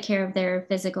took care of their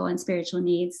physical and spiritual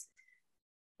needs.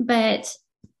 But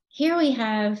here we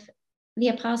have the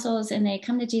apostles and they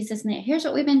come to Jesus and here's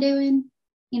what we've been doing.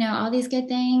 All these good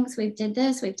things. We've did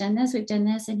this, we've done this, we've done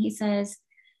this. And he says,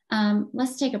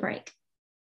 let's take a break.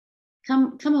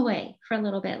 Come away for a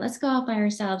little bit. Let's go off by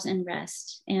ourselves and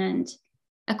rest and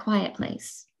a quiet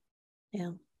place.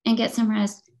 Yeah. And get some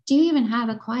rest. Do you even have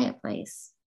a quiet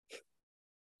place?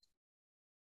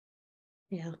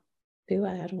 Yeah. Do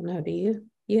I? I don't know. Do you?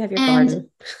 You have your garden.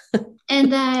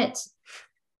 And that,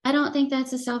 I don't think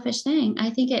that's a selfish thing. I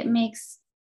think it makes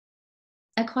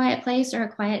a quiet place or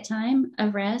a quiet time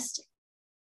of rest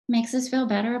makes us feel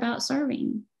better about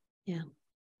serving. Yeah.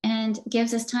 And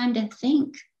gives us time to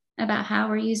think about how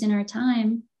we're using our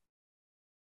time.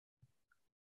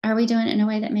 Are we doing it in a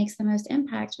way that makes the most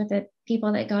impact with the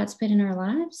people that God's put in our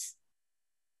lives?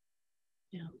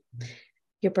 Yeah.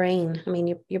 Your brain,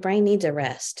 your brain needs a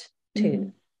rest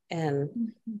too.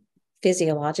 And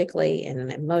physiologically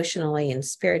and emotionally and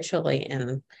spiritually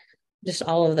and just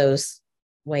all of those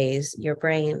ways, your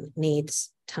brain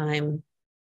needs time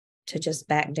to just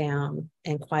back down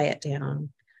and quiet down.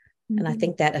 And I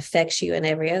think that affects you in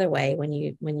every other way when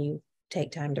you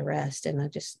take time to rest.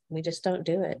 And we just don't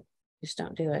do it. Just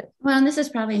don't do it. Well, and this is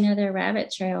probably another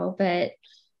rabbit trail, but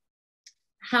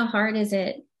how hard is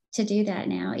it to do that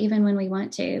now, even when we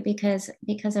want to, because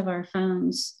of our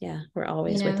phones? Yeah, we're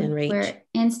always within reach. We're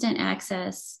instant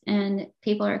access and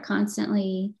people are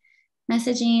constantly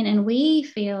messaging and we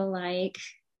feel like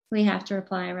we have to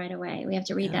reply right away. We have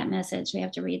to read that message. We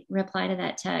have to reply to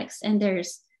that text. And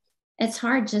it's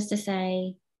hard just to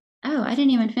say, oh, I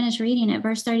didn't even finish reading it.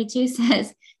 Verse 32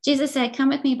 says, Jesus said, come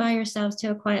with me by yourselves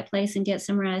to a quiet place and get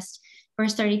some rest.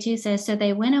 Verse 32 says, so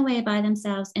they went away by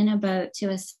themselves in a boat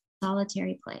to a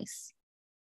solitary place.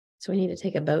 So we need to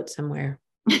take a boat somewhere.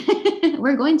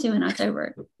 We're going to in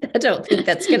October. I don't think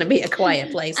that's going to be a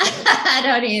quiet place. I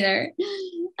don't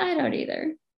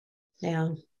either. Yeah.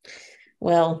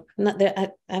 Well, not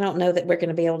that I don't know that we're going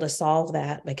to be able to solve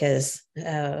that because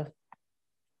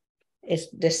it's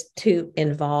just too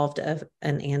involved of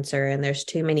an answer and there's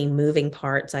too many moving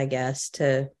parts, I guess,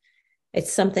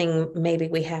 it's something maybe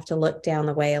we have to look down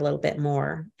the way a little bit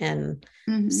more and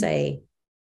say,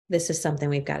 this is something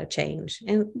we've got to change.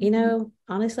 And,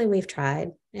 honestly, we've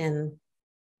tried and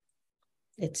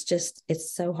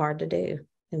it's so hard to do.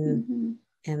 And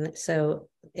so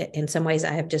in some ways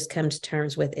I have just come to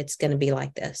terms with it's going to be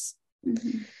like this.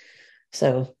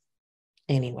 So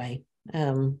anyway, we're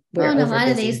Well, and a over lot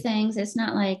of busy. these things, it's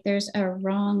not like there's a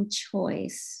wrong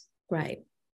choice, Right.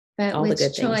 but All the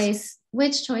good things.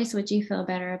 which choice would you feel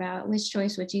better about? Which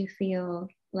choice would you feel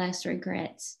less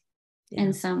regrets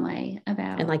in some way And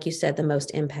about? like you said, the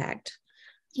most impact.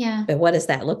 Yeah. But what does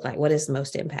that look like? What is the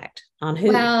most impact on who?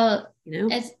 Well, You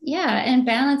know? and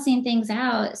balancing things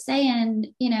out,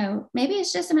 saying, maybe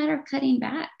it's just a matter of cutting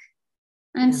back.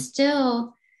 I'm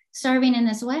still serving in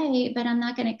this way, but I'm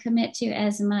not going to commit to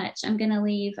as much. I'm going to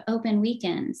leave open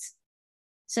weekends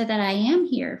so that I am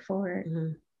here for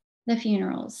the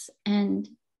funerals and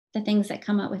the things that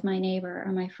come up with my neighbor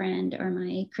or my friend or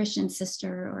my Christian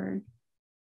sister, or,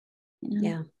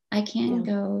 I can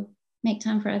go make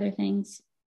time for other things.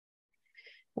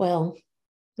 Well,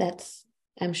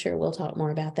 I'm sure we'll talk more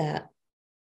about that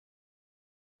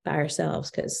by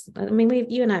ourselves, because I mean,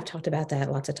 you and I have talked about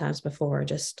that lots of times before,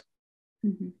 just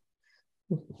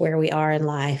where we are in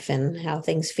life and how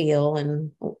things feel,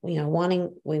 and we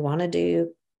want to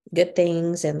do good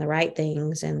things and the right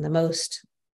things and the most,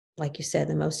 like you said,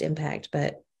 the most impact,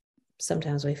 but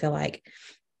sometimes we feel like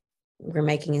we're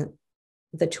making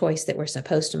the choice that we're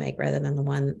supposed to make rather than the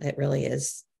one that really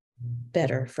is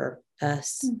better for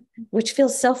us, which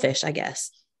feels selfish, I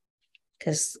guess,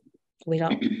 because we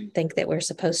don't think that we're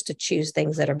supposed to choose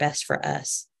things that are best for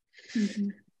us.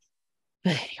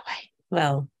 But anyway,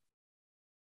 well,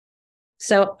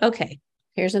 so, okay,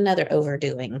 here's another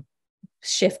overdoing,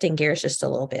 shifting gears just a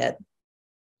little bit.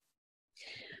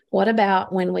 What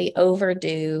about when we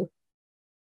overdo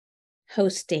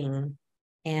hosting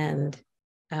and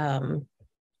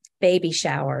baby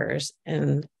showers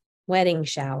and wedding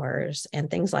showers and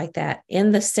things like that,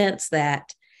 in the sense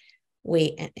that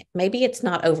maybe it's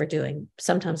not overdoing.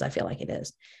 Sometimes I feel like it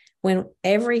is, when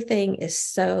everything is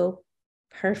so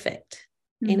perfect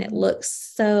and it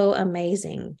looks so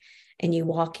amazing, and you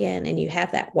walk in and you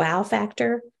have that wow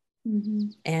factor,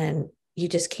 and you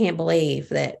just can't believe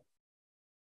that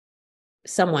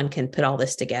someone can put all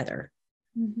this together.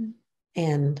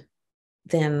 And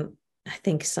then I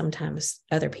think sometimes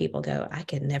other people go, I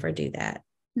could never do that.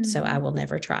 So I will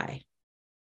never try.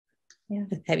 Yeah.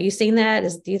 Have you seen that?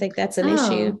 Do you think that's an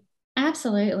issue?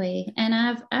 Absolutely. And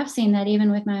I've seen that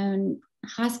even with my own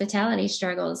hospitality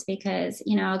struggles, because,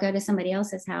 I'll go to somebody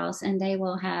else's house and they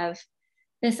will have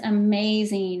this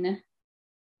amazing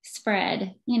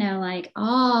spread, like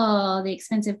all the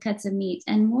expensive cuts of meat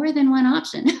and more than one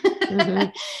option,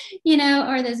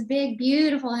 or this big,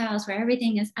 beautiful house where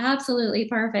everything is absolutely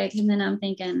perfect. And then I'm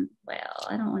thinking, well,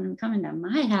 I don't want them coming to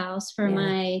my house for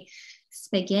my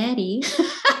spaghetti,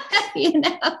 and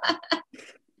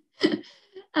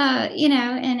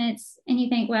you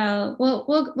think, well,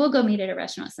 we'll go meet at a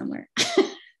restaurant somewhere.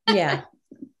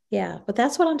 Yeah. But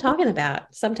that's what I'm talking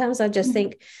about. Sometimes I just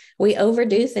think we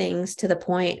overdo things to the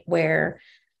point where,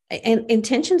 and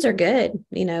intentions are good.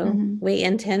 We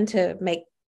intend to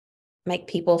make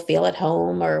people feel at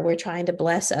home, or we're trying to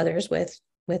bless others with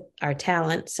our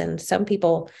talents. And some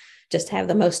people just have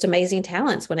the most amazing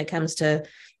talents when it comes to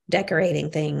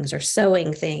decorating things or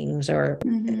sewing things, or,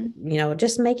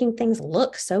 just making things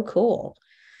look so cool.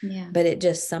 Yeah. But it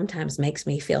just sometimes makes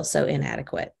me feel so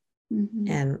inadequate.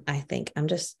 And I think I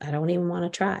don't even want to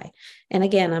try. And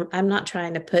again, I'm not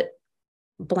trying to put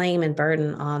blame and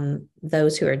burden on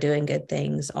those who are doing good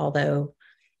things, although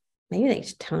maybe they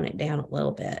should tone it down a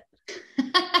little bit,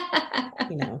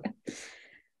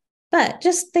 But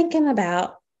just thinking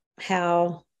about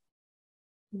how,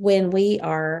 when we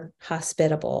are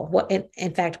hospitable,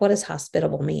 in fact, what does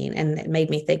hospitable mean? And it made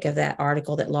me think of that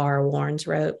article that Laura Warnes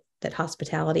wrote, that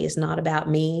hospitality is not about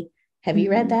me. Have you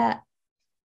read that?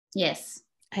 Yes.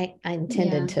 I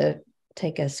intended to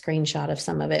take a screenshot of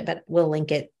some of it, but we'll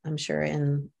link it, I'm sure,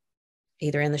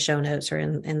 either in the show notes or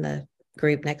in the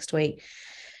group next week.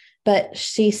 But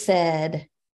she said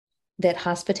that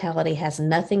hospitality has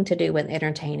nothing to do with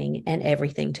entertaining and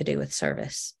everything to do with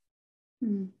service.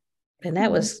 And that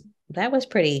was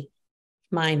pretty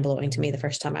mind-blowing to me the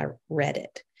first time I read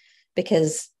it,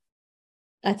 because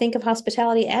I think of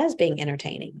hospitality as being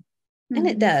entertaining. And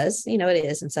it does, it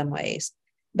is in some ways,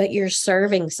 but you're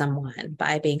serving someone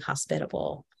by being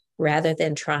hospitable rather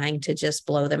than trying to just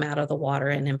blow them out of the water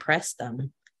and impress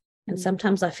them. And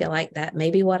sometimes I feel like that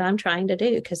may be what I'm trying to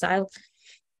do, because I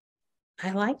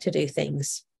like to do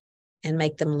things and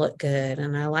make them look good.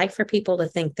 And I like for people to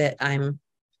think that I'm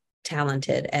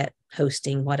talented at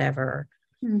hosting whatever.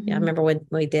 I remember when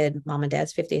we did Mom and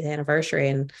Dad's 50th anniversary,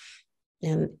 and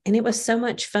it was so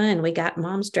much fun. We got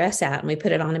Mom's dress out and we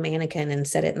put it on a mannequin and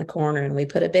set it in the corner, and we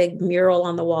put a big mural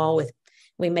on the wall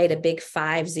we made a big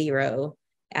 50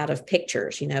 out of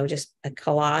pictures, just a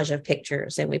collage of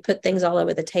pictures. And we put things all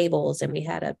over the tables, and we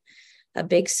had a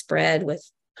big spread with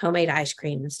homemade ice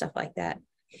cream and stuff like that.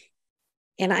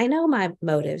 And I know my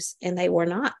motives, and they were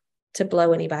not to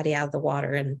blow anybody out of the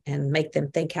water and make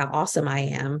them think how awesome I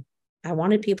am. I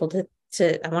wanted people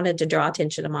I wanted to draw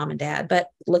attention to mom and dad. But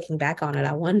looking back on it,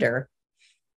 I wonder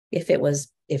if it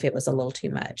was a little too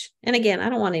much. And again, I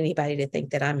don't want anybody to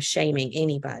think that I'm shaming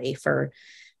anybody for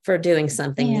doing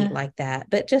something neat like that,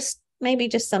 but maybe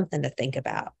just something to think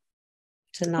about,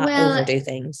 to not overdo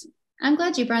things. I'm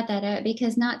glad you brought that up,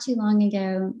 because not too long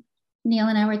ago, Neil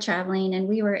and I were traveling, and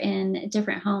we were in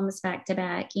different homes back to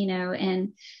back,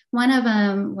 and one of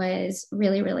them was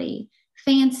really, really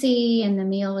fancy, and the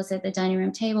meal was at the dining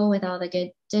room table with all the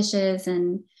good dishes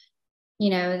and,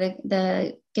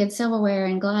 the good silverware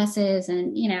and glasses,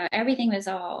 and, everything was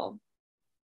all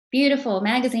beautiful,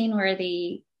 magazine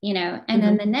worthy, and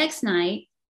then the next night,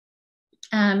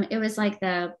 it was like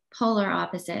the polar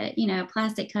opposite,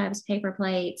 plastic cups, paper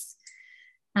plates,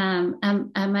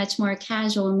 a much more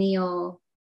casual meal,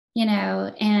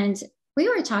 and we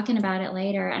were talking about it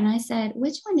later, and I said,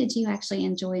 which one did you actually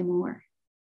enjoy more?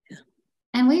 Yeah.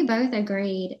 And we both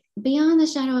agreed, beyond the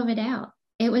shadow of a doubt,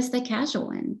 it was the casual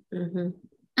one. Mm-hmm.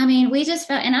 I mean, we just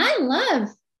felt, and I love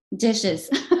dishes.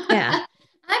 Yeah.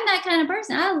 I'm that kind of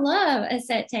person. I love a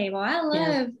set table. I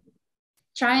love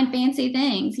trying fancy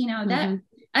things, that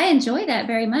I enjoy that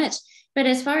very much. But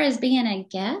as far as being a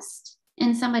guest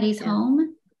in somebody's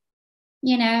home,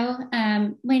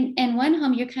 when in one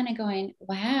home you're kind of going,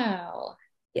 wow.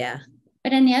 Yeah.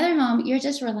 But in the other home, you're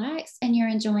just relaxed and you're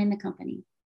enjoying the company.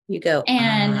 You go.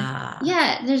 And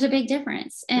there's a big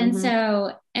difference. And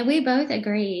so, and we both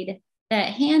agreed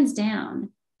that hands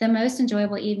down, the most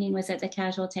enjoyable evening was at the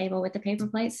casual table with the paper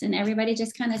plates, and everybody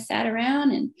just kind of sat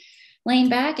around and leaned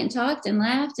back and talked and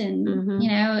laughed, and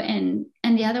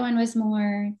and the other one was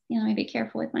more, be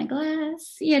careful with my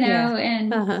glass,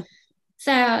 and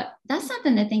so that's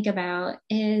something to think about.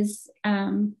 Is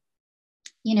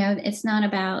it's not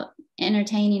about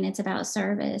entertaining, it's about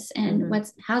service, and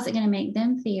how's it going to make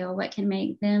them feel, what can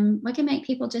make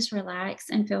people just relax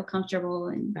and feel comfortable,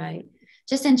 and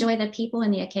just enjoy the people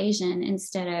and the occasion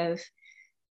instead of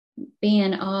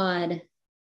being awed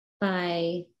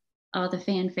by all the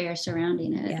fanfare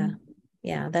surrounding it.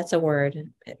 Yeah, that's a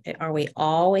word. Are we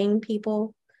awing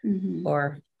people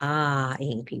or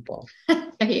ah-ing people?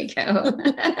 There you go.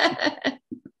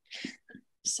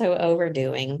 So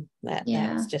overdoing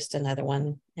that's just another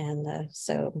one. And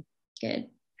so good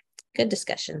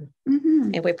discussion.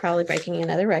 And we're probably breaking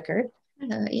another record. I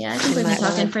think we've been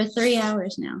talking for 3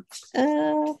 hours now.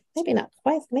 Maybe not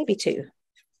quite, maybe 2.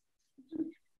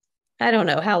 I don't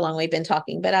know how long we've been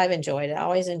talking, but I've enjoyed it. I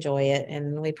always enjoy it.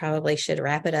 And we probably should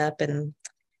wrap it up and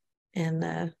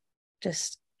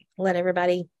just let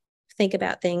everybody think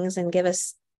about things and give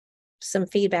us some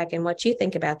feedback in what you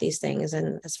think about these things.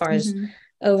 And as far as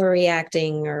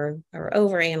overreacting or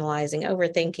overanalyzing,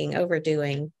 overthinking,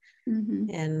 overdoing,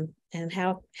 and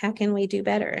how can we do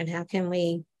better, and how can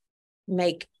we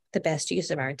make the best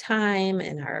use of our time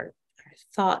and our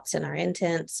thoughts and our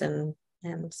intents. And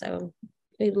so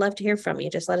we'd love to hear from you.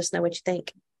 Just let us know what you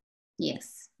think.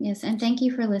 Yes. And thank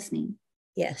you for listening.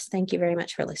 Yes. Thank you very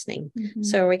much for listening.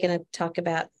 So are we going to talk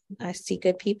about, I see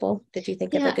good people. Did you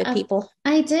think of a good people?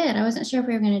 I did. I wasn't sure if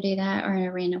we were going to do that or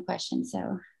a random question.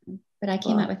 But I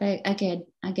came up with a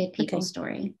good people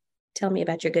story. Tell me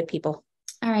about your good people.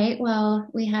 All right. Well,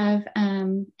 we have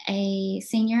a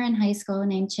senior in high school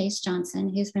named Chase Johnson,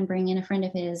 who's been bringing a friend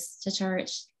of his to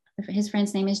church. His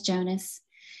friend's name is Jonas.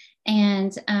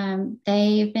 And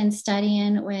they've been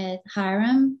studying with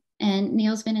Hiram, and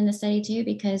Neil's been in the study too,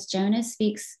 because Jonas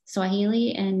speaks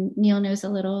Swahili and Neil knows a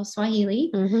little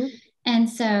Swahili. And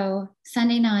so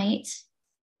Sunday night,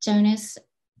 Jonas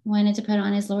wanted to put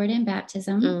on his Lord in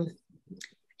baptism,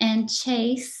 and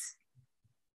Chase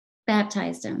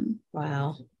baptized him.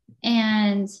 Wow.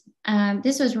 And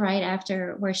this was right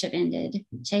after worship ended.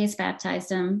 Chase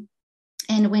baptized him.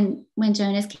 And when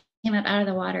Jonas came up out of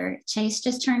the water, Chase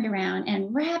just turned around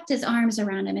and wrapped his arms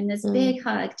around him in this big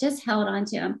hug, just held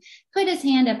onto him, put his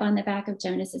hand up on the back of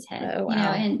Jonas's head. Oh,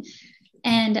 wow.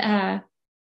 And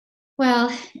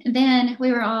well, then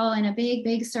we were all in a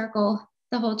big circle,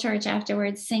 the whole church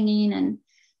afterwards, singing, and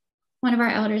one of our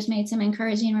elders made some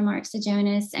encouraging remarks to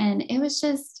Jonas, and it was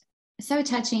just so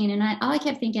touching. And all I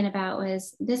kept thinking about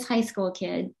was this high school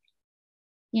kid.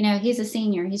 He's a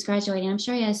senior, he's graduating. I'm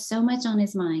sure he has so much on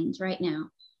his mind right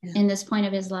now in this point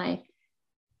of his life,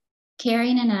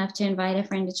 caring enough to invite a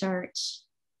friend to church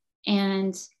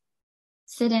and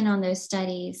sit in on those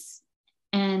studies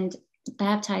and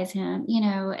baptize him, you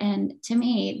know, and to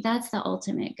me, that's the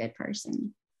ultimate good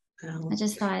person. I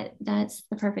just thought that's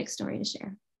the perfect story to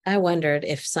share. I wondered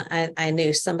if I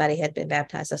knew somebody had been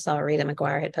baptized. I saw Rita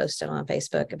McGuire had posted on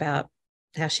Facebook about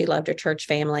how she loved her church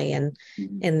family, and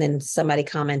then somebody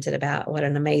commented about what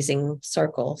an amazing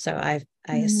circle. So I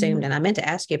assumed, and I meant to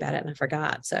ask you about it and I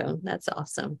forgot. So that's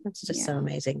awesome. That's just so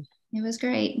amazing. It was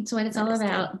great. It's what it's all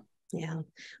about. Good. Yeah.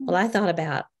 Well, I thought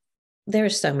about,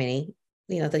 there's so many,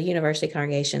 the university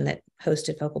congregation that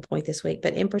hosted Focal Point this week,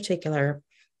 but in particular,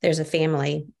 there's a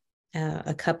family,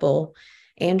 a couple,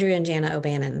 Andrew and Jana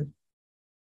O'Bannon.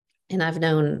 And I've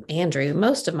known Andrew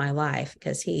most of my life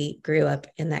because he grew up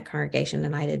in that congregation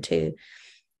and I did too.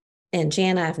 And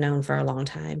Jana I've known for a long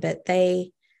time, but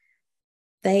they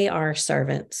are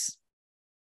servants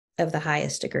of the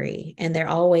highest degree. And they're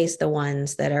always the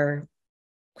ones that are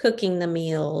cooking the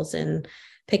meals and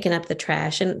picking up the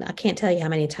trash. And I can't tell you how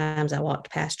many times I walked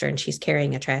past her and she's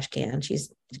carrying a trash can.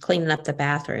 She's cleaning up the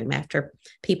bathroom after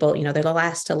people, they're the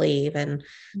last to leave and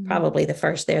probably the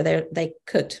first there. They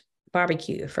cooked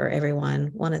barbecue for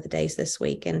everyone one of the days this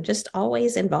week and just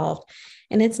always involved.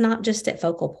 And it's not just at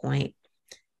Focal Point.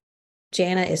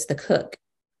 Jana is the cook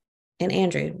and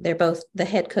Andrew, they're both the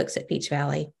head cooks at Beach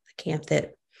Valley, the camp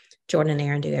that Jordan and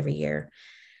Aaron do every year.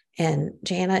 And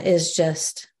Jana is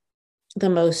just the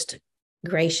most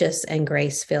gracious and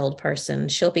grace-filled person.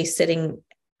 She'll be sitting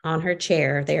on her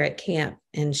chair there at camp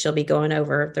and she'll be going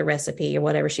over the recipe or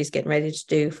whatever she's getting ready to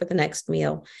do for the next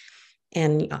meal.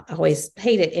 And I always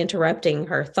hated interrupting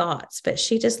her thoughts, but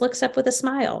she just looks up with a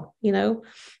smile.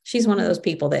 She's one of those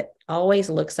people that always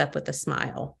looks up with a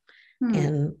smile.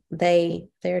 And they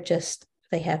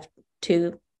have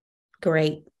two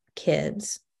great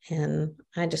kids and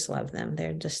I just love them.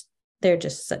 They're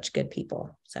just such good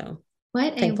people. So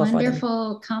what a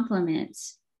wonderful compliment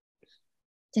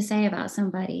to say about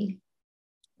somebody.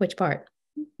 Which part?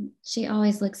 She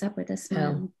always looks up with a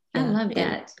smile. I love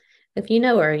that. If you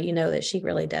know her, you know that she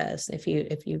really does. If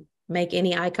you make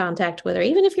any eye contact with her,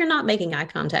 even if you're not making eye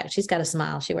contact, she's got a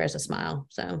smile. She wears a smile.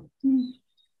 So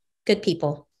good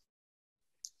people.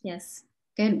 Yes.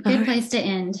 Good place to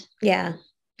end. Yeah.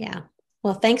 Yeah.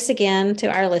 Well, thanks again to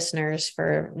our listeners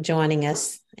for joining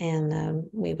us. And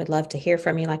we would love to hear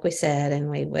from you, like we said, and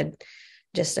we would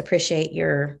just appreciate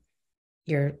your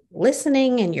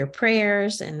listening and your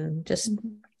prayers, and just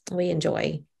we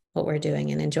enjoy what we're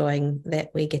doing and enjoying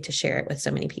that we get to share it with so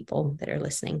many people that are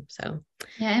listening. So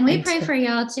and we pray for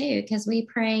y'all too, because we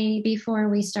pray before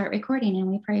we start recording and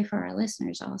we pray for our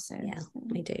listeners also. Yeah,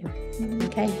 we do.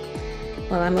 Okay.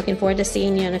 Well, I'm looking forward to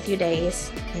seeing you in a few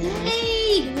days.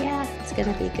 Yay! Yeah, it's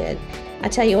going to be good. I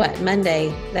tell you what,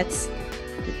 Monday, that's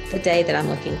the day that I'm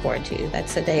looking forward to.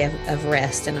 That's a day of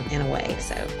rest in a way.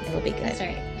 So it'll be good. That's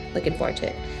right. Looking forward to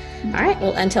it. All right.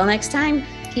 Well, until next time.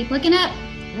 Keep looking up.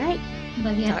 All right.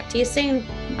 Love you. Talk to you soon.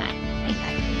 Bye.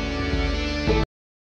 Bye.